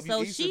 Yeah,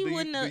 so she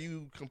wouldn't. Do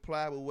you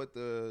comply with what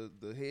the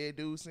head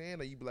dude saying,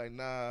 or you be like,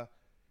 nah?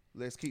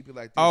 Let's keep it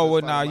like this. Oh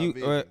well, now you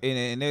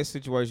in that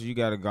situation, you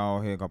gotta go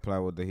ahead and comply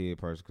with the head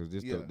person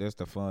because that's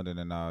the funding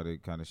and all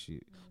that kind of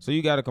shit. So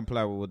you gotta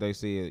comply with what they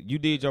said. You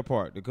did your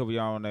part to cover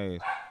your own ass.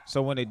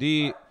 So when they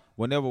did,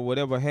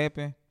 whatever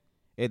happened,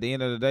 at the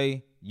end of the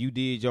day, you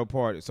did your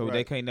part. So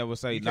they can't never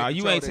say, "Nah,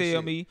 you ain't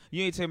tell me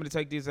to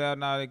take this out,"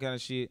 and all that kind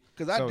of shit.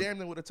 Because I damn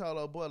near would have told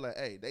old boy like,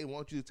 "Hey, they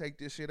want you to take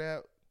this shit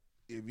out.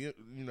 If you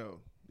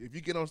know." If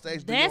you get on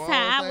stage, that's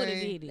how I would have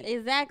did it.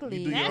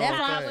 Exactly. That's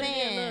what I'm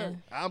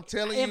saying. I'm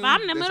telling you. If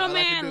I'm the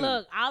middleman,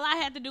 look, all I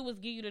had to do was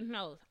give you the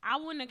notes. I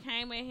wouldn't have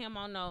came at him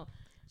on no.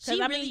 Because,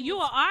 I mean,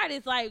 you an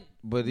artist, like.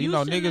 But, you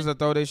know, niggas will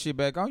throw that shit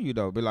back on you,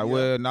 though. Be like,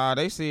 well, nah,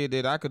 they said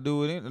that I could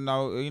do it.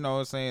 No, you know what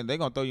I'm saying? They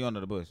going to throw you under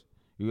the bus.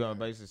 You know,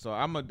 basically. So,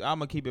 I'm going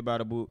to keep it by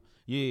the book.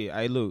 Yeah,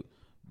 hey, look.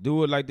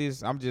 Do it like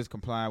this. I'm just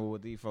complying with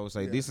what these folks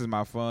say. This is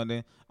my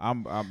funding.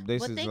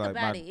 This is think like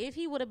about it. If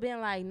he would have been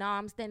like, "No,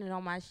 I'm standing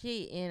on my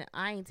shit and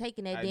I ain't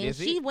taking that," then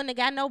she wouldn't have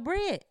got no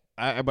bread.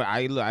 But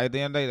look at the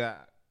end of the day,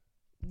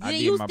 then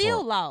you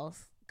still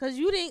lost because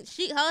you didn't.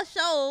 Her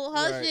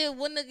shit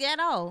wouldn't have got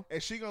off.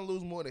 And she gonna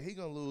lose more than he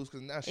gonna lose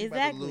because now she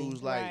about to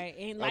lose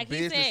and like a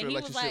business he said,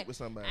 relationship like, with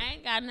somebody. I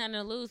ain't got nothing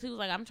to lose. He was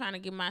like, I'm trying to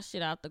get my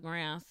shit off the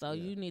ground, so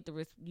you need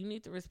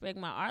to respect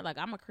my art. Like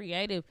I'm a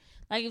creative.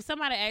 Like if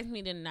somebody asked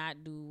me to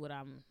not do what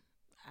I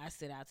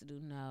set out to do,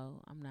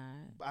 no, I'm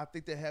not. But I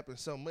think that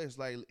happens so much.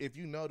 Like if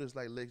you notice,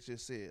 like Lex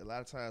just said, a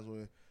lot of times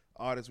when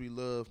artists we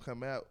love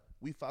come out,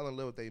 we fall in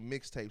love with their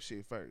mixtape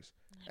shit first.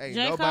 Ain't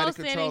nobody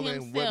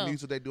controlling what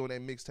music they do on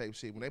that mixtape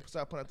shit. When they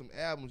start putting out them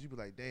albums, you be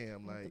like,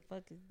 damn, like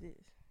what the fuck is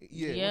this?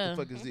 Yeah, what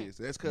the fuck is this?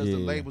 That's because the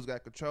labels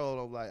got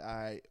control of like, all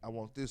right, I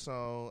want this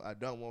song, I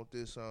don't want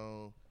this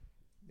song,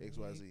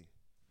 XYZ.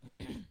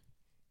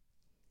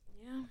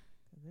 Yeah.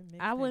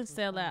 I wouldn't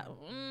sell out.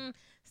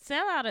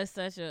 Sell out is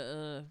such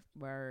a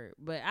word,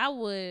 but I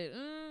would.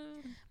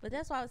 But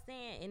that's what I was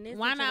saying. In this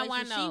why not?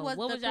 Why not? She was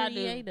what the would y'all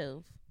creative.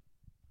 Do?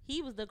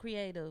 He was the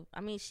creative. I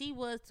mean, she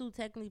was too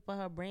technically for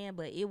her brand,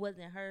 but it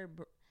wasn't her.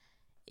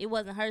 It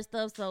wasn't her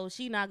stuff, so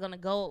she not gonna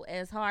go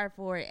as hard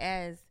for it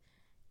as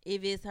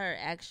if it's her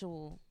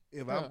actual.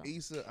 If I'm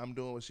Issa, I'm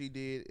doing what she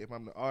did. If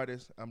I'm the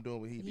artist, I'm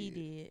doing what he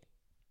did.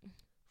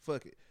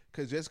 Fuck it,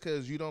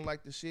 because you don't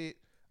like the shit.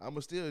 I'ma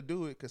still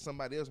do it because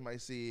somebody else might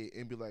see it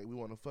and be like, "We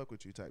want to fuck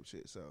with you," type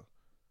shit. So,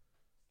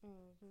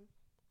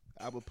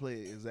 I would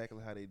play it exactly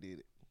how they did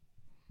it.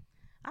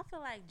 I feel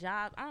like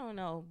job. I don't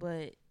know,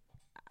 but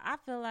I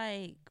feel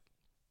like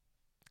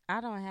I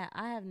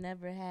have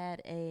never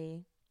had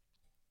a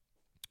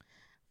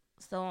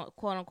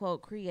quote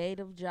unquote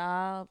creative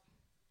job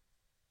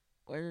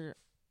or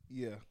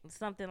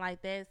something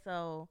like that.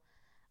 So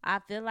I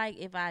feel like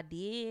if I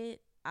did,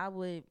 I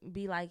would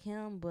be like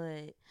him,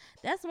 but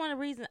that's one of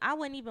the reasons I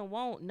wouldn't even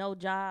want no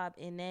job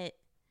in that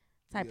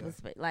type of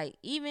space. Like,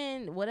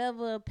 even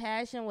whatever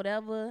passion,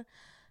 whatever,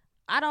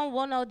 I don't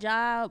want no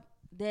job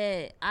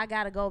that I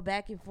got to go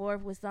back and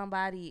forth with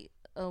somebody.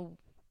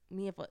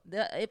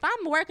 If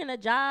I'm working a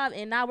job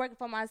and not working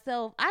for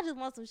myself, I just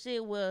want some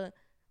shit where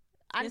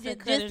I It's a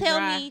cut just and tell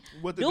dry. me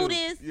What to do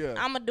this. Yeah.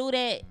 I'm gonna do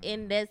that,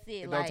 and that's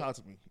it. And Like don't talk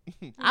to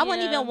me. I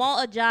wouldn't Yeah. even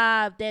want a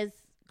job that's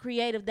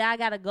creative that I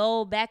gotta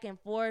go back and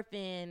forth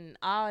and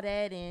all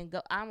that and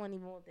go. I wouldn't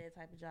even want that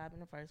type of job in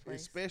the first place.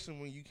 Especially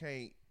when you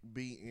can't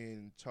be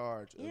in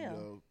charge of Yeah.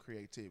 your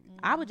creativity.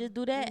 I would just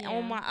do that Yeah.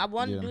 on my. I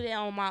want to Yeah. do that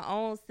on my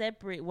own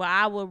separate, where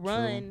I would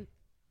run.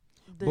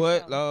 The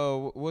But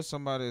show. what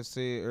somebody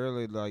said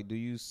earlier, like, do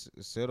you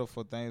settle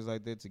for things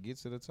like that to get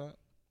to the top?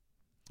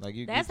 Like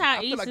you. That's you, how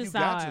I feel like Issa you saw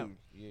got it. to.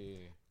 Yeah.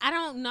 I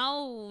don't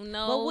know.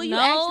 No, But will you no,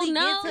 actually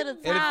no, get to the And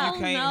if you top?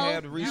 can't no,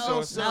 have the no, You gonna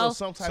resources settle no.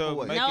 some type to of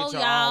way. make No, it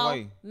your y'all. own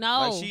way, No.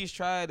 like she's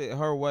tried it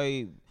her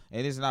way and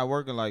it's not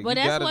working. Like, But you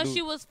that's gotta what do,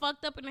 she was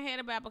fucked up in the head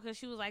about, because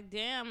she was like,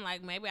 damn,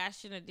 like maybe I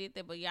shouldn't have did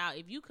that. But y'all,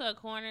 if you cut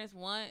corners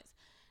once,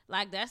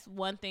 like that's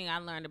one thing I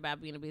learned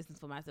about being a business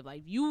for myself.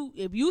 Like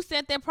if you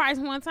set that price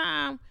one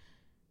time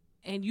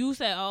and you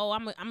say, oh,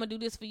 I'm gonna do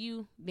this for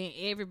you, then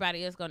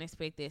everybody else gonna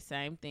expect that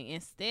same thing.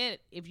 Instead,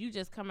 if you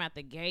just come out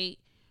the gate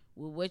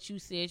with what you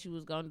said you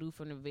was gonna do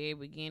from the very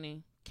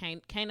beginning,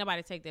 can't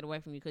nobody take that away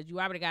from you, because you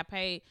already got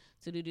paid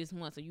to do this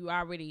once. So you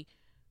already,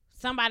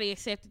 somebody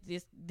accepted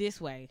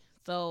this way.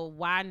 So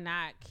why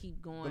not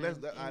keep going? But let's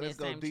in let's that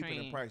go same deep in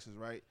trend? the prices,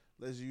 right?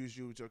 Let's use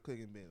you with your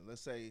cooking business.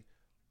 Let's say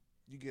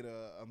you get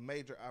a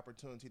major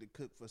opportunity to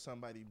cook for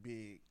somebody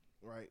big,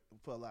 right?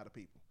 For a lot of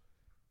people.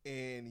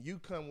 And you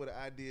come with an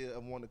idea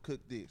of wanting to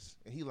cook this.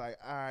 And he like,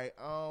 all right,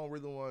 I don't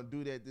really want to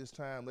do that this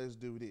time. Let's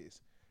do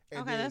this.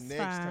 And Okay, then that's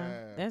next fine.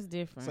 time. That's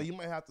different. So you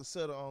might have to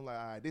settle on like,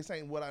 all right, this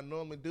ain't what I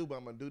normally do, but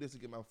I'm going to do this to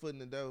get my foot in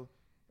the dough.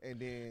 And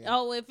then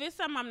Oh, if it's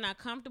something I'm not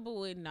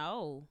comfortable with,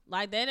 no.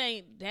 Like that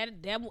ain't that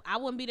I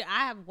wouldn't be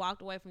I have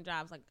walked away from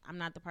jobs like I'm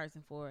not the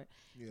person for it.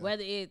 yeah,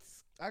 Whether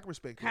it's I can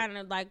respect that. kind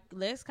of like,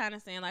 let's kind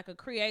of saying like a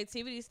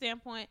creativity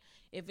standpoint,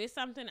 if it's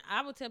something,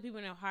 I would tell people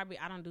in a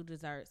heartbeat, I don't do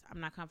desserts. I'm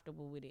not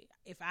comfortable with it.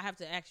 If I have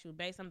to actually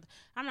bake something,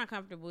 I'm not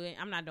comfortable with it.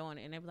 I'm not doing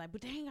it. And they be like,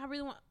 but dang, I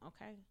really want.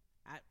 Okay,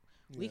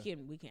 we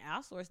can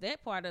outsource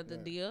that part of the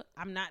Right. deal.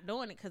 I'm not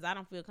doing it because I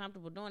don't feel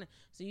comfortable doing it.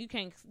 So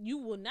you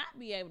will not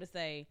be able to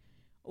say,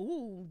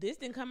 ooh, this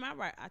didn't come out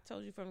right. I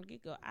told you from the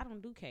get go, I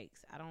don't do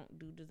cakes. I don't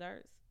do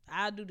desserts.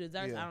 I do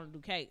desserts. Yeah. I don't do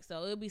cakes.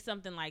 So it'll be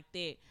something like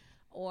that.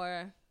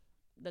 Or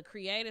the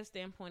creative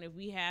standpoint, if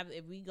we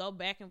go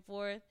back and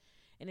forth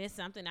and it's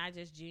something I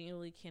just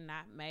genuinely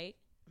cannot make,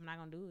 I'm not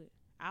gonna do it.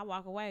 I'll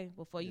walk away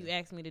before you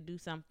ask me to do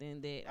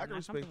something that I I'm can not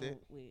respect comfortable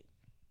that. with.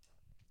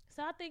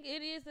 So I think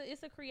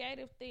it's a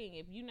creative thing.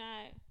 If you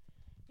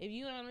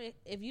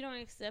don't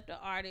accept an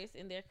artist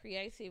and their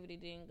creativity,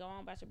 then go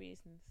on about your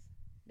business.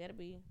 That'll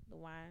be the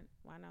why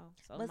no.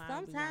 So But mine be why no.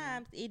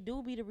 sometimes it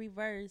do be the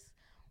reverse,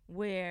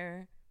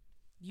 where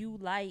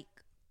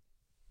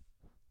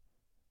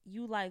you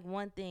like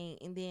one thing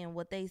and then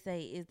what they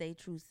say is their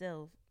true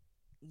self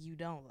you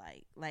don't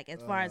like. Like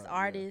as far as Yeah.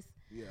 artists,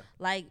 Yeah.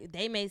 like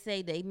they may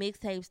say they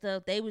mixtape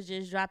stuff, they was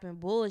just dropping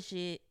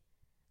bullshit.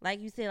 Like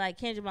you said, like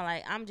Kendrick,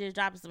 like I'm just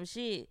dropping some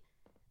shit,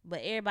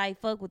 but everybody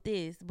fuck with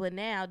this. But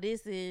now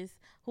this is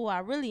who I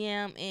really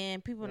am,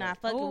 and people not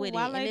fucking Ooh, with it.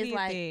 Wale And it's did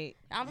like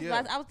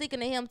that. I was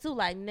thinking of him too.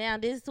 Like now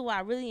this is who I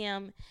really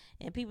am,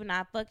 and people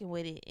not fucking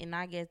with it. And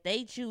I guess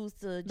they choose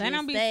to just They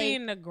don't be stay.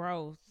 seeing the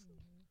growth.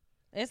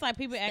 It's like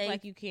people act Stay-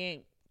 like you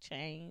can't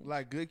change.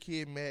 Like Good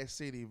Kid, Mad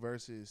City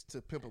versus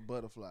To Pimp a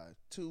Butterfly.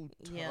 Two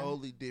Yeah.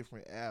 totally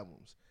different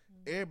albums.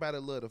 Everybody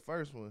loved the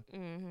first one,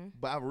 Mm-hmm.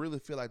 but I really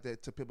feel like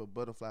that To Pimp a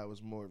Butterfly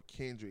was more of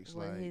Kendrick's.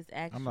 With like, his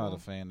actual. I'm not a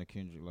fan of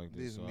Kendrick like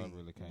this, This so me. I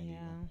really can't. Yeah.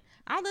 Even.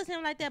 I don't listen to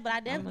him like that, but I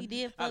definitely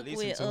did I fuck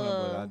listen with to him,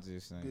 but I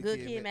just ain't. Good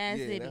Kid, Mad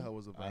yeah, City. that hoe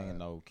was a I ain't vibe.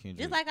 no Kendrick.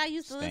 just like I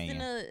used to listen stan.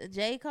 to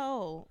J.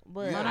 Cole,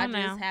 but Yeah. Hold I on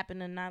just now. happen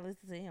to not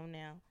listen to him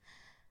now.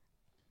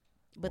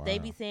 But they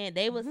be Wow. saying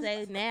they would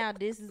say now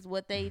this is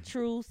what they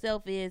true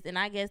self is, and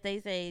I guess they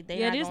say they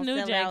Yeah, not this gonna new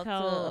sell J. out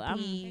Cole, to I'm-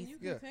 appease. You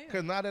Yeah, can tell.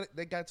 because now that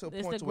they got to a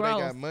It's point the where they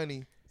got growth.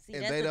 money See,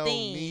 and that's they the don't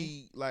thing.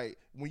 need, like,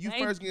 when you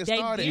They- first get they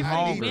started, different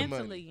I need the money.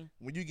 mentally.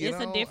 When you get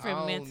It's a on, different I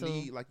don't mental.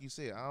 need, like you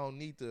said, I don't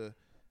need to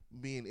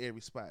be in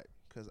every spot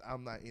because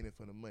I'm not in it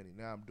for the money.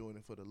 Now I'm doing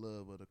it for the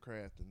love of the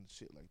craft and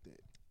shit like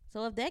that.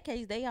 So if that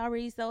case, they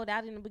already sold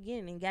out in the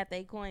beginning and got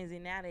their coins,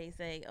 and now they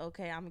say,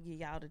 okay, I'm gonna give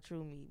y'all the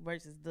true me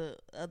versus the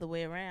other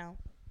way around.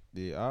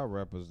 Yeah, our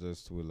rappers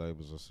that's with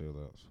labels are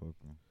sellouts. Fuck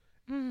them.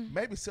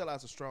 Maybe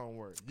sellout's a strong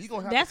word. You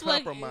gonna have That's to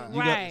what- compromise.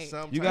 right.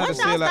 Sometime. You gotta Once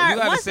sell y'all out. start- You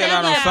gotta once sell they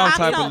out on get some out,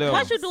 type so of level.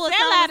 once you do a Sell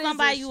song out with is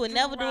somebody, a you would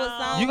never do a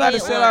strong- song. You gotta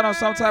with, sell or out on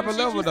some type of should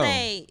level you though.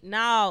 say,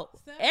 no,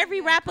 Sell every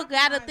it, rapper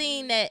got a compromise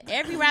thing it. that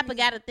every rapper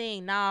got a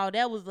thing. No,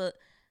 that was a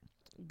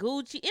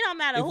Gucci. It don't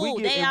matter If who.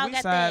 we, They all sign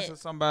got that. to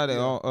somebody Yeah.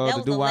 to That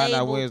was do a Why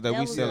Not label- Wednesday, that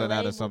we was a sell it out in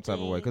label some type of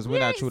way thing. because We we're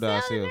not ain't true to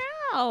selling ourselves.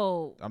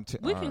 out.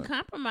 We can alright.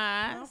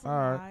 compromise. All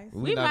right. Compromise.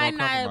 We not might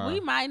gonna not. compromise. We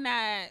might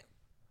not.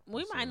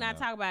 We Selling might not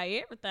out. talk about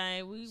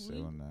everything. We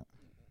Selling that.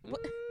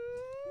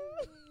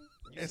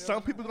 And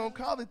some people gonna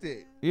call it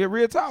that. Yeah,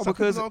 real talk Some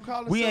because people gonna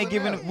call it we ain't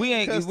selling giving out. we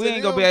ain't 'Cause we to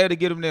ain't gonna be them- able to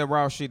get them that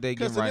raw shit they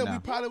Because getting to right them, we now.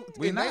 probably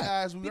We in their not.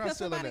 eyes we are Because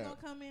selling somebody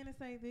out. gonna come in and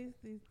say this,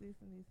 and this.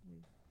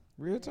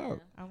 Real talk.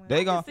 I went, They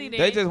can gon' see they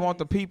that. just want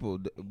the people,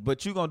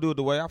 but you gonna do it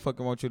the way I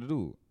fucking want you to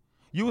do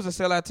it. You was a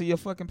sellout to your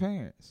fucking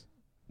parents.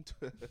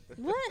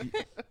 What?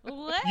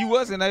 What? You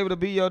wasn't able to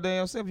be your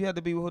damn self. You had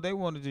to be who they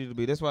wanted you to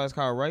be. That's why it's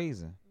called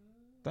raising.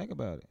 Think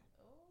about it.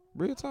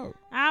 Real talk.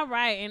 All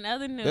right, in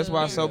other news. That's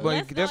why so let's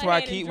many. That's go why I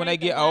ahead and keep when they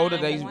drink get the older,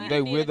 wine. they We they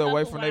did a wither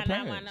away couple from their wine down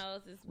my parents.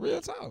 nose this Real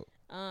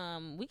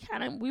week.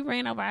 talk. We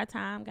ran over our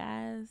time,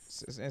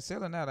 guys. And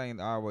selling out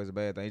ain't always a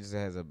bad thing. It just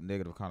has a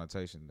negative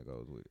connotation that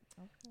goes with it.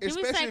 Can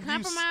we say if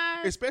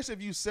compromise? especially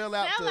if you sell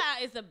out. Sell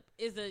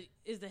out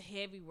is a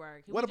heavy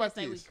word. Can What we about just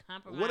say this? we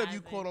compromise What if you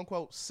and- quote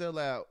unquote sell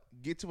out,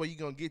 get to where you're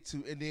gonna get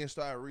to, and then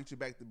start reaching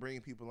back to bring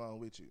people on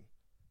with you?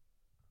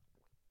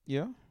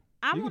 Yeah.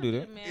 I You can wanna do be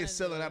that. the Is manager.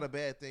 selling out a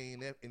bad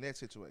thing in that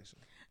situation?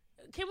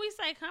 Can we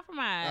say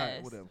compromise? All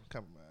right, whatever.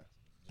 Compromise.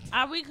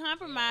 Are we I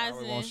compromising?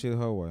 always want shit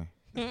her way.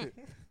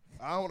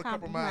 I don't want to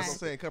compromise. I'm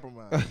saying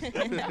compromise.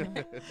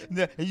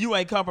 You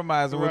ain't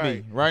compromising with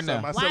me right So now.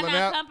 am I Why selling not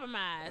out?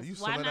 compromise? You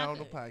Why selling not out on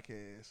the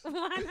podcast?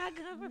 Why not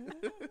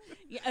compromise?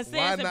 Yeah, Why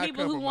saying to not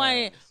people who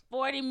wanted compromise?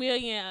 40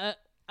 million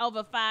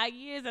over 5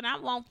 years, and I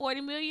want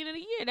 40 million in a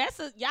year.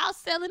 Y'all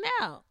selling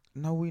out.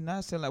 No, we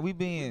not selling. We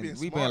being being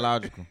smart.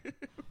 logical.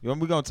 We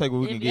gonna take what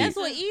we If can That's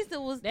get. what Issa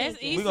was That's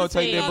thinking. Issa We gonna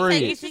take said. that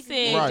bread. Issa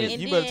said, Right. just-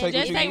 You better take what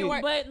just you take can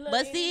work. get. But,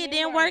 But see, it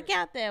didn't work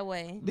out that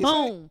way. This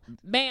ain't- Boom,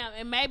 bam,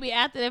 and maybe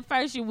after that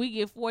first year, we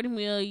get 40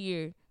 mil a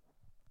year.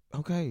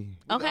 Okay.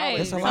 Okay,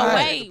 That's a so lot.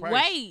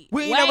 wait.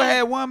 We ain't never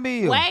had 1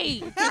 meal.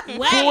 Wait,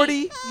 40?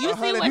 You see what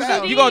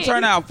 100,000. you You gonna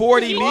turn out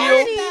 40 40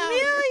 mil? million.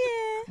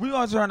 We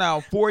gonna turn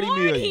out 40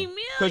 million.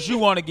 Cause you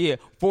want to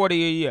get 40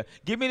 a year.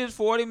 Give me this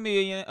 40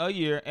 million a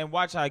year and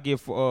watch I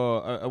get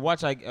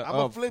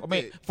I'ma flip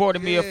it. 40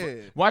 mil.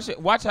 Yeah.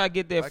 Watch I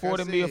get that Like I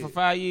 40 mil said. for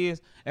 5 years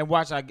and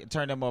watch I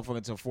turn that motherfucker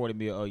into 40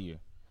 mil a year.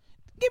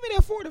 Give me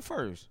that 40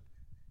 first.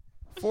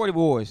 40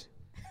 boys.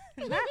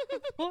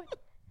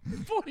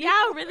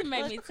 Y'all really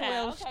made me What's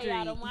tired. 12th Okay,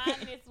 y'all, the Street?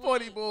 wine this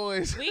 40 week.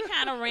 boys. We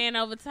kind of ran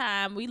over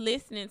time. We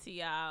listening to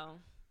y'all.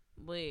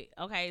 But,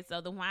 okay, so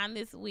the wine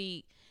this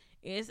week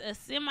is a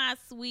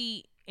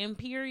semi-sweet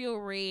Imperial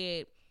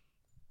Red.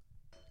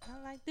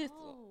 I like this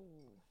Oh, one.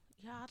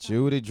 y'all thought-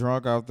 Judy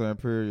drunk off the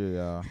Imperial,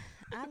 y'all.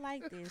 I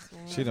like this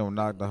one. She done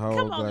knocked the whole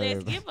Come on, glass.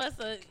 Les, give us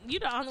a. You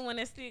the only one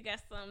that still got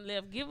something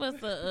left. Give us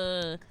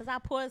a. Cause I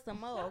poured some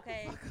more.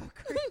 Okay.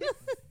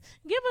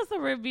 Give us a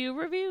review.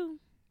 Review.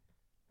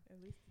 At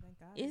least thank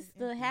God It's it's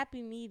the empty.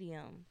 happy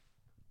medium.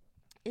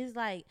 It's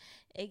like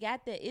it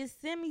got that. It's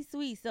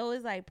semi-sweet, so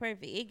it's like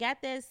perfect. It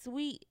got that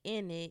sweet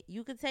in it.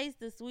 You could taste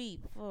the sweet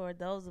for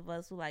those of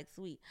us who like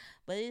sweet,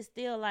 but it's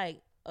still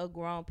like a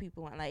grown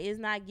people wine. Like it's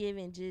not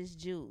giving just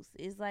juice.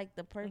 It's like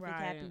the perfect Right.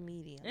 happy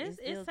medium. It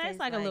still tastes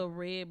like a little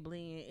red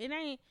blend. It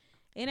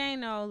ain't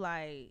no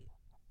like.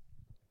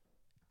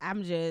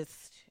 I'm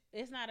just.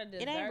 It's not a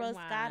dessert It ain't wine.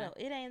 Roscato.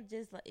 It ain't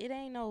just like it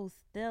ain't no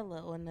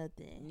Stella or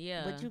nothing.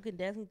 Yeah. but you can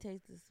definitely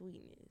taste the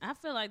sweetness. I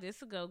feel like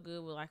this would go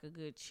good with like a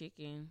good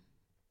chicken.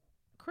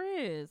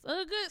 Chris,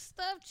 a good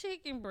stuffed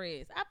chicken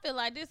breast. I feel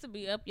like this would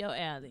be up your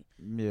alley.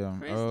 Yeah.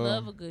 Chris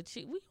love a good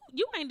chicken.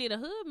 You ain't did a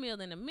hood meal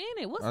in a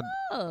minute. What's I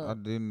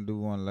up? didn't do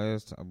one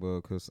last time,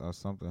 but because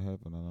something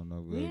happened. I don't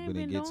know. We ain't been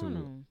didn't get to doing it.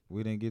 them.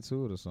 We didn't get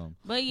to it or something.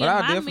 But yeah, But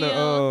I my definitely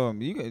meal.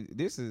 you can.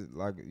 This is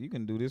like you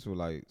can do this with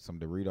like some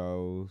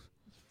Doritos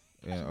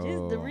and Just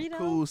Doritos.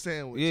 Cool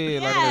sandwich. yeah,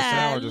 like a little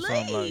sandwich or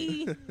something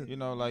Golly. like you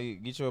know,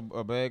 like get you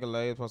a bag of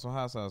Lay's, put some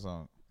hot sauce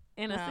on.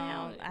 And a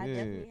sandwich. I Yeah.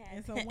 definitely had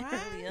And some that wine?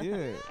 earlier.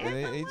 Yeah, and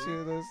they eat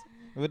you this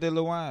with that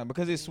little wine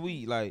because it's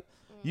sweet. Like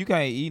you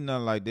can't eat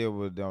nothing like that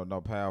with no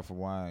powerful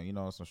wine. You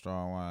know, some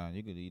strong wine.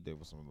 You could eat that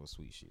with some little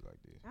sweet shit like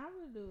this. I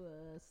would do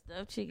a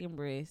stuffed chicken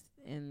breast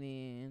and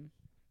then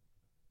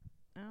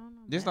I don't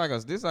know.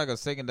 This like a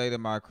second date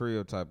in my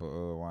crib type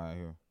of wine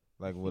here,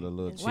 like with a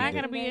little chick. why I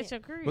that- gotta be at your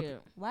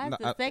crib? Why is No,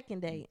 the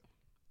second date?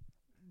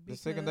 The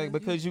second date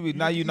Because because you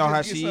now you know how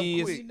just get she something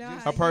is. quick. You know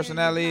Just- how Her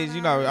personality is,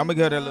 you know, I'm gonna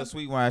give her that little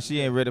sweet wine. She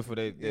ain't ready for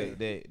that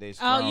that Oh,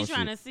 strong you shit.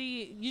 trying to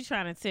see? You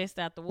trying to test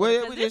out the Well, water?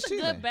 yeah, 'Cause we it's just a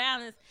good chilling.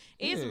 balance.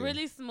 It's Yeah.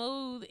 really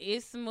smooth.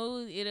 It's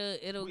smooth.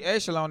 It'll. We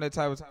actually on that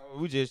type of time.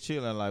 We just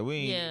chilling, like we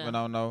ain't. Yeah. I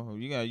don't know.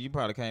 You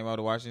probably came out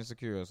to watch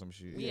Insecure or some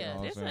shit. you Yeah, know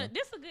what I'm saying?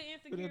 this a good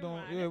insecure doing-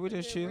 wine. yeah, This we a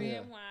just good chilling.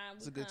 red wine.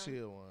 It's a good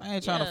chill one. I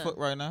ain't trying Yeah. to fuck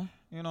right now.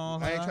 You know what I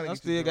I'm ain't saying? tryna I get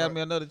still you got drunk.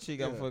 me another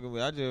chick I'm Yeah. fucking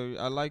with.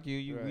 I like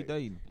you. We Right.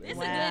 dating. This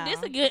Wow.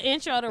 a good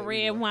intro to There we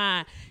red go.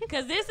 wine,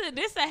 cause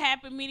this a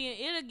happy medium.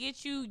 It'll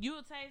get you.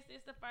 You'll taste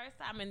this the first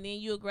time, and then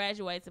you'll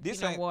graduate to This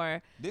Pinot ain't-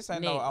 Noir. This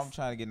ain't no. Next. I'm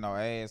trying to get no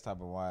ass type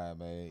of wine,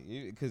 man.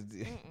 Because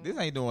this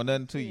ain't doing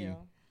nothing to you.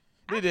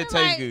 I It just feel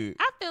tastes like- good.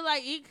 I feel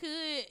like it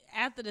could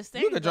after the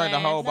second. You could drink the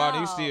glass. whole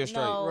bottle. You still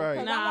straight. No, Right.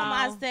 'cause I'm on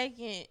my No.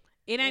 second.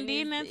 It ain't It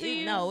did is- nothing to it-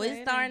 you. No, So it's it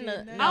ain't starting did to.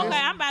 nothing. No, Okay,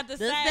 I'm about to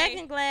the say.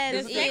 second glass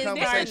This is is This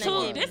conversation a two.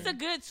 wine. This a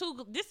good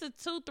two. This a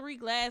 2-3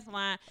 glass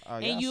wine, Oh,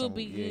 and y'all you'll some-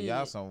 be yeah, good.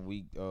 y'all some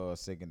weak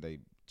second date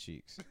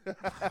chicks.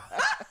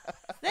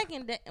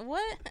 second day.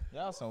 What?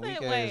 Y'all some Wait,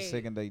 weak wait. ass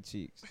second date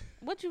chicks.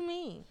 What you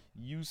mean?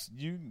 You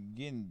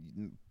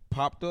getting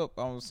popped up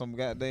on some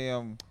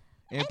goddamn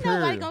Ain't Imperial.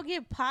 nobody gonna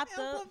get popped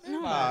up.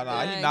 Nah,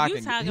 God, he you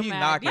knocking. talking He about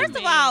knocking. this First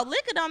of all,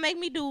 liquor liquor don't make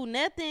me do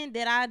nothing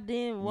that I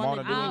didn't want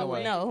Wanna to do do.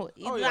 anyway. No, Oh,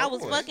 either yeah, I of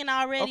was course. fucking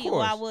already Of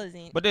or I course.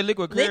 wasn't. But that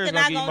liquid Liquor clear not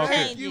gonna give you gonna more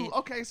change kick. it.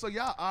 Okay, so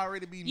y'all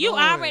already be You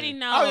knowing. already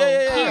know. Oh,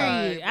 yeah.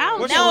 Period. I don't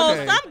What's know. No,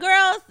 okay. some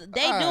girls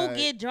they Alright. do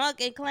get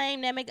drunk and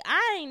claim that make.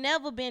 I ain't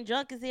never been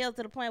drunk as hell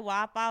to the point where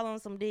I fall on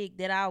some dick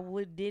that I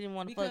didn't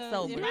want to fuck Because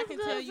sober. if I can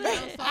tell you no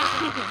sober,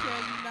 I can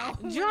tell you no.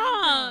 when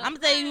Drunk. I'm gonna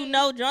tell you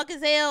no drunk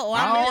as hell or I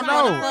I'm don't just know.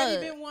 wanna already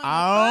fuck. been wanting to I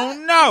fuck,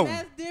 don't know.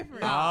 That's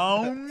different.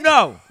 I don't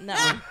know. No.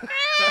 I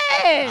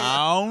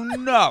don't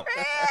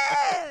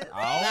know.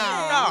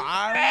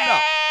 I don't know.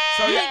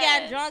 So You yeah.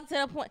 got drunk to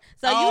the point.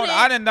 So I you don't- didn't,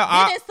 I didn't know.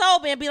 you didn't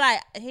sober and be like,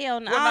 hell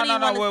no, I don't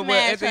even want to Well,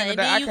 smash at the her. end of And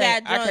the day, then you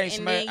got drunk and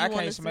then I you want to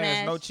can't smash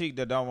smash. no chick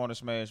that don't want to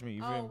smash me.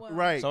 You feel me? well,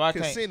 Right. So I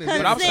can't. Consent is But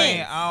I'm Consent.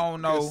 saying I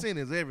don't know. Consent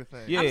is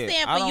everything. Yeah, I'm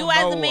saying I for you don't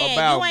as a know man,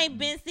 about- you ain't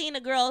been seeing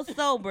a girl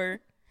sober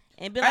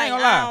and be I ain't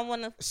like, gonna lie. I don't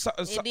want to.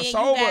 then you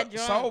Sober, got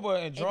drunk, sober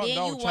and and drunk then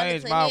don't you wanted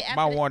change to my hit after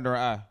my the-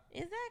 wandering eye.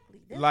 Exactly.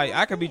 That's Like what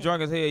I'm I could be saying.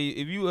 drunk as hell.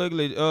 If you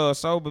ugly,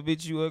 sober,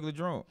 bitch, you ugly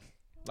drunk.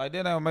 Like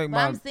that don't make But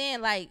my. I'm saying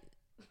like,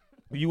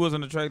 You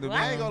wasn't attractive. Well,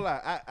 I ain't then. gonna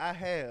lie, I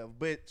have,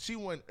 but she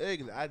wasn't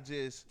ugly. I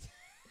just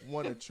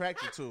wasn't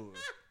attracted to her.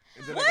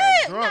 And then what? I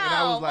got drunk and I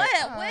No, was like,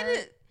 what?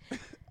 alright,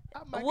 I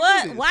might do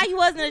What? this. Why you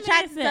wasn't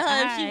attracted to Listen,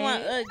 her if she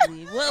alright. wasn't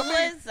ugly? What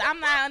was? I'm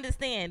not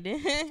understanding.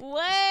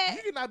 What?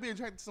 You cannot be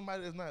attracted to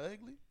somebody that's not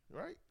ugly,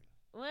 right?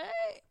 What?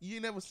 You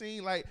ain't never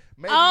seen like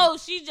maybe. Oh,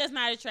 she's just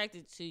not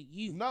attracted to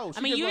you. No, I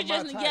she mean, just you're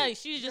not my just type.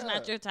 she's just Yeah.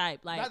 not your type.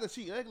 Like, not that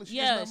she ugly. She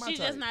yeah, just not my she's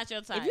type. just not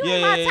your type. If you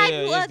ain't my type, you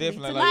it's ugly.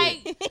 definitely to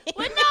like me. that.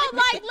 But no,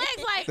 like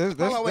legs, like That's,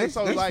 Hold on, wait.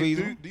 So that's like,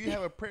 feasible. do you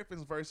have a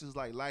preference versus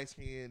like light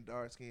skin,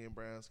 dark skin,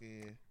 brown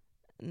skin?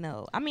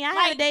 No, I mean I Like,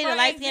 haven't dated for a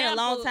light skin in a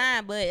long example,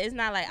 time, but it's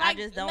not like I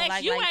just don't Lex,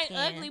 like you light ain't skin.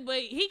 ugly, but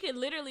he could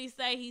literally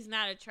say he's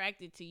not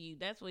attracted to you.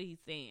 That's what he's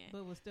saying.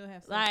 But we'll still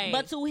have sex. Like-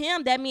 But to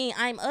him, that means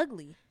I'm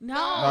ugly.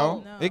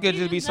 No, No. it could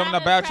He's just be just something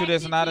not about you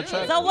that's not attracted to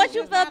you. attractive. So what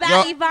you feel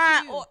about Yo.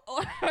 Yvonne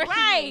or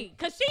Right,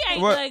 because she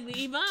ain't What? ugly.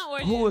 Yvonne or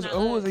Who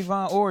is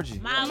Yvonne Orgy?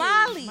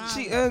 Molly?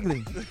 She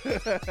ugly.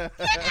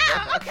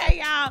 Okay,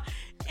 y'all.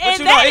 But And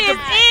you know, that it is could-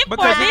 it for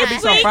because it could this be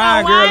some week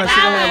fine on girl Why and she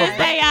don't have a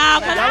Wednesday, y'all.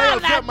 Because Y'all I'm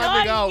gotta cut not my doing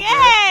nigga off, bruh.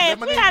 yes. Let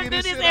my We nigga gotta get do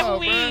his this shit every off,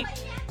 week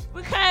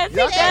because he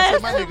Y'all gotta does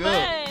set my too nigga up.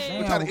 much.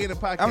 We trying to end the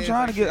podcast.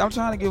 I'm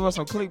trying to give us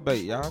some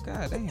clickbait, y'all.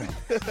 God damn.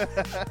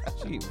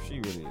 she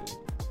really is.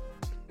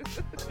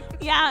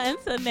 Y'all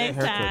until That next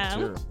haircut time.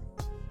 terrible.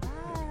 Bye.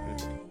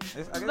 I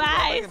guess Bye. it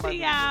might See be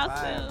y'all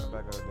design soon.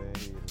 back up there.